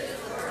 This is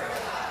the Word of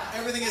God.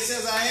 Everything it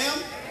says I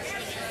am,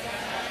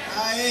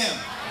 I am.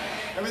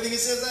 Everything it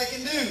says I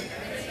can do,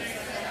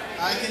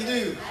 I can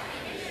do.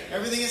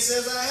 Everything it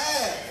says I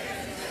have.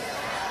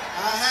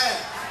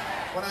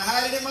 When I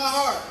hide it in my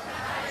heart,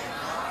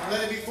 and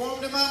let it be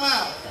formed in my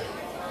mouth.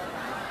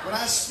 When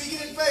I speak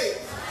it in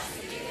faith,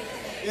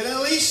 it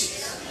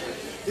unleashes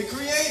the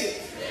creative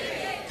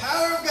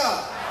power of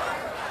God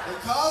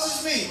that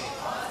causes me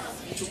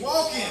to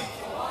walk in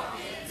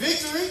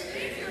victory,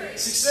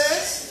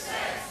 success,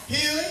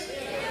 healing,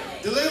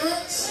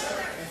 deliverance,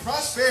 and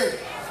prosperity.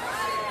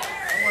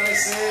 Somebody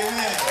say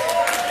amen.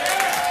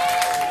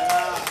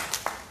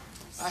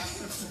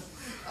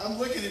 I'm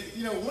looking at,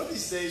 one of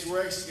these days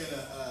we're actually going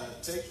to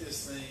take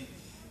this thing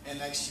and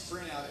actually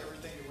print out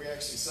everything that we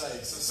actually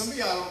say. So some of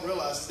y'all don't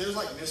realize that there's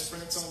like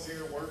misprints on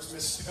here, words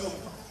misspelled.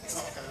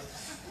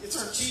 It's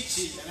our cheat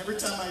sheet, and every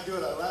time I do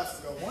it, I laugh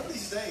and go, one of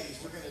these days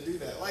we're going to do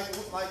that. Like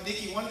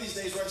Nikki, one of these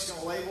days we're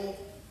actually going to label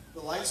the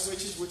light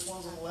switches, which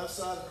one's on the left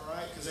side and the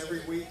right, because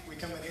every week we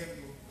come in here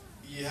and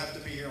you have to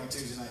be here on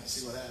Tuesday night to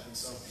see what happens.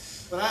 So,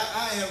 but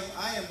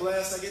I am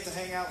blessed. I get to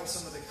hang out with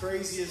some of the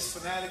craziest,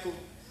 fanatical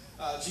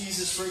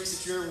Jesus freaks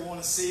that you ever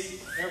want to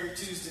see every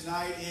Tuesday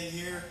night in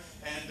here.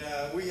 And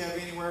we have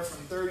anywhere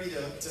from 30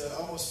 to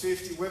almost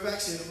 50. We've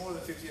actually had more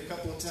than 50 a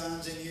couple of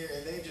times in here,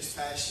 and they're just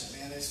passionate,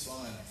 man. It's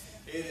fun.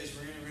 It is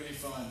really, really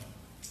fun.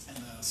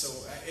 And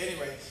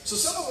anyway, so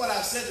some of what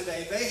I've said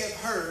today, they have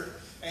heard.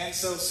 And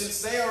so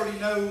since they already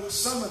know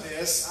some of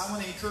this, I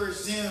want to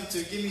encourage them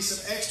to give me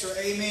some extra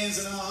amens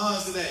and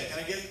ahs today. Can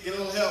I get a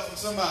little help from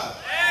somebody?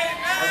 Amen.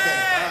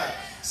 Okay, all right.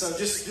 So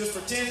just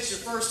pretend it's your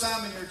first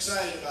time and you're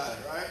excited about it,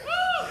 right?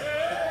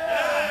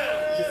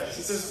 Yes,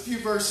 it says a few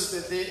verses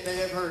that they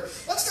have heard.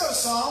 Let's go to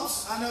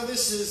Psalms. I know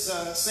this is,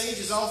 Sage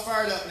is all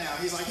fired up now.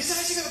 He's like, he's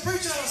actually going to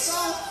preach out of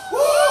Psalm?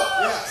 Woo!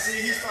 Yeah, see,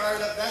 he's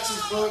fired up. That's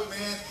his book,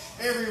 man.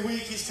 Every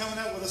week he's coming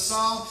up with a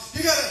psalm.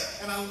 You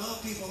gotta, and I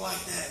love people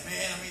like that,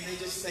 man. I mean,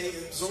 they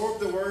absorb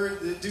the word.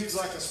 The dude's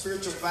like a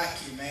spiritual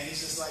vacuum, man.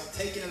 He's just like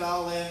taking it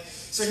all in.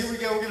 So here we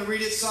go. We're going to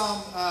read it,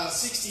 Psalm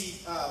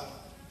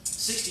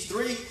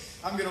 63.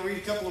 I'm going to read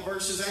a couple of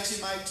verses.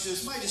 Actually, might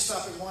just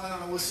stop at one. I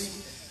don't know. We'll see.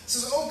 It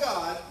says, "Oh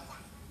God,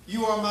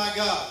 you are my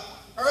God.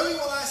 Early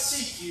will I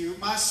seek you.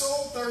 My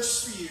soul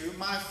thirsts for you.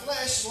 My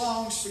flesh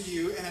longs for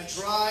you in a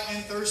dry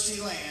and thirsty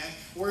land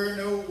where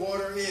no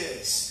water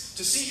is.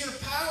 To see your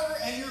power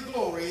and your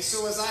glory,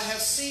 so as I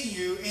have seen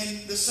you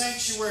in the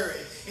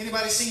sanctuary."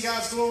 Anybody seen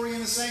God's glory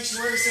in the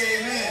sanctuary? Say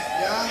amen.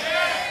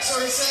 Yeah?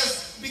 So he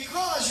says,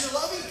 "Because your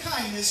loving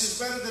kindness is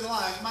better than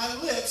life, my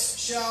lips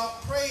shall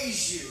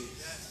praise you.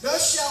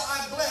 Thus shall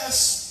I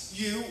bless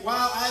you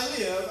while I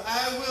live.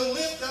 I will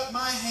lift up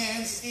my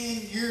hands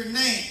in your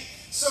name."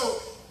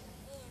 So,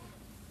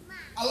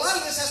 a lot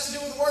of this has to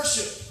do with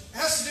worship. It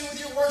has to do with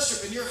your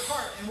worship and your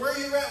heart and where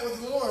you're at with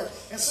the Lord.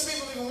 And some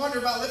people even wonder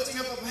about lifting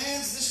up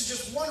hands. This is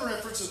just one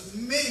reference of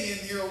many in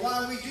here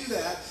why we do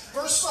that.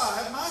 Verse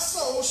 5, "My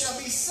soul shall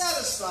be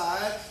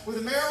satisfied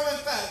with marrow and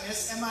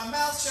fatness, and my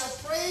mouth shall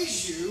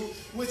praise you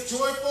with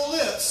joyful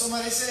lips."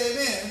 Somebody say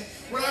amen.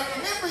 "When I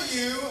remember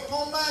you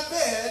upon my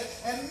bed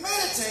and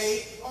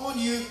meditate on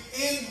you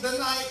in the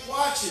night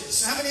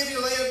watches." How many of you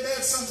lay in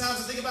bed sometimes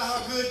and think about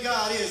how good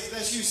God is?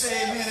 That's you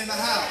say amen in the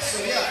house.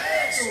 So yeah.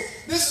 So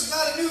this is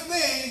not a new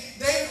thing.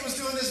 David was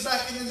doing this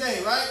back in the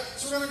day, right?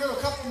 So we're going to go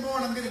a couple more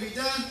and I'm going to be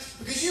done.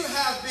 "Because you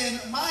have been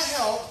my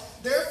help,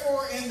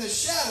 therefore in the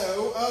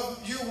shadow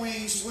of your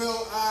wings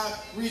will I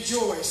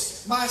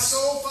rejoice. My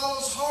soul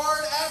follows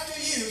hard after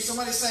you.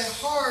 Somebody say,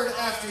 hard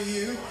after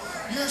you.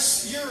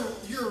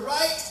 Your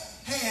right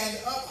hand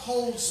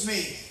upholds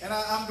me. And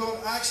I've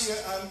got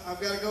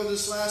to go to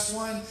this last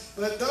one.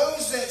 But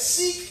those that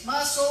seek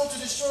my soul to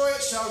destroy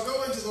it shall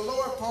go into the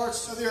lower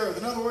parts of the earth.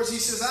 In other words, he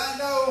says, I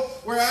know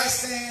where I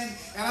stand,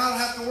 and I don't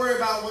have to worry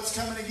about what's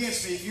coming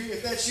against me.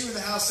 If that's you in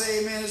the house,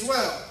 say amen as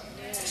well.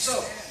 Yeah.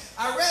 So,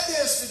 I read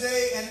this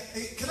today,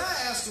 and can I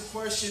ask a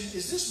question?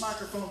 Is this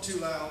microphone too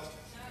loud?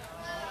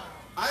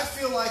 I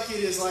feel like it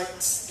is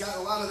got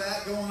a lot of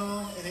that going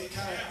on, and it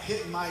kind of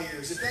hitting my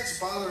ears. If that's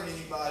bothering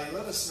anybody,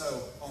 let us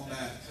know on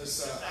that,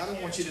 because I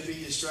don't want you to be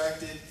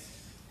distracted.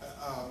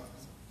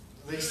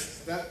 At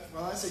least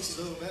that's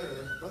actually a little better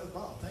there. Brother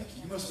Bob, thank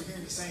you. You must be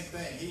hearing the same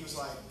thing. He was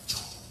like,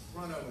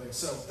 run over there.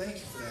 So thank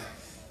you for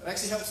that. It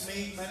actually helps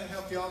me. It may not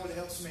help y'all, but it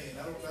helps me.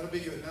 And that'll be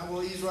good. Now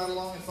we'll ease right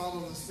along and follow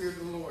the Spirit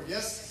of the Lord.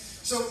 Yes?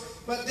 So,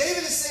 but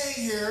David is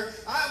saying here,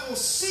 I will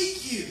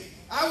seek you.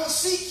 I will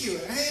seek you.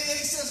 And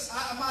he says,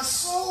 my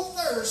soul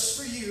thirsts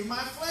for you. My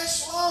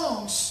flesh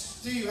longs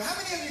to you. How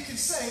many of you can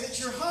say that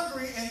you're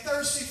hungry and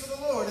thirsty for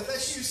the Lord? If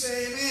that's you,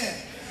 say amen.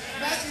 Amen.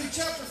 Matthew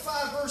chapter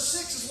 5, verse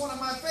 6 is one of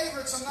my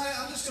favorites.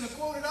 I'm just going to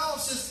quote it all.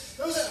 It says,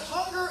 those that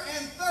hunger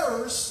and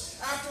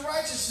thirst after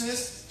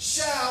righteousness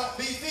shall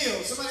be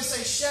filled. Somebody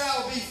say,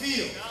 shall be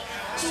filled.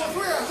 So if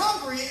we are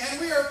hungry and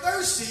we are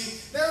thirsty,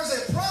 there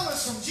is a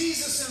promise from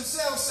Jesus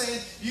himself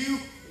saying, you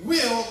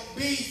will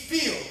be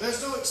filled.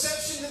 There's no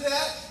exception to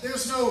that.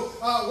 There's no,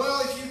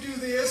 well, if you do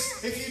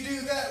this, if you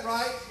do that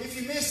right, if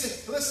you miss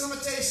it. Listen, I'm going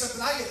to tell you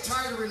something. I get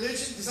tired of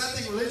religion because I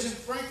think religion,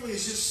 frankly,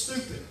 is just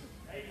stupid.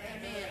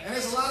 And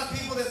there's a lot of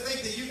people that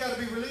think that you got to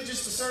be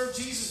religious to serve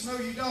Jesus. No,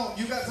 you don't.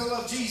 You got to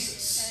love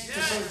Jesus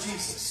to serve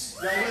Jesus.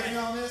 Y'all with me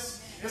on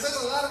this? Because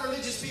there's a lot of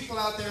religious people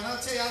out there, and I'll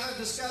tell you, I've had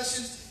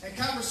discussions and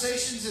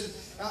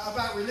conversations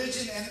about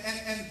religion,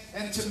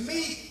 and to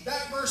me,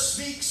 that verse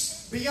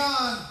speaks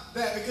beyond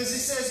that, because it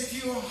says,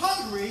 if you are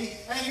hungry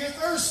and you're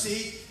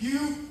thirsty,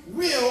 you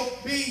will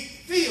be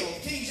filled.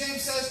 King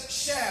James says,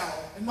 shall.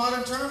 In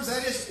modern terms,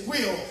 that is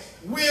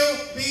will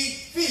be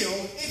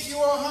filled if you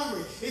are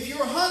hungry. If you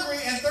are hungry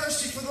and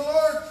thirsty for the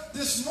Lord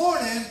this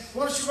morning,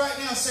 why don't you right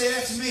now say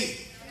that to me?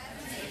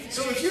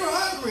 So if you're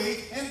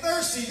hungry and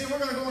thirsty, then we're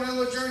going to go on a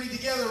little journey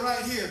together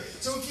right here.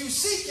 So if you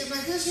seek Him,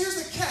 now here's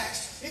the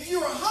catch. If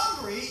you are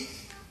hungry,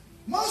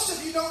 most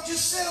of you don't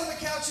just sit on the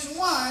couch and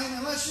whine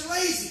unless you're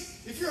lazy.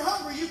 If you're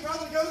hungry, you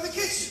probably go to the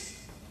kitchen.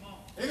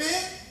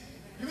 Amen?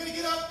 You're going to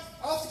get up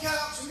off the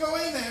couch and go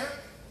in there.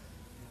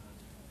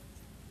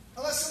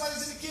 Unless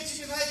somebody's in the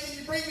kitchen, you're like, can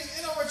you bring me,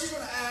 you know what you're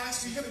going to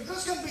ask?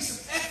 There's going to be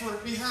some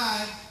effort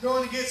behind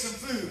going to get some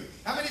food.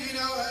 How many of you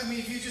know,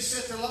 if you just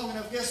sit there long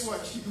enough, guess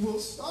what? You will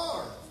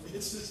starve.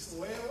 It's just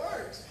the way it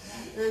works.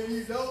 If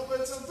you don't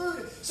put some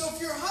food in. So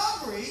if you're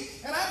hungry,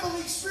 and I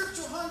believe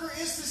spiritual hunger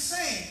is the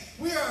same.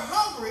 We are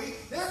hungry,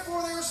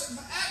 therefore there's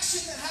an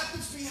action that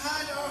happens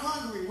behind our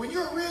hungry. When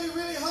you're really,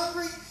 really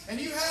hungry,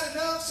 and you had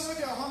enough, some of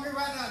you are hungry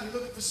right now, and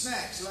you're looking for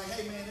snacks. You're like,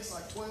 hey man, it's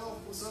like 12,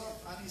 what's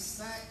up? I need a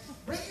snack.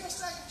 Bring you a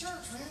snack to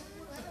church, man.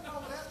 Ain't nothing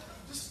wrong with that.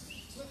 Just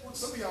slip one.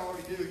 Some of y'all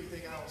already do. You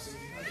think I don't see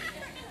you.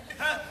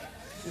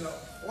 You know,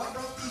 well, I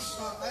brought these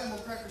animal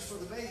crackers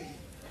for the baby.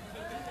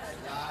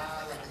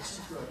 Like a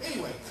cheap drug.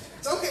 Anyway,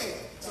 it's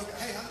okay. It's okay.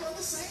 Hey, I'm doing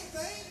the same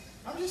thing.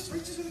 I'm just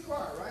preaching to the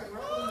choir, right? We're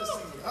all doing this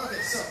thing here.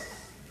 Okay, so.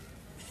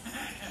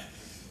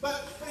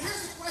 But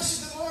here's the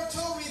question. The Lord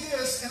told me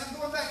this, and I'm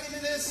going back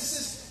into this. It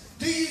says,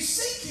 do you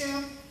seek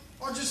Him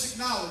or just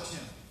acknowledge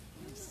Him?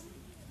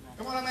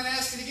 Come on, I'm going to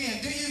ask it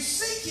again. Do you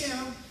seek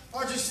Him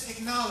or just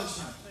acknowledge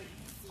Him?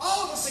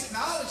 All of us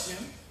acknowledge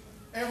Him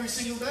every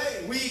single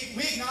day. We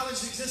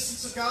acknowledge the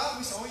existence of God.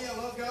 We say, oh yeah,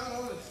 I love God.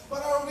 All of it.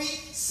 But are we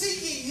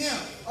seeking Him?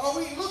 Are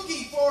we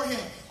looking for Him?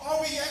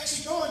 Are we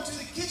actually going to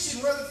the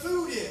kitchen where the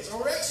food is?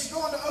 Are we actually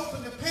going to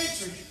open the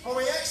pantry? Are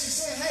we actually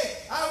saying,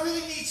 hey, I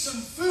really need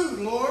some food,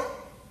 Lord?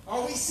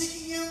 Are we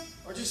seeking Him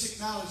or just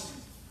acknowledging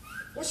Him?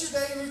 What's your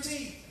daily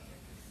routine?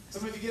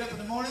 Some of you get up in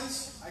the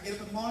mornings. I get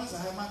up in the mornings. I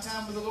have my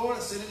time with the Lord.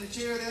 I sit in the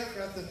chair there. I've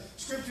got the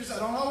scriptures. I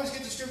don't always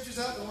get the scriptures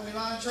out. Don't want to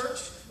lie in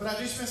church. But I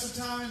do spend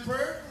some time in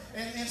prayer.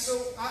 And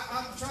so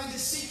I'm trying to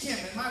seek Him.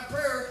 And my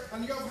prayer,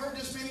 and you've heard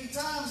this many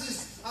times,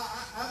 is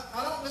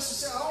I don't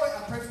necessarily always.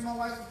 I pray for my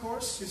wife, of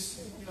course,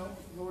 because,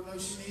 the Lord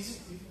knows she needs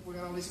it. We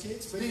got all these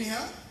kids. But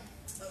anyhow,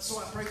 so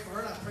I pray for her.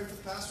 And I pray for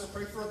the pastor. I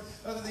pray for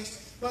other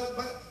things. But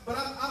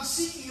I'm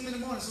seeking Him in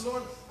the morning. So,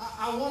 Lord,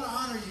 I want to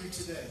honor You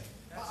today.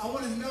 I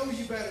want to know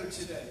You better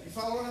today. You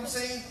follow what I'm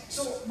saying?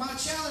 So my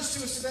challenge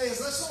to us today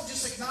is let's not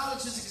just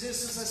acknowledge His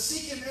existence. Let's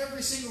seek Him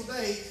every single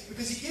day,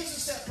 because He gives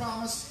us that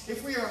promise.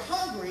 If we are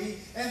hungry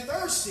and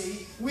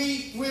thirsty,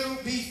 we will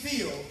be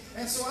filled.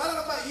 And so I don't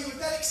know about you, but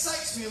that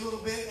excites me a little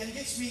bit and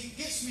gets me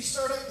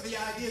stirred up with the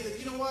idea that,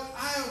 you know what?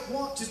 I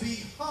want to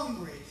be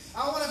hungry.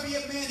 I want to be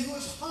a man who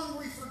is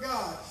hungry for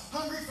God,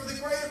 hungry for the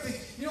greater thing.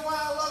 You know why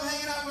I love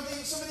hanging out with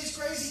some of these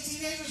crazy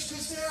teenagers?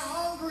 Because they're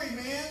hungry,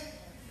 man.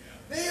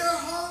 They are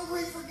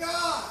hungry for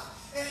God.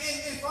 And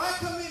if I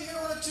come in here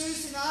on a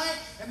Tuesday night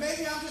and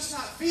maybe I'm just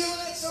not feeling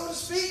it, so to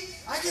speak,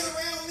 I get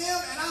around them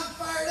and I'm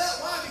fired up.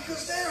 Why?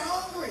 Because they're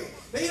hungry.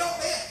 They've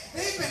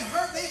been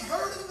hurt. They've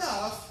hurt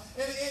enough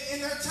in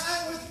their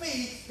time with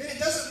me that it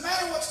doesn't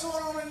matter what's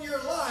going on in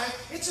your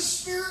life. It's a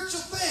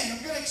spiritual thing.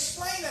 I'm going to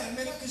explain that in a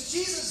minute because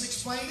Jesus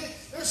explained it.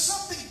 There's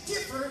something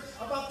different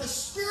about the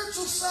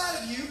spiritual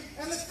side of you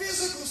and the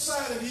physical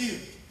side of you.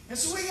 And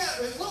so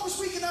as long as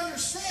we can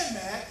understand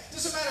that,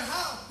 doesn't matter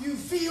how you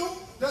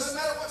feel, doesn't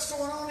matter what's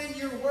going on in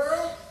your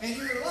world and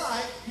your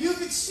life, you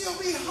can still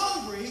be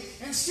hungry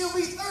and still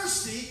be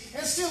thirsty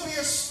and still be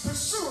a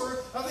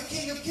pursuer of the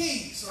King of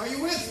Kings. Are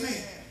you with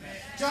me?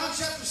 John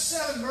chapter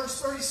 7,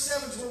 verse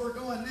 37 is where we're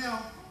going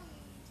now.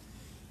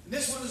 And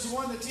this one is the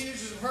one that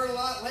teenagers have heard a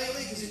lot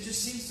lately because it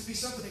just seems to be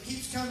something that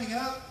keeps coming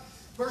up.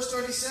 Verse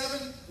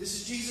 37, this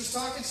is Jesus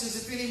talking. It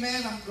says, if any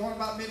man, I'm going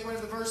about midway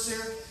to the verse there.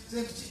 It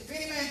says, if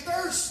any man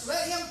thirst,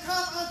 let him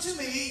come unto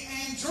me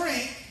and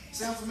drink.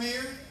 Sound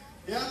familiar?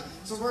 Yeah?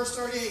 So verse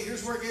 38,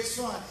 here's where it gets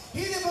fun.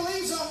 He that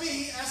believes on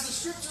me, as the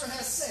scripture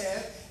has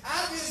said,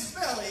 out of his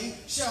belly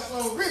shall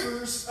flow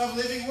rivers of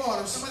living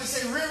water. Somebody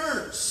say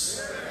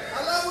rivers.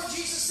 I love what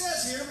Jesus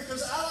says here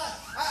because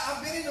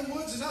I've been in the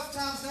woods enough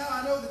times now.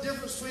 I know the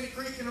difference between a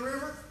creek and a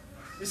river.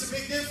 It's a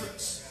big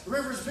difference. The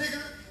river's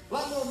bigger, a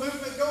lot more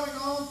movement going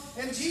on.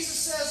 And Jesus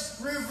says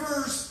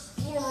rivers,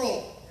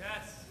 plural.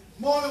 Yes.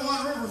 More than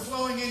one river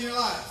flowing in your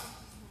life.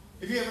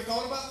 Have you ever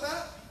thought about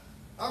that?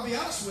 I'll be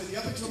honest with you,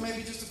 up until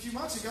maybe just a few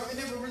months ago, it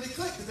never really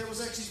clicked that there was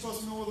actually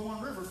supposed to be more than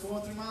one river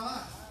flowing through my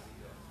life.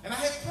 And I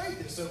have prayed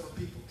this over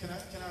people. Can I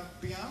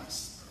be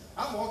honest?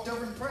 I've walked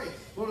over and prayed.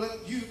 Lord,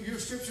 your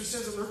scripture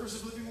says that rivers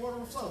of living water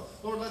will flow.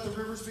 Lord, let the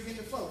rivers begin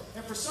to flow.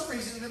 And for some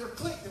reason, it never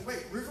clicked that,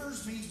 wait,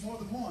 rivers means more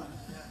than one.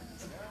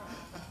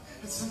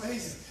 It's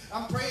amazing.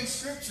 I'm praying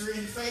scripture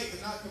in faith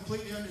and not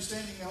completely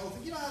understanding the whole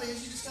thing. You know how it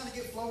is. You just kind of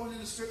get flowing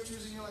into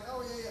scriptures and you're like,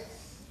 oh, yeah.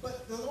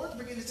 But the Lord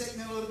began to take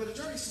me on a little bit of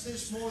journey. He said,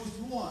 there's more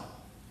than one.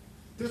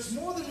 There's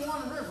more than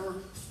one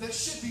river that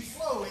should be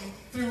flowing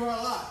through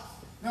our life.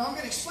 Now, I'm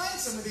going to explain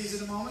some of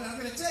these in a moment, and I'm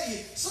going to tell you,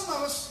 some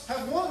of us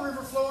have one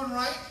river flowing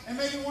right, and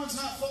maybe one's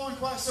not flowing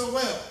quite so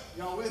well.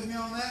 Y'all with me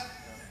on that?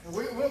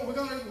 We're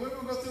going to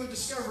go through a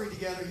discovery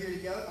together,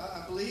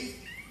 I believe.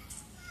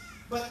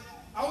 But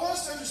I want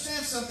us to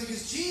understand something,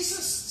 because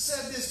Jesus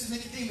said this to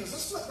Nicodemus.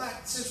 Let's flip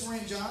back, since we're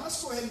in John.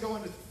 Let's go ahead and go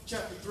into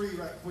chapter 3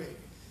 right quick,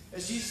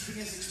 as Jesus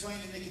begins to explain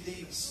to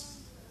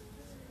Nicodemus.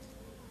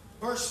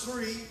 Verse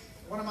 3.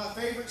 One of my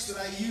favorites that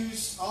I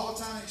use all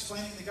the time in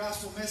explaining the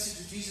gospel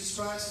message of Jesus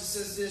Christ. It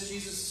says this,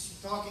 Jesus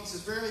talking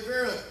says, verily,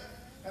 verily.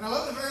 And I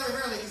love the verily,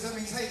 verily because that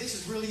means, hey, this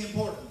is really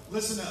important.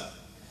 Listen up.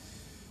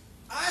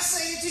 I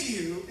say unto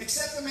you,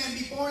 except a man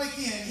be born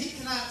again, he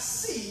cannot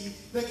see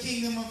the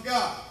kingdom of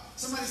God.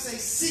 Somebody say,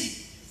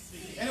 see.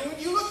 And when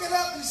you look it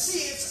up and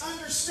see, it's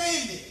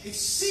understanding. It's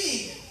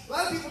seeing it. A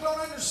lot of people don't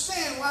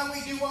understand why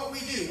we do what we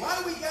do. Why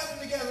do we gather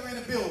together in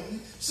a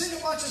building, sing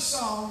a bunch of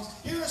songs,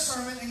 hear a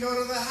sermon, and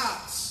go to the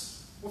house?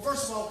 Well,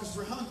 first of all, because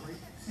we're hungry.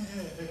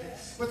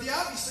 But the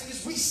obvious thing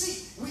is we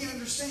see, we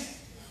understand.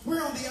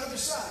 We're on the other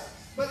side.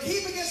 But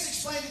he begins to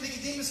explain to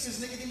Nicodemus,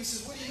 because Nicodemus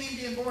says, what do you mean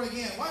being born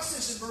again? Watch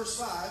this in verse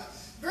 5.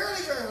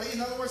 Verily, verily,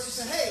 in other words, he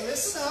said, hey,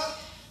 listen up.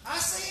 I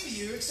say to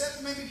you, except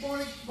a man be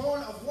born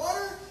of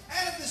water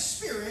and of the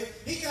Spirit,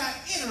 he cannot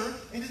enter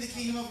into the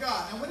kingdom of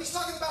God. And when he's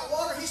talking about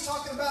water, he's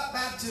talking about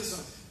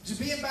baptism. To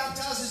being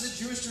baptized is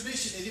a Jewish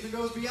tradition. It even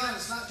goes beyond.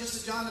 It's not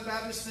just a John the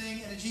Baptist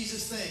thing and a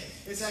Jesus thing.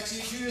 It's actually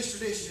a Jewish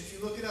tradition. If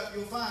you look it up,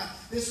 you'll find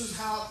this was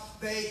how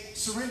they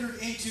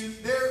surrendered into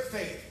their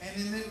faith.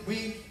 And then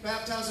being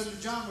baptized under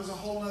John was a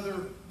whole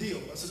other deal.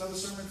 That's another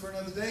sermon for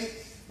another day.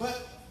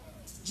 But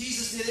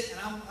Jesus did it, and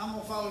I'm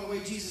going to follow the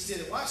way Jesus did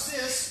it. Watch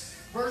this.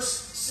 Verse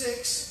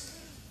 6.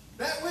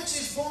 That which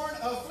is born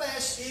of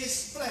flesh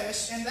is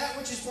flesh, and that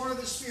which is born of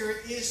the Spirit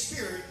is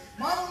spirit.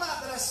 Marvel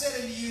not that I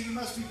said unto you, you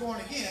must be born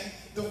again.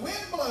 The wind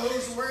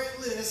blows where it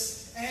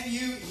lists, and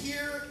you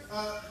hear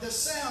the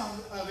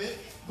sound of it,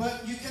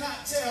 but you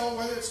cannot tell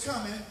whether it's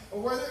coming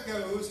or whether it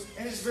goes.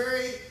 And it's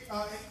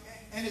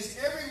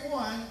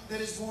everyone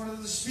that is born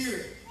of the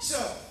Spirit.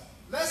 So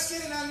let's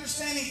get an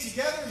understanding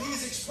together.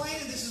 He's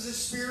explaining this is a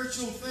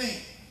spiritual thing.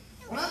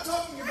 When I'm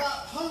talking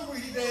about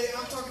hungry today,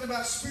 I'm talking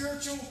about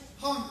spiritual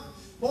hunger.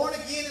 Born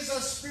again is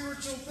a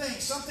spiritual thing,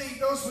 something that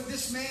goes with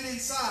this man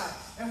inside.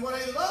 And what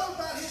I love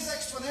about his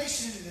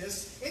explanation in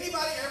this,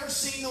 anybody ever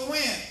seen the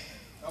wind?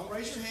 Don't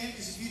raise your hand,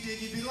 because if you did,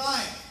 you'd be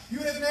lying. You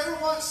have never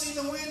once seen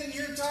the wind in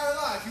your entire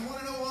life. You want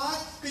to know why?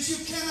 Because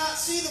you cannot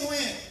see the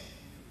wind.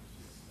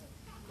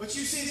 But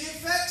you see the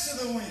effects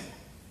of the wind.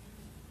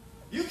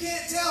 You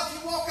can't tell.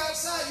 If you walk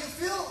outside,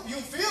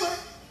 you'll feel it.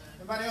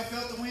 Anybody else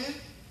felt the wind?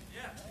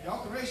 Yeah.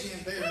 Y'all can raise your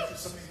hand there.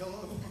 Somebody,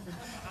 hello.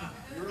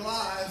 You're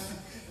alive.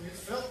 You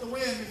felt the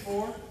wind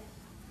before.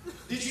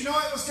 Did you know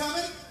it was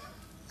coming?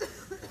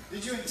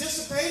 Did you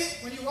anticipate it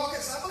when you walk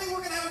outside? I believe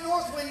we're going to have a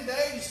north wind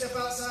today. And you step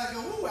outside and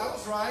go, ooh, I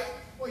was right.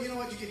 Well, you know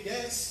what? You could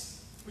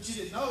guess, but you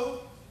didn't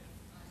know.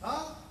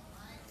 Huh?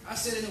 I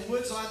sit in the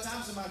woods a lot of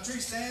times in my tree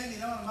stand,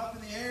 and I'm up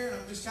in the air,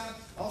 and I'm just kind of,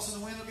 all of a sudden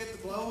the wind will get to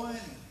blowing,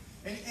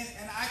 and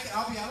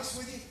I'll be honest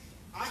with you,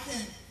 I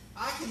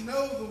can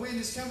know the wind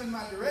is coming in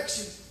my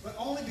direction, but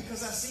only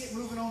because I see it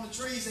moving on the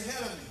trees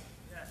ahead of me.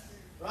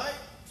 Right?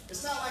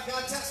 It's not like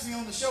God taps me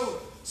on the shoulder.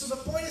 So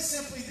the point is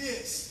simply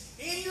this.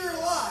 In your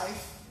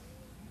life,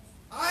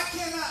 I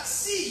cannot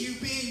see you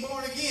being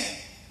born again.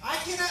 I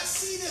cannot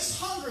see this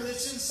hunger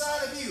that's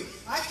inside of you.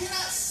 I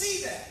cannot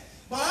see that.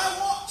 But I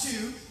want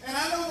to, and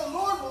I know the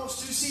Lord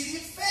wants to, see the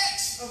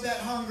effects of that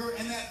hunger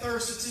and that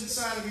thirst that's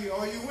inside of you.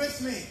 Are you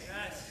with me?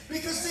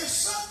 Because there's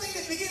something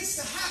that begins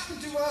to happen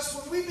to us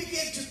when we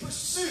begin to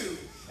pursue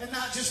and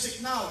not just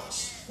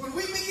acknowledge. When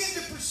we begin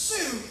to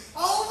pursue,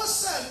 all of a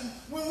sudden,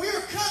 when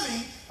we're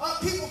coming,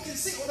 people can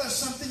see, well, there's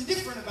something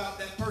different about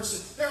that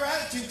person. Their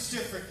attitude's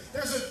different.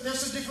 There's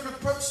a different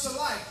approach to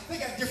life. They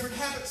got different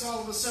habits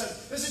all of a sudden.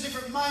 There's a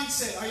different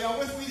mindset. Are y'all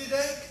with me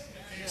today?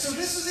 So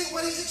this is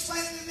what he's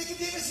explaining to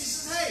Nicodemus. He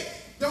says, hey,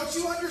 don't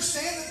you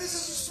understand that this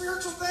is a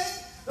spiritual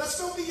thing? Let's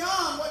go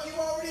beyond what you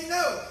already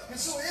know. And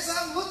so as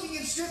I'm looking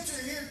in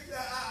Scripture here,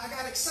 I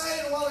got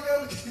excited a while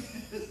ago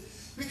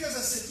because I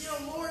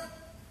said, Lord,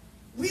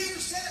 we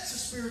understand it's a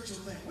spiritual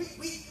thing.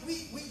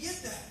 We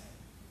get that.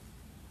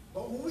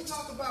 But when we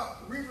talk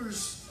about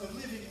rivers of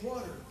living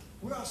water,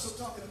 we're also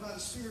talking about a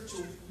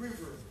spiritual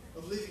river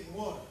of living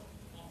water.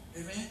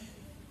 Amen?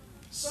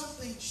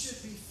 Something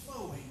should be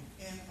flowing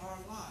in our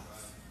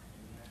life.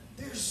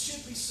 There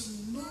should be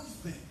some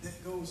movement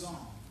that goes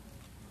on.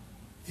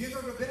 If you've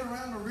ever been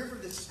around a river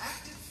that's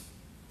active,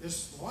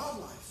 there's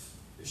wildlife,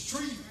 there's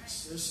trees,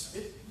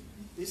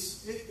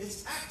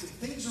 it's active.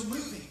 Things are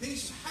moving,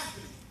 things are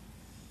happening.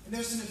 And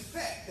there's an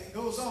effect that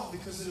goes on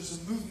because there's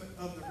a movement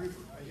of the river.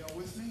 Are y'all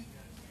with me?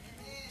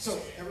 So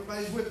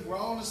everybody's with me. We're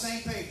all on the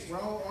same page. We're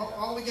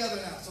all together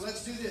now. So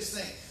let's do this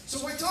thing.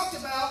 So we talked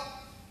about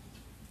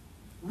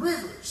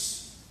rivers.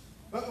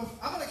 But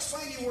I'm going to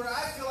explain to you where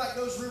I feel like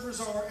those rivers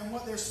are and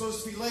what they're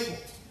supposed to be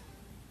labeled.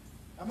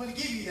 I'm going to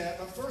give you that.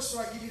 But first,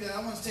 before I give you that, I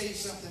want to tell you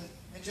something.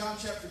 In John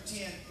chapter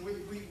 10,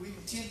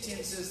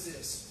 10:10 says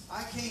this.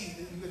 I came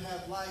that you would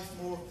have life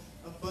more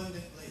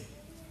abundantly.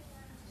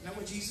 Isn't that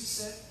what Jesus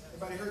said?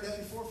 Everybody heard that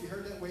before? If you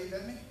heard that, wave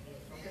at me.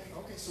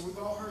 Okay, so we've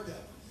all heard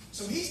that.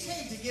 So he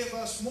came to give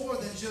us more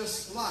than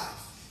just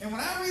life. And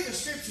when I read a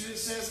scripture, it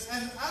says,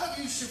 and out of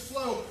you should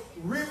flow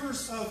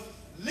rivers of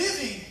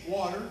living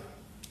water.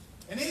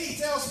 And then he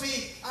tells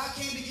me, I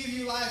came to give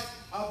you life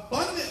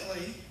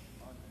abundantly.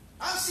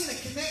 I've seen a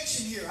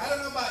connection here. I don't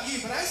know about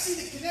you, but I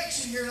see the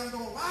connection here, and I'm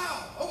going,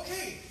 wow,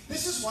 okay,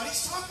 this is what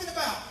he's talking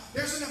about.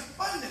 There's an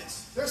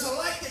abundance. There's a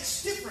life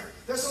that's different.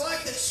 There's a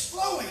life that's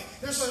flowing.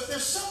 There's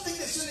something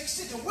that's an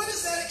extension. What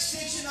is that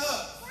extension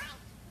of?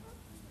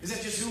 Is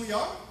that just who we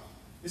are?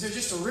 Is there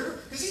just a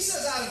river? Because he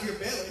says out of your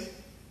belly.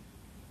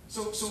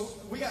 So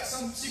we got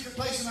some secret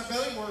place in our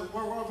belly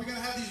where are we going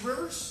to have these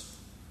rivers?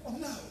 Well,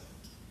 no.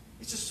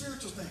 It's a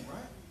spiritual thing,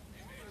 right?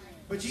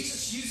 But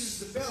Jesus uses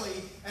the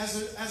belly as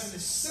a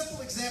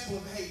simple example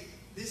of, hey,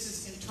 this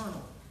is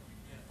internal.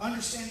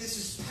 Understand this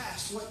is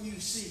past what you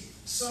see.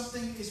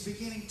 Something is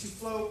beginning to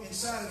flow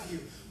inside of you.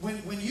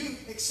 When you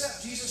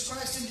accept Jesus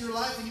Christ into your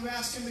life and you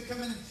ask Him to come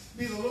in and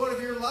be the Lord of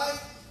your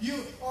life,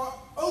 you are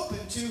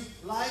open to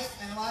life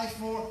and life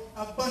more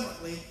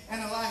abundantly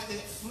and a life that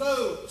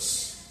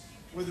flows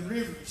with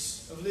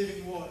rivers of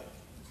living water.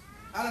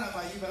 I don't know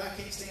about you, but I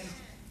can't stand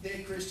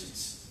dead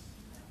Christians.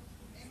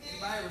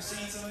 Anybody ever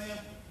seen some of them?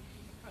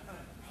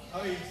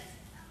 I mean,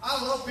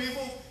 I love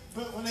people,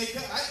 but when they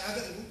come,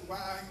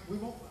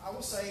 I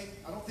will say,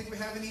 I don't think we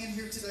have any in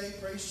here today,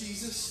 praise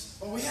Jesus,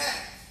 but we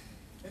have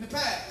in the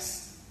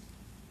past.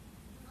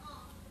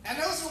 And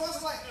those are the ones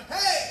that are like,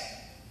 hey,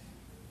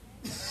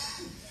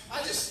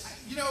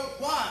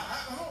 why?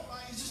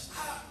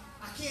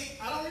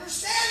 I don't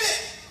understand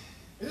it.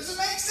 It doesn't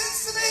make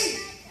sense to me.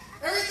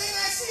 Everything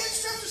I see in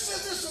Scripture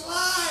says there's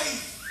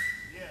life.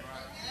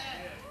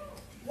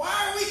 Why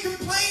are we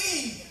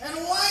complaining and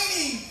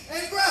whining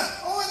and grumbling?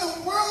 Oh, and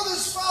the world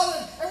is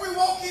fallen, and we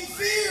walk in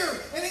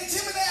fear and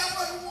intimidate. I'm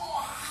like,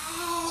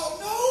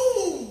 wow,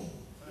 no,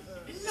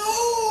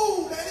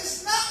 that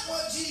is not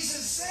what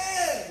Jesus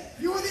said.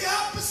 You are the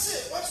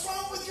opposite. What's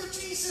wrong with your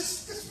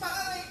Jesus? Because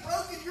mine ain't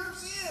broken,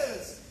 yours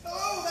is.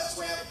 Oh, that's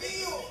the way I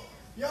feel.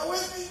 Y'all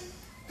with me?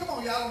 Come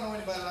on, y'all don't know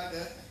anybody like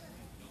that.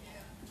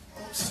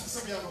 Oh,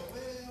 some of y'all go,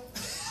 well.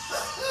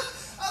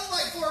 I was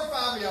like 4 or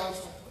 5 of y'all.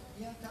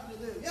 Yeah, kind of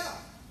do. Yeah.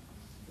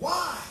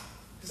 Why?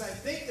 Because I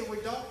think that we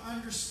don't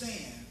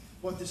understand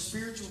what the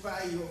spiritual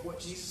value of what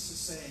Jesus is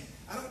saying.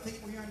 I don't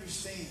think we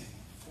understand.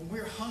 When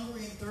we're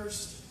hungry and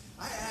thirsty,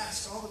 I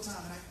ask all the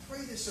time, and I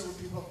pray this over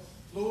people,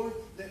 Lord,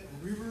 let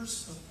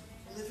rivers of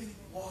living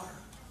water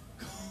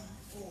come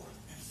forth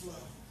and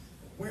flow.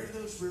 Where do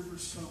those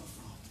rivers come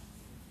from?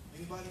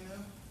 Anybody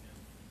know?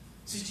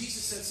 See,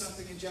 Jesus said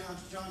something in John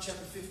chapter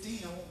 15.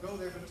 I won't go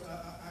there, but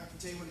I can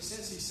tell you what he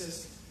says. He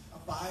says,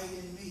 abide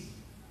in me.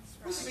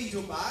 What does it mean to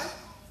abide?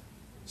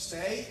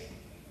 Stay.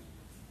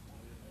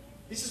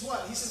 He says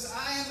what? He says,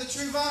 I am the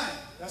true vine.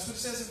 That's what it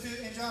says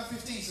in John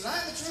 15. He says, I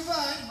am the true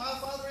vine. My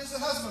Father is the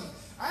husband.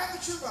 I am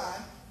the true vine.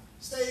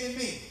 Stay in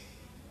me.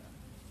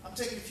 I'm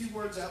taking a few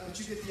words out, but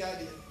you get the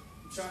idea.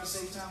 I'm trying to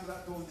save time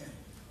without going there.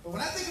 But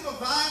when I think of a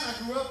vine, I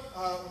grew up,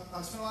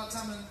 I spent a lot of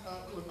time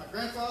with my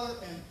grandfather,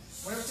 and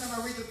whenever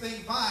time I read the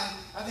thing vine,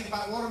 I think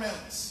about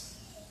watermelons.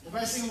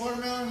 Everybody seen a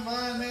watermelon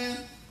vine, man?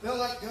 They'll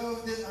like go,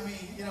 I mean,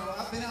 you know,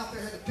 I've been out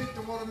there, had to pick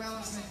the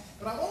watermelons,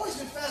 but I've always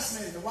been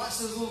fascinated to watch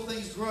those little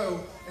things grow,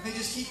 and they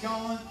just keep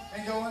going,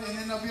 and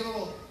then there'll be a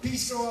little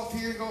piece go up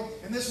here,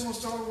 and this one will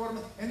start a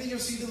watermelon, and then you'll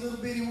see the little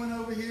bitty one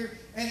over here,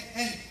 and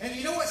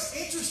you know what's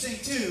interesting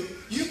too?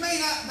 You may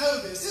not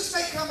know this. This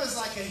may come as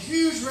like a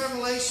huge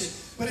revelation,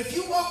 but if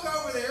you walk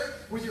over there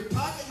with your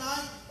pocket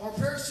knife or a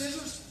pair of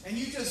scissors, and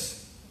you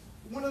just,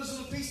 one of those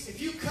little pieces,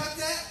 if you cut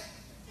that,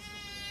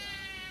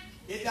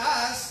 it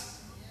dies.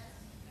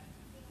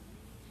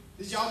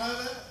 Did y'all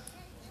know that?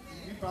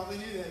 You probably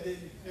knew that,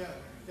 didn't you?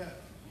 Yeah.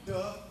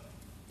 Duh.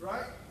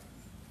 Right?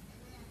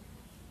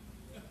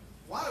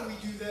 Why do we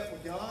do that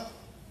with God?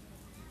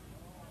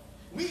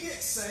 We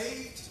get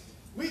saved,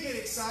 we get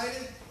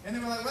excited, and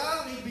then we're like, well, I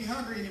don't need to be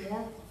hungry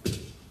anymore.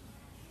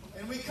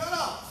 And we cut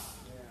off.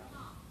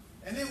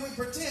 And then we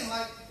pretend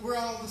like we're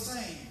all the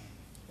same.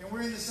 And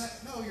we're in the same.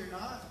 No, you're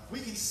not.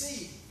 We can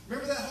see.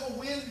 Remember that whole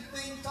wind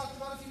thing we talked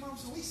about a few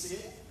moments ago? We see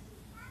it.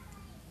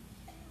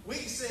 We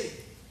can see.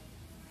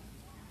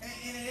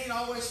 And it ain't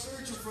always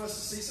spiritual for us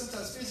to see.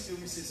 Sometimes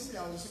physically we see it. Some of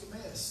y'all just look a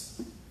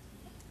mess.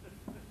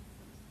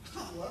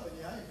 I'm loving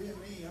you. I ain't being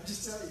mean. I'm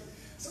just telling you.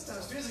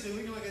 Sometimes physically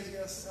we can look at you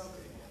guys and say,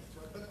 okay,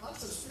 yeah, right. But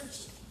also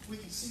spiritually, we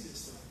can see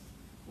this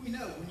thing. We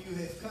know when you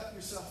have cut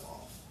yourself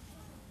off.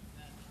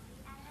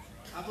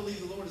 I believe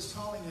the Lord is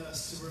calling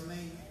us to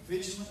remain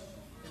vigilant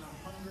in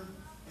our hunger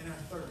and our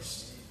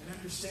thirst. And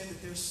understand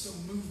that there's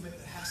some movement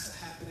that has to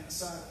happen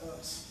inside of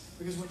us.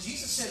 Because when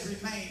Jesus said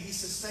remain, he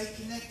said stay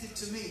connected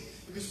to me.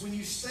 Because when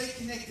you stay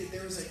connected,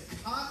 there is a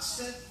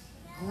constant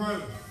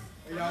growth.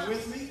 Are y'all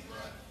with me?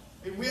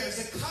 There's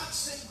a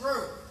constant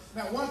growth.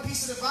 Now, one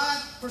piece of the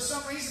vine, for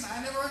some reason,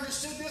 I never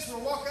understood this.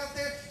 We'll walk out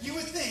there, you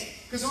would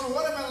think, because on a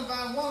watermelon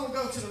vine, one will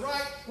go to the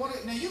right.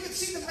 Now, you can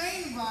see the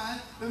main vine.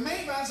 The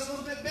main vine's a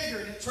little bit bigger,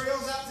 and it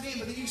trails out to the end.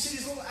 But then you see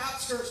these little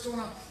outskirts going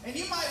on. And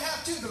you might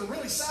have two that are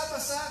really side by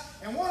side,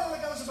 and one only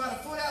goes about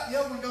a foot out, and the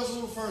other one goes a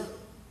little further.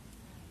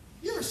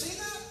 You ever seen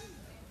that?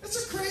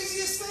 It's the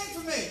craziest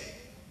thing for me.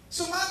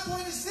 So my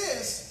point is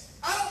this.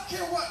 I don't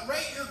care what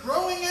rate you're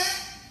growing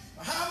at.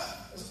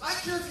 I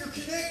care if you're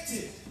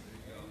connected.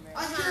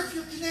 I care if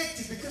you're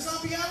connected, because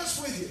I'll be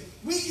honest with you.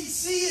 We can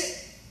see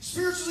it.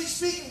 Spiritually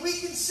speaking, we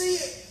can see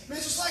it. But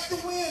it's just like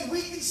the wind.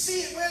 We can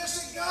see it. We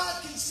understand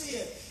God can see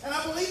it. And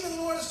I believe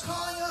the Lord is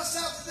calling us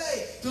out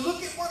today to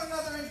look at one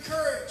another and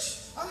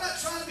encourage. I'm not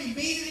trying to be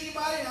mean to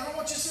anybody, and I don't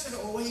want you to sit there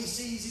and go, oh, he's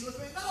easy. Look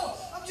at me. No,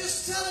 I'm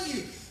just telling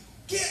you.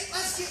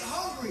 Let's get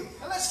hungry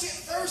and let's get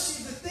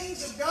thirsty for the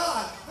things of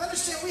God.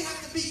 Understand we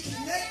have to be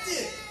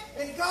connected.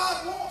 And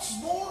God wants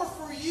more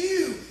for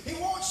you. He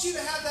wants you to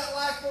have that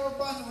life more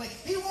abundantly.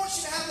 He wants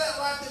you to have that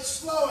life that's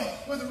flowing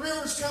with the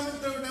rivers coming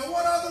through. Now,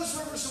 what are those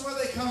rivers and where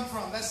they come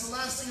from? That's the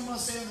last thing I'm going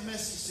to say in the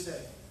message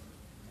today.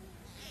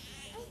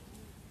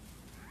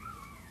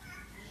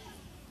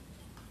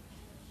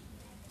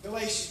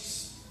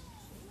 Galatians.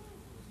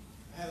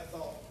 I had a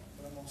thought,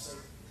 but I'm going to say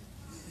it.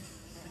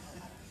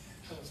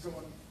 I was going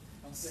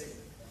on saying it.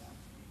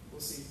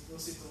 We'll see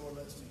if the Lord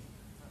lets me.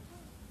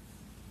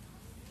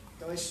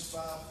 Galatians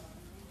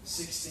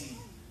 5:16.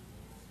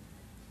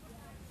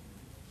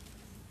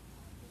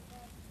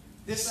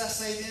 This I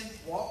say then,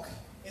 walk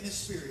in the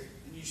Spirit,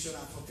 and you shall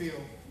not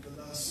fulfill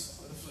the lusts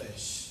of the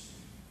flesh.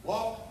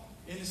 Walk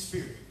in the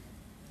Spirit.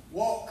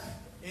 Walk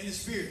in the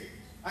Spirit.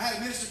 I had a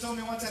minister told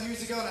me one time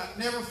years ago, and I've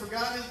never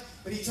forgotten it,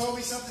 but he told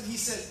me something. He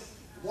said,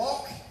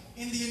 walk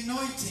in the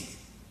anointing.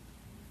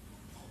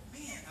 Oh,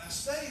 man, I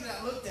studied it,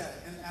 I looked at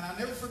it, and I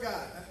never forgot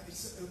it.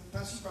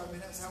 Pastor, you probably,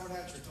 that's Howard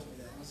Hatcher told me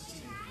that when I was a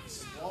teenager. He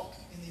said, walk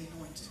in the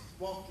anointing.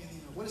 Walk in the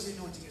anointing. What is the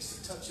anointing? It's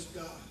the touch of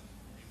God.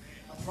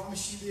 I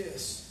promise you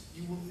this,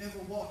 you will never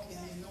walk in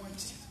the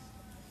anointing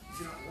if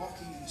you're not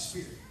walking in the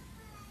Spirit.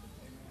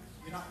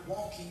 You're not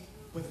walking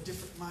with a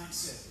different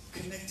mindset,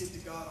 connected to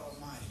God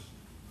Almighty.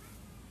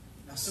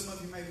 Now, some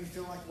of you maybe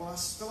feel like, well, I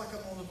feel like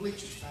I'm on the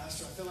bleachers,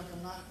 Pastor. I feel like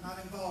I'm not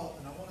involved,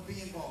 and I want to be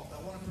involved.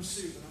 I want to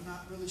pursue, but I'm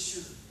not really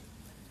sure.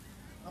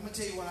 I'm going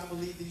to tell you what I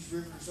believe these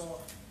rivers are.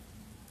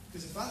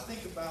 Because if I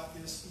think about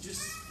this,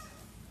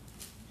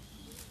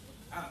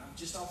 I don't know,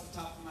 just off the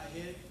top of my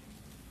head,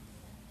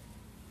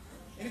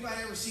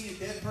 anybody ever seen a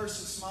dead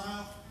person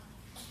smile?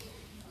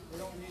 They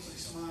don't usually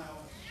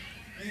smile.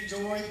 Any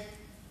joy?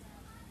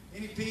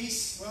 Any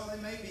peace? Well,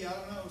 they may be. I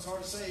don't know. It's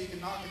hard to say. You can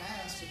knock and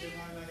ask, but they're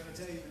probably not going to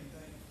tell you anything.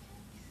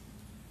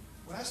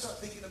 When I start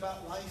thinking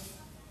about life,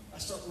 I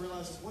start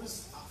realizing, what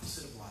is the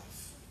opposite of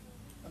life?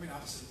 I mean,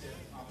 opposite of death,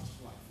 opposite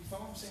of life. You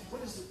follow what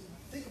I'm saying?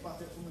 Think about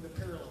that from the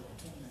parallel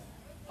between that.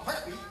 A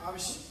heartbeat,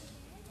 obviously.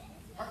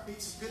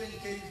 Heartbeat's a good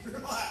indicator of your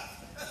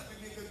life. That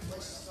would be a good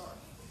place to start.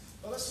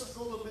 But let's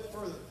go a little bit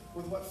further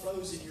with what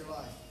flows in your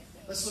life.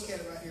 Let's look at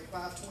it right here,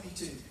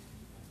 5:22.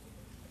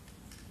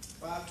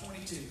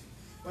 5:22.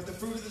 But the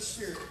fruit of the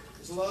Spirit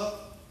is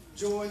love,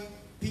 joy,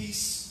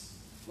 peace,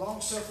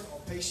 long-suffering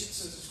or patience,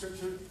 says the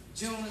Scripture,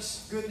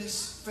 gentleness,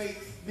 goodness,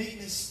 faith,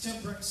 meekness,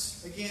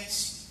 temperance.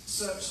 Against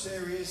such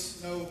there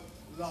is no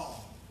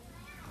law.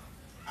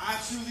 I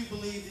truly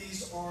believe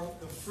these are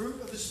the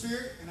fruit of the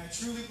Spirit, and I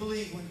truly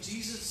believe when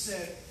Jesus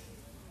said,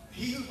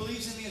 he who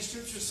believes in me, as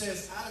Scripture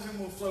says, out of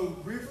him will flow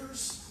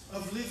rivers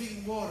of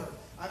living water.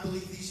 I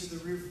believe these are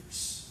the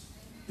rivers.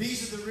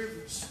 These are the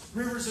rivers.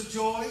 Rivers of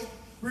joy,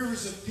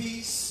 rivers of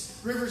peace,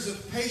 rivers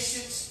of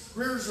patience,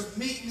 rivers of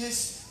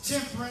meekness,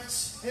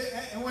 temperance.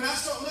 And when I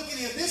start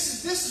looking at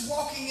this is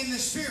walking in the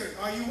Spirit.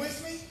 Are you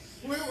with me?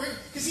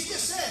 Because he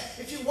just said,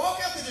 if you walk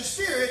after the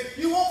Spirit,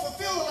 you won't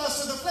fulfill the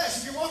lust of the flesh.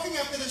 If you're walking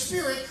after the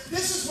Spirit,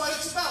 this is what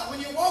it's about.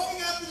 When you're walking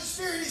after the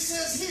Spirit, he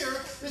says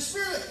here, the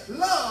Spirit,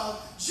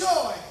 love,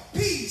 joy,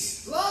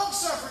 peace,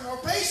 long-suffering or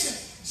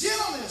patience,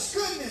 gentleness,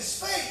 goodness,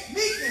 faith,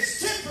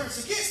 meekness,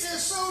 temperance. Against there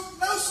is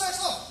no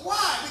such law.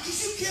 Why?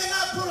 Because you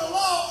cannot put a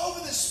law over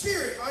the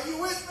Spirit. Are you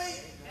with me?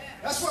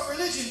 That's what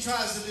religion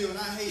tries to do, and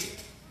I hate it.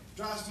 It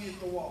drives me at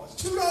the wall.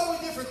 It's two totally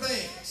different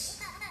things.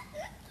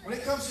 When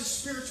it comes to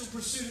spiritual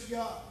pursuit of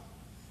God,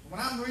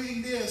 when I'm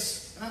reading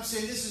this and I'm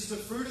saying this is the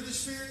fruit of the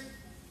Spirit,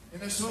 and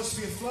there's supposed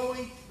to be a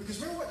flowing, because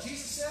remember what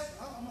Jesus said?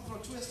 I'm going to throw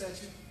a twist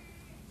at you.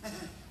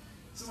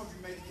 Some of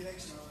you made the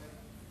connection already.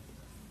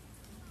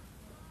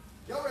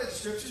 Y'all read the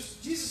Scriptures.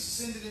 Jesus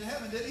ascended in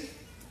heaven, did he?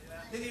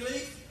 Yeah. Did he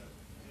leave?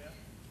 Yeah.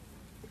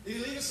 Did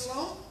he leave us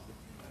alone?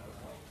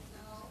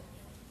 No.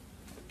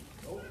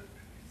 Nope.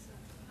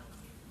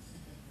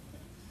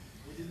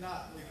 He did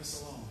not leave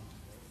us alone.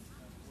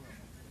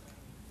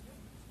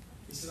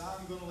 He said,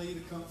 I'm going to leave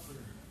the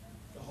Comforter,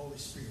 the Holy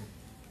Spirit.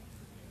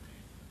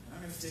 And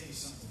I'm going to tell you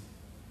something.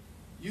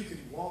 You can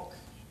walk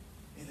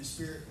in the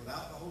Spirit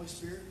without the Holy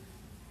Spirit,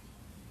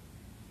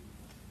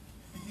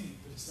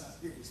 but it's not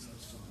here. It's no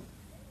fun.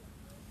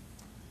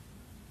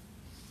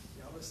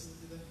 Y'all listening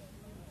to that?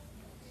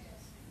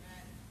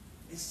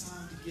 It's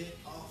time to get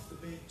off the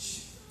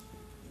bench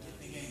and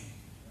get in the game.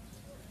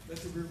 Let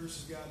the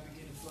rivers of God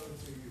begin to flow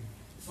through you.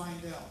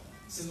 Find out.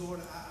 Say, Lord,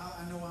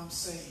 I know I'm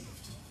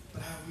saved,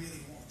 but I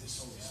really want this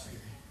Holy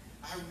Spirit.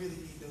 I really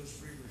need those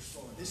rivers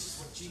flowing. This is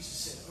what Jesus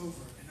said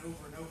over and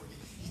over and over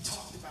again. He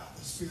talked about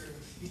the Spirit.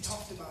 He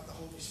talked about the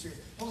Holy Spirit.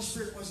 Holy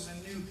Spirit wasn't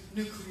a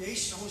new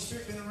creation. The Holy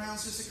Spirit had been around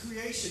since the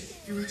creation.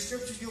 If you read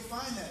Scripture, you'll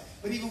find that.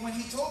 But even when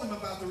he told them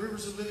about the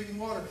rivers of living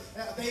water,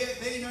 they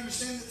didn't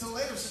understand it until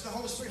later, since the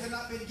Holy Spirit had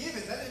not been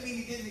given. That didn't mean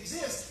he didn't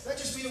exist. That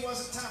just means it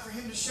wasn't time for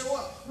him to show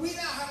up. We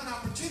now have an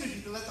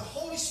opportunity to let the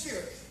Holy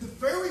Spirit, the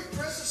very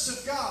presence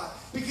of God,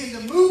 begin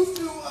to move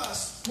through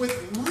us with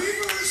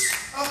rivers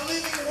of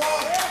living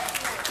water.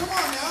 Come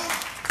on now.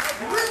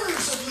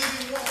 Rivers of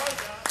living water.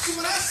 See,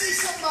 when I see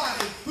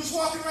somebody who's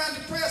walking around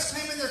depressed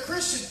claiming they're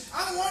Christian,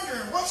 I'm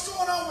wondering what's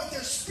going on with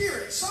their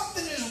spirit.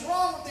 Something is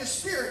wrong with their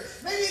spirit.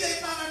 Maybe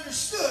they've not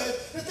understood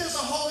that there's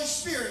a Holy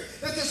Spirit,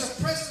 that there's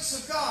a presence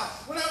of God.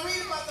 When I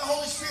read about the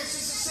Holy Spirit,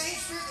 it's the same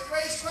Spirit that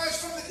raised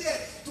Christ from the dead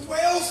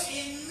dwells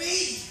in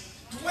me.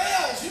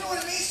 Dwells. You know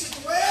what it means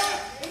to dwell?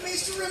 It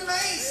means to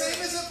remain.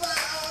 Same as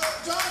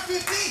John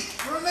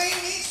 15. Remain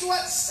means to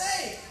what?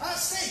 Stay. I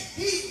stay.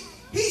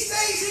 He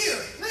stays here,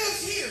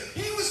 lives here.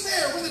 He was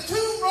there when the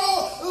tomb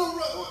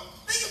rolled.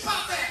 Think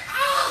about that.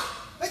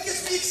 That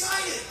gets me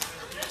excited.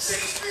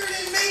 Same Spirit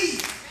in me.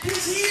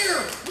 He's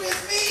here with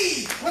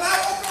me. When I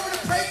walk over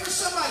to pray for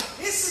somebody,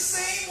 it's the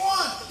same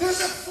one.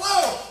 There's a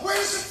flow. Where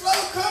does the flow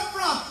come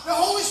from? The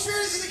Holy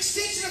Spirit is an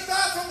extension of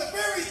God from the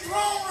very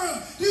throne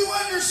room. Do you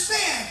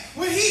understand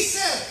what he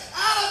said?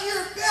 Out of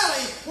your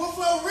belly will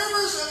flow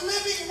rivers of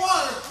living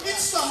water.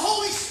 It's the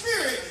Holy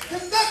Spirit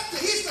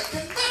conductor. He's the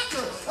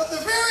conductor of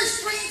the very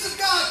streams of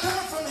God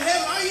coming from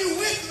heaven. Are you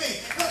with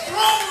me? The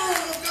throne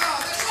room of God.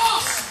 That's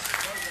awesome.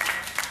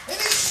 And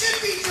it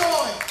should be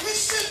joy. It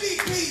should be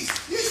peace.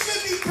 You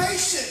should be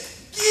patient,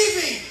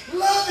 giving,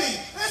 loving.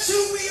 That's who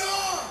we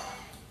are.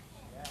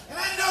 And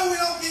I know we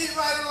don't get it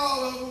right on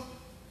all of them.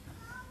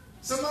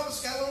 Some of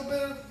us got a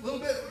little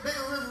bit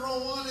bigger river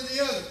on one than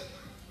the other.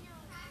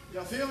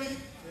 Y'all feel me?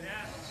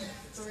 Yeah.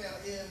 So yeah,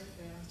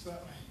 that's right.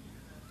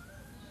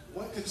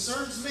 What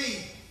concerns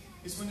me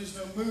is when there's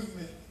no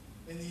movement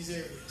in these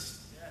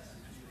areas.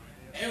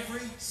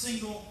 Every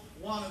single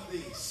one of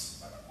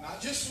these. Not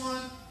just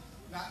one,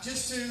 not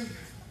just two.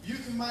 You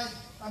can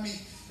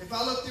if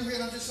I look through here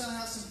and I'm just trying to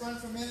have some fun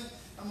for a minute,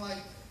 I'm like,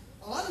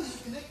 a lot of these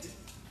are connected.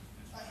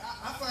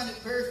 I find it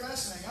very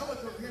fascinating. I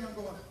look over here and I'm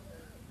going,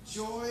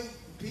 joy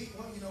and peace.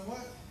 Well, you know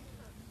what?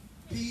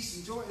 Peace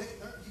and joy.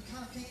 You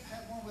kind of can't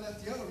have one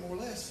without the other, more or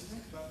less, if you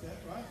think about that,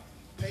 right?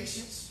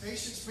 Patience,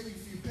 but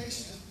if you're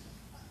patient,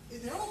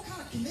 they're all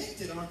kind of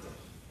connected, aren't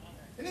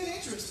they? Isn't it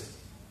interesting?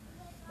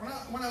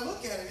 When I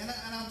look at it and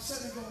I'm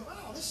sitting there going,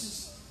 wow, this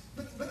is.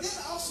 But then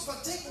also, if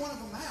I take one of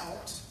them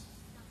out,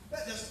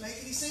 that doesn't make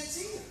any sense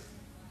either.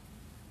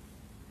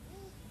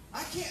 I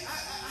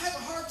have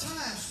a hard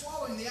time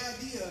swallowing the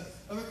idea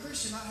of a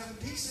Christian not having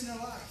peace in their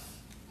life.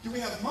 Do we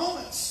have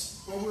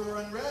moments where we're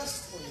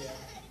unrest? Well, yeah.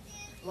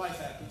 Life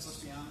happens, let's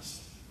be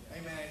honest.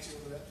 Amen, ain't you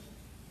over that?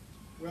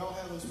 We all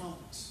have those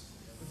moments.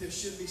 But there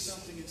should be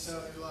something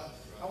inside of your life.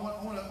 I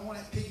want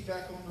to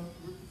piggyback on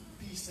the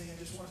peace thing. I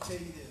just want to tell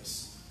you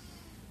this.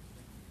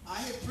 I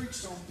have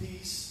preached on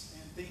peace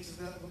and things of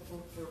that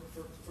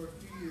for a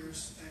few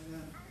years,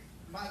 and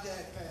my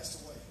dad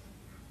passed away.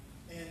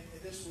 And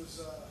this was,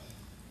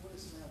 what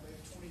is it now,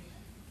 baby?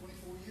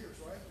 24 years,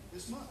 right?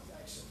 This month,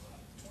 actually.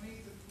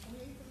 28th of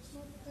this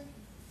month, I think.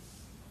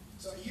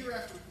 So a year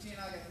after T and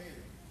I got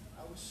married,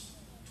 I was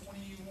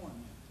 21.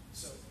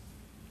 So,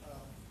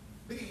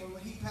 but anyway,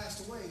 when he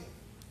passed away,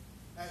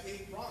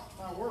 it rocked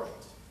my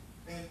world.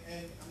 And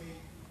I mean,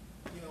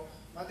 you know,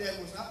 my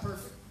dad was not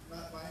perfect,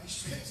 not by any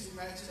stretch of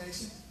the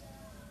imagination,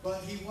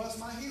 but he was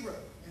my hero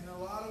in a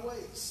lot of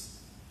ways.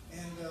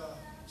 And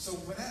so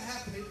when that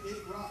happened,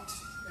 it rocked.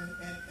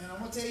 And I'm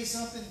going to tell you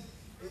something.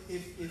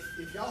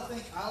 If y'all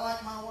think I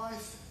like my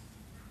wife,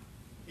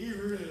 he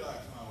really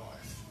liked my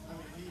wife. I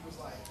mean, he was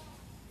like,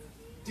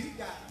 dude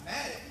got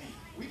mad at me.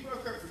 We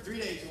broke up for 3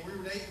 days when we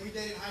were dating. We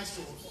dated in high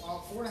school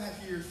for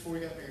 4.5 years before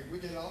we got married. We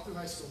dated all through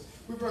high school.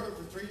 We broke up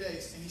for 3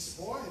 days, and he said,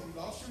 "Boy, have you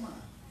lost your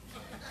mind?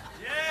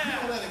 Yeah. You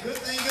don't let a good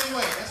thing get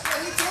away." That's what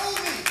he told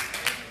me.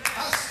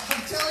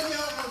 I'm telling you,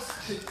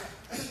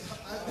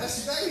 that's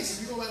exactly what he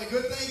said. You don't let a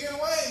good thing get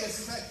away.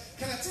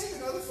 Can I tell you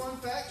another fun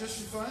fact, just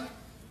for fun?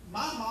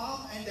 My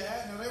mom and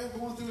dad, now they were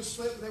going through a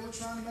split, but they were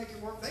trying to make it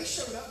work. They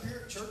showed up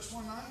here at church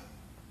one night,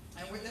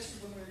 and this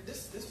building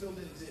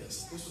didn't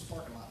exist. This was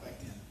parking lot back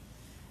then.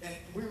 And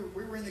we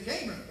were in the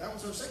game room. That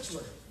was our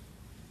sanctuary.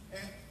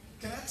 And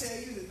can I tell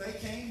you that they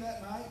came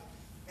that night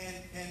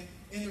and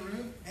in the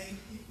room, and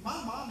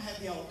my mom had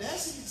the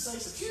audacity to say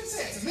something. She didn't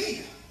say it to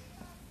me.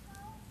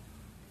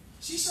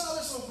 She saw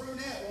this little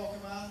brunette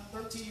walking by,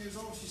 13 years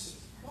old. She said,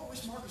 "I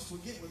wish Marcus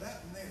would get with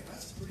that one there.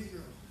 That's a pretty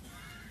girl."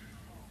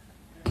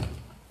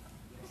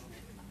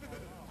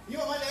 You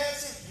know what my dad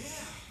said?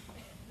 "Yeah.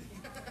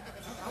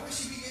 I wish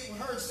he'd be getting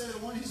with her instead of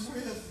the one he's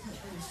with."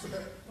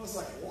 I was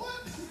like,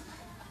 "What?"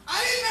 I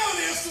didn't know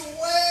this till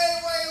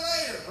way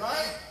later,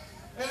 right?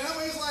 And I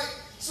mean, it's like,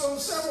 so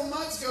several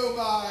months go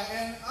by,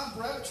 and I'm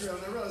rabbit trail,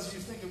 and I realize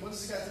you're thinking, what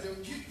does this got to do?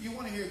 You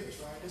want to hear this,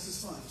 right? This is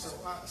fun.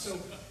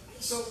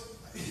 So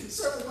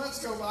several months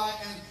go by,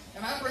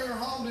 and I bring her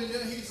home, and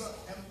he's like,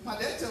 and my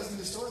dad tells me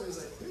the story. He's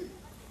like, "Dude,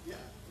 yeah,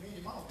 me and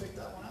your mom picked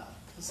that one out."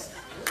 It's like,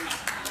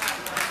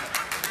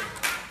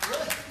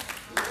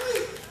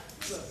 really?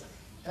 So,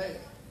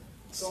 hey,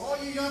 so all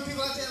you young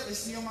people out there,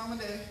 listen to your mom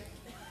and dad.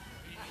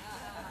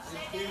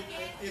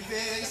 If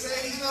they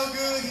say he's no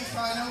good, he's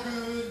probably no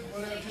good.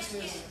 Whatever, just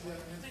listen.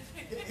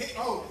 Preach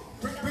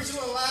a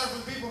little louder for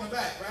the people in the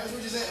back, right? That's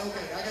what you said.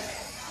 Okay, I got it.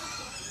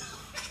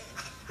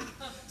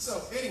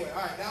 So, anyway,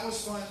 all right, that was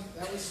fun.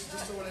 That was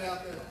just throwing it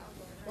out there.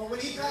 But when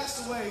he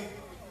passed away,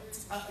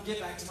 I'll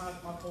get back to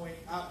my point.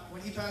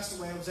 When he passed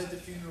away, I was at the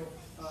funeral,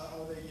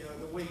 or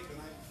the wake the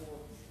night before.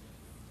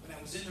 And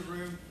I was in the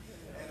room,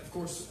 and of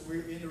course,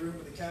 we're in the room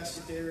with the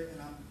casket there, and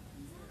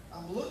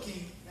I'm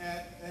looking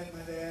at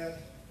my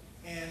dad.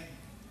 And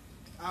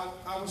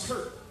I was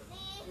hurt.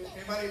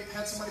 Anybody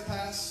had somebody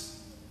pass?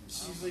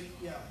 It's usually,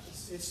 yeah,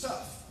 it's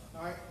tough.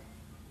 All right.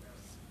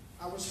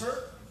 I was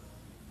hurt.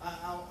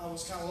 I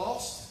was kind of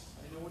lost.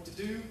 I didn't know what to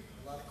do.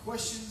 A lot of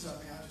questions. I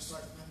mean, I just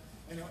like,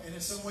 you know. And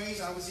in some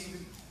ways, I was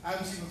even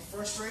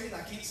frustrated.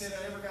 I can't say that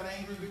I ever got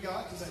angry with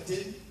God, because I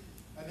didn't.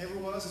 I never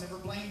was. I never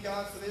blamed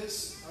God for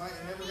this. All right.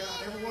 I never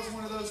was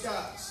one of those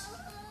guys.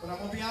 But I'm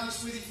gonna be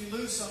honest with you. If you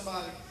lose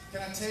somebody,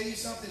 can I tell you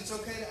something? It's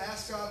okay to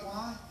ask God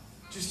why.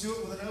 Just do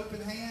it with an open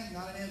hand,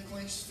 not an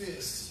unclenched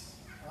fist.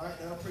 All right,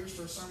 that'll preach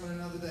for a sermon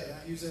another day.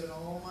 I use that in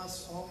all my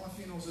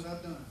funerals that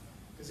I've done,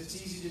 because it's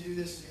easy to do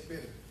this and get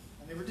bitter.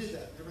 I never did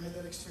that. Never had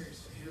that experience.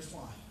 But here's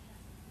why.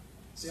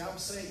 See, I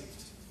was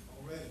saved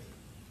already,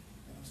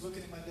 and I was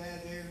looking at my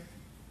dad there,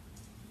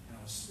 and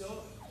I was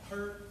still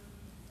hurt,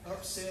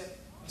 upset.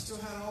 I still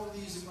had all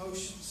these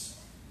emotions,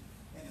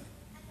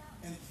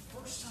 and the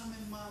first time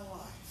in my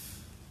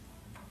life,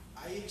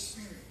 I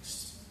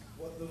experienced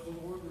what the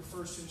Lord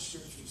refers to in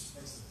Scriptures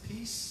as the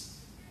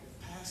peace that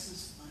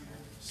passes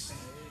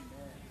understanding.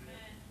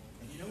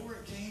 And you know where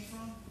it came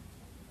from?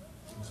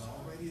 It was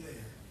already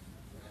there.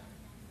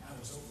 I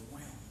was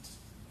overwhelmed.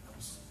 I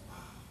was,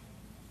 wow.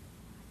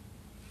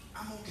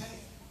 I'm okay.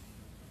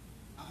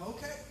 I'm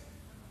okay.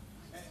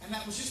 And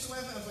that was just the way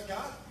I felt. I was like,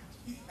 God.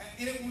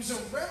 And it was a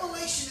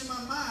revelation in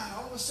my mind.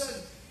 All of a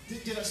sudden,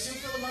 did I still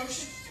feel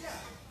emotion? Yeah.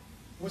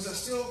 Was I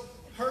still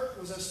hurt?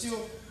 Was I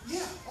still...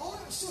 Yeah, all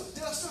that was still.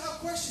 Did I still have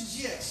questions?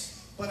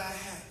 Yes. But I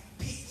had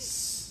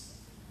peace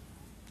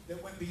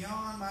that went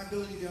beyond my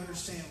ability to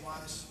understand why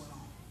this went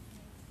on.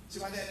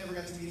 See, my dad never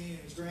got to meet any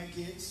of his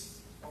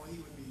grandkids. Oh, he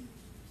would be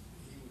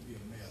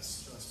a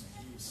mess. Trust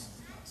me, he was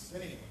something else.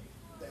 But anyway,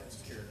 that was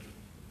a character.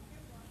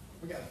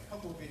 We got a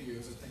couple of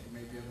videos, I think,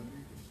 maybe of him.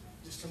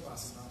 Just come by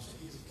sometimes.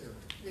 He's a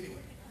character.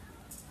 Anyway,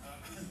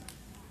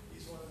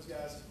 he's one of those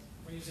guys.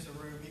 When he was in the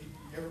room,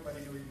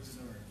 everybody knew he was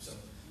in the room. So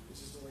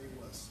it's just the way he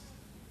was.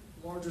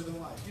 Larger than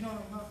life. You know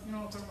what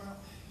I'm talking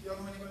about? Y'all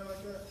know anybody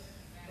like that?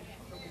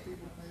 A couple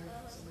people, maybe.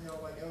 Some of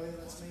y'all like, oh yeah,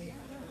 that's me.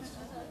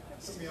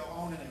 Some of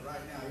y'all owning it right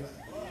now. You're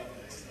like, oh,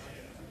 yes.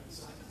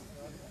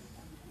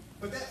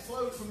 But that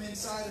flowed from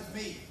inside of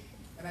me,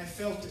 and I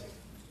felt it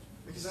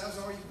because I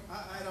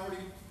had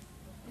already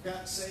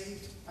gotten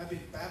saved. I'd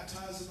been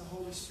baptized in the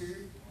Holy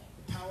Spirit.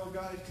 The power of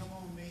God had come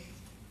on me,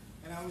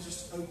 and I was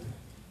just open.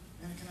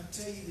 And can I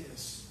tell you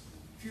this?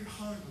 If you're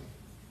hungry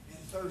and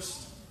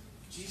thirsty,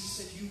 Jesus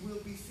said you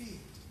will be filled.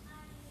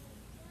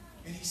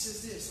 And he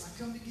says this, I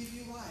come to give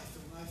you life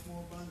and life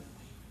more abundantly.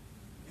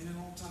 And then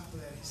on top of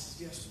that, he says,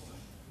 guess what?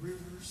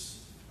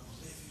 Rivers of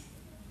living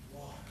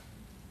water.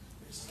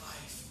 There's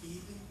life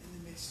even in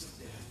the midst of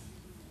death.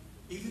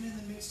 Even in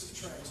the midst of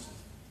tragedy,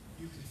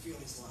 you can feel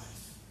his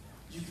life.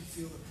 You can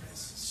feel the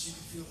presence. You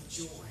can feel the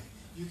joy.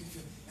 You can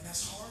feel, and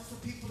that's hard for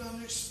people to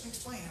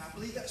explain. And I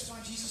believe that's why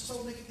Jesus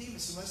told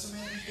Nicodemus, unless a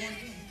man is born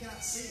again, he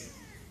cannot see.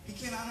 He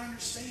cannot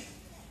understand.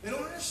 They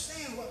don't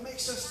understand what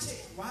makes us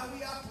tick, why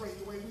we operate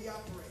the way we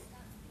operate.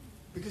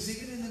 Because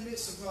even in the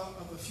midst of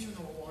a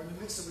funeral or in the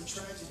midst of a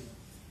tragedy,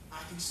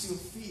 I can still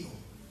feel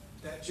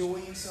that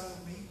joy inside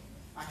of me.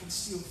 I can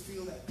still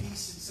feel that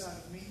peace inside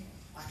of me.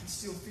 I can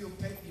still feel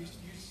pain. You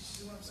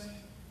see what I'm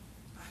saying?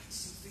 I can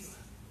still feel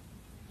it.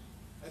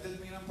 That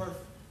doesn't mean I'm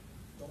perfect.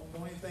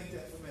 Don't even think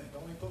that for a minute.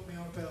 Don't even put me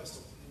on a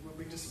pedestal. You will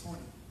be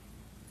disappointed.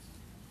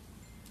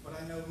 But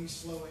I know he's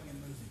flowing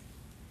and moving.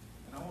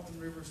 And I want the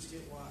rivers to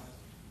get wide.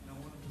 And I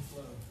want them to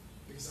flow.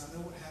 Because I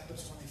know what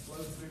happens when they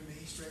flow through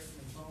me, straight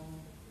from the throne.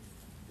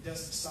 It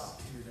doesn't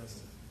stop here,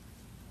 does it?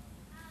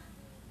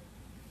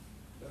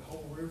 That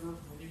whole river,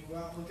 when you go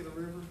out and look at a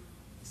river,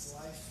 it's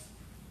life.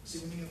 See,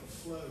 when you have a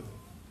flow,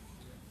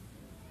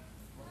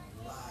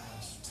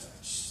 lives are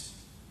touched.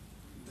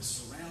 The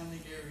surrounding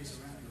areas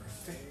around you are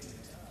affected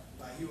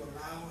by you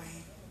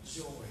allowing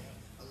joy,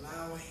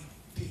 allowing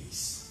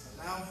peace,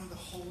 allowing the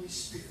Holy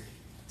Spirit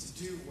to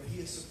do what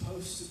he is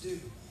supposed to do.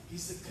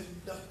 He's the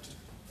conductor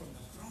from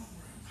the throne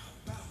room. How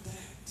about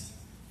that?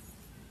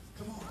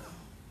 Come on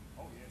now.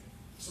 Oh, yeah.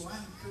 So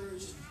I'm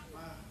encouraging my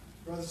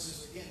brothers and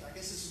sisters. Again, I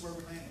guess this is where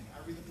we're landing. I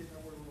really didn't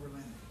know where we were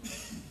landing.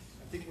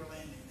 I think we're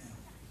landing now.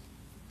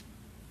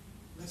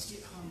 Let's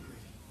get hungry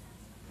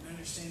and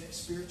understand that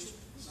spiritual.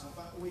 It's not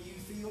about the way you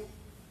feel.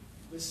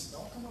 Listen,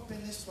 don't come up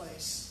in this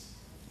place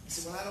and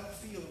say, well, I don't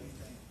feel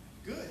anything.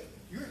 Good.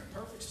 You're in a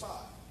perfect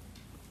spot.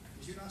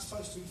 Because you're not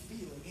supposed to be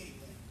feeling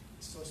anything.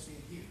 It's supposed to be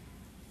in here.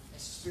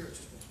 That's a spiritual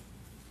thing.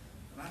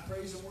 When I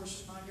praise and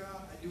worship my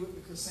God, I do it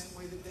because the same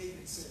way that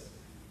David said.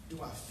 Do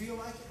I feel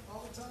like it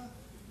all the time?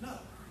 No.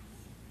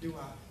 Do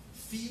I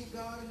feel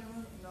God in the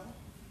room? No.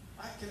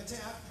 Can I tell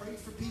you, I've prayed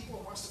for people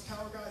and watched the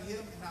power of God hit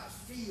them and not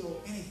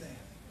feel anything.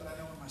 But I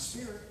know in my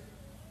spirit,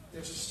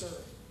 there's a stir.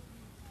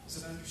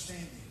 There's an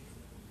understanding.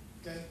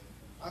 Okay?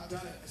 I've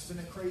done it. It's been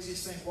the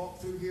craziest thing. Walk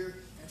through here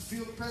and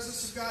feel the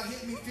presence of God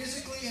hit me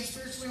physically and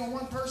spiritually on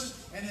one person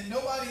and then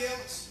nobody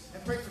else.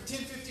 And pray for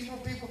 10, 15 more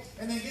people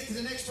and then get to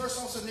the next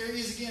person. All of a sudden, there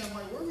he is again. I'm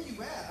like, where were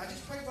you at? I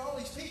just prayed for all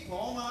these people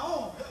on my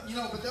own. You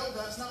know, but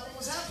that's not what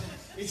was happening.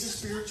 It's a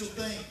spiritual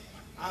thing.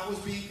 I was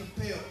being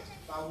compelled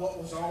by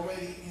what was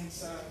already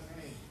inside of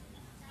me.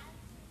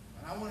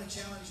 And I want to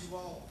challenge you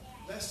all.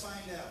 Let's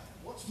find out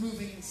what's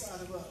moving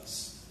inside of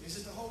us. Is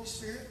it the Holy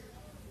Spirit?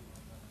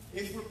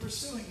 If we're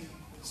pursuing Him,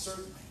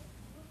 certainly.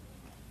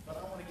 But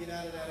I want to get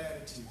out of that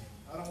attitude.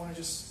 I don't want to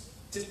just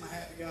tip my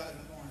hat to God in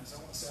the mornings. I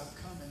want to say, I'm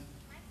coming.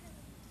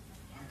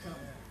 I'm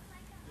coming.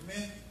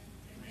 Amen?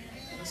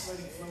 Let's let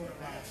Him flow in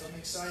our lives. I'm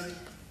excited.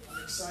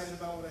 I'm excited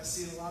about what I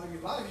see in a lot of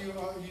you. A lot of you,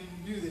 you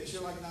knew this.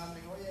 You're like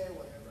nodding, oh yeah,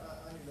 whatever.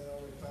 I knew that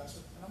already,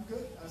 Pastor. And I'm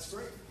good. That's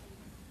great.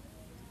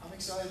 I'm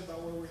excited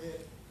about where we're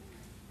headed.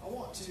 I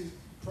want to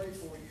pray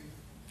for you.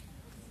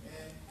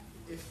 And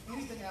if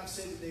anything I've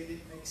said today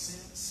didn't make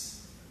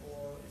sense,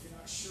 or if you're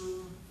not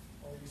sure,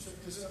 or you're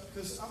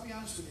because I'll be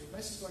honest with you, a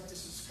message like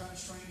this is kind of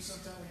strange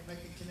sometimes when you're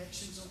making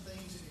connections on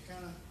things and you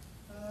kind of,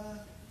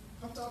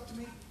 come talk to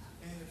me.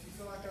 And if you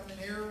feel like I'm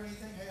in error or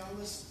anything, hey, I'll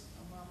listen.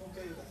 I'm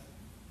okay with that.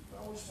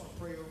 But I just want to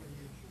pray over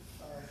you.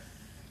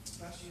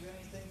 Pastor, you got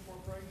anything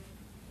before I pray?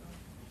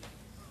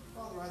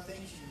 Father, I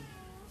thank you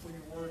for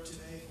your word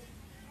today.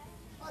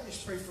 I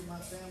just pray for my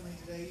family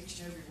today, each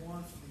and every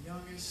one, from the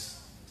youngest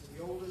to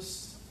the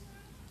oldest.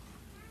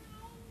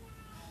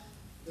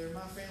 They're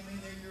my family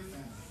and they're your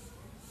family.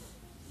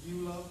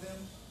 You love them,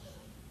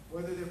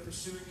 whether they're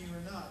pursuing you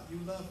or not. You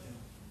love them.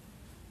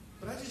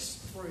 But I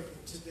just pray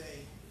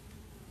today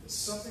that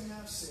something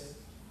I've said,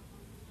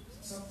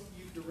 something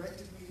you've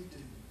directed me to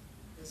do,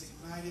 has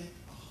ignited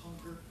a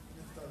hunger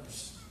and a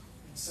thirst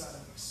inside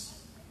of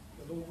us.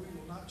 That, Lord, we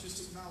will not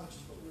just acknowledge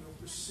you, but we will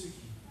pursue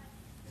you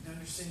and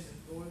understand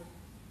that, Lord,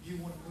 you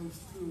want to move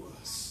through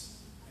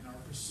us in our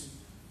pursuit.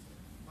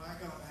 My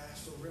God, I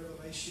ask for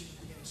revelation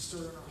to begin to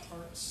stir in our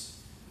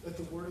hearts. Let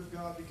the Word of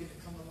God begin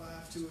to come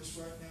alive to us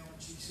right now in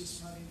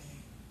Jesus' mighty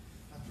name.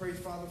 I pray,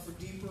 Father, for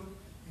deeper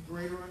and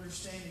greater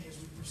understanding as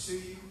we pursue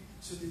you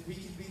so that we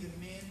can be the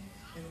men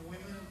and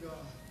women of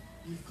God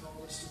you've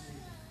called us to be.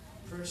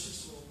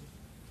 Precious Lord,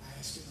 I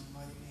ask in the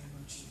mighty name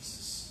of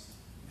Jesus.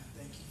 And I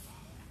thank you,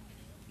 Father.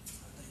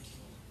 I thank you,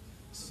 Lord.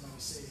 Somebody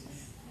say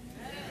amen.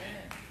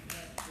 Amen.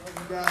 Love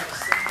you guys.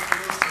 Thank you for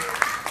listening.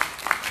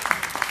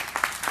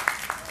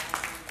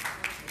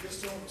 I just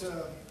don't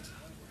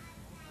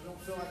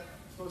feel like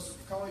I'm supposed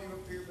to call you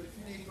up here, but if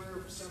you need prayer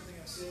for something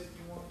I said and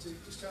you want to,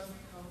 just come.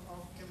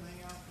 I'll come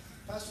hang out.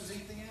 Pastors,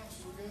 anything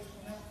else? We're good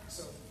on that?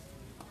 So,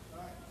 all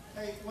right.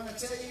 Hey, when I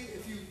tell you,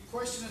 if you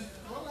question,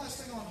 one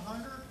last thing on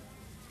hunger,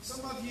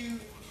 some of you,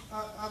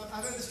 I've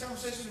had this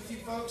conversation with a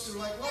few folks who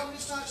are like, well, I'm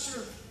just not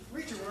sure.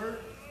 Read your word.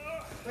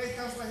 Faith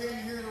comes by hearing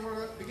and hearing the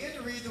word. Begin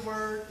to read the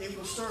word. It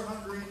will stir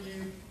hunger in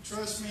you.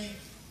 Trust me.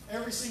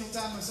 Every single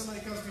time when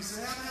somebody comes to me and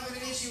says, I'm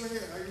having an issue with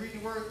here. Are you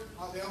reading the word?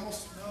 They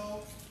almost,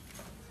 no.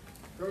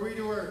 Go read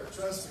the word.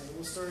 Trust me. It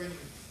will stir in you.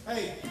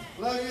 Hey,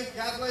 love you.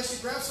 God bless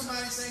you. Grab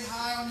somebody and say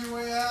hi on your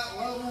way out.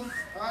 Love them.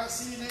 All right,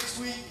 see you next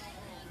week.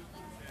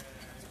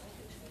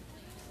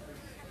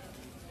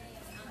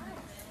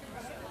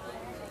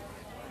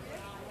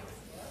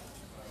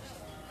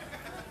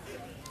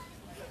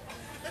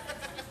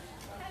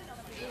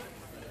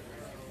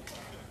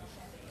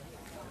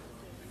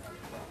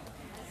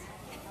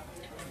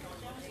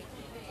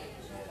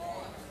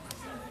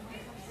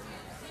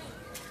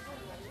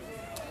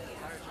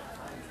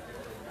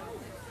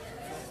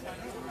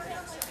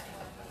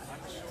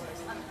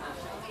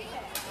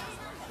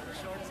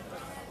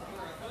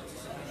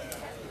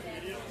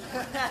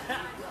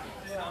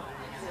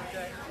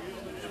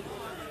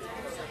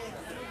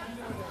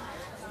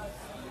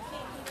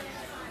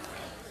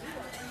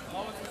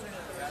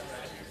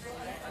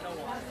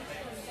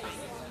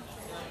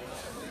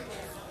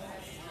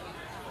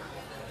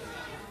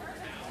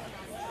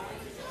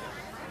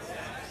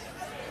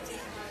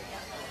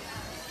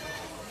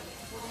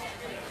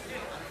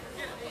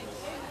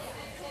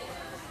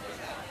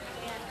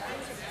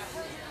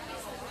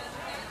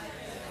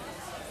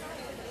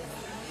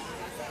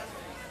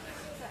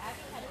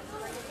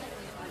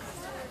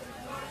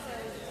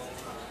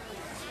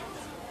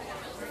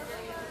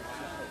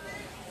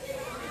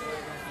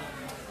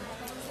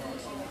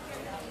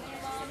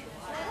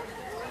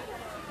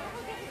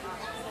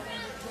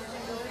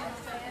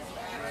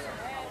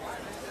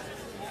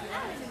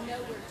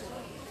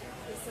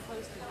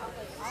 Supposed to be all of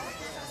this.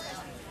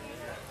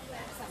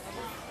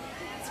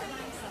 Some of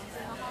them.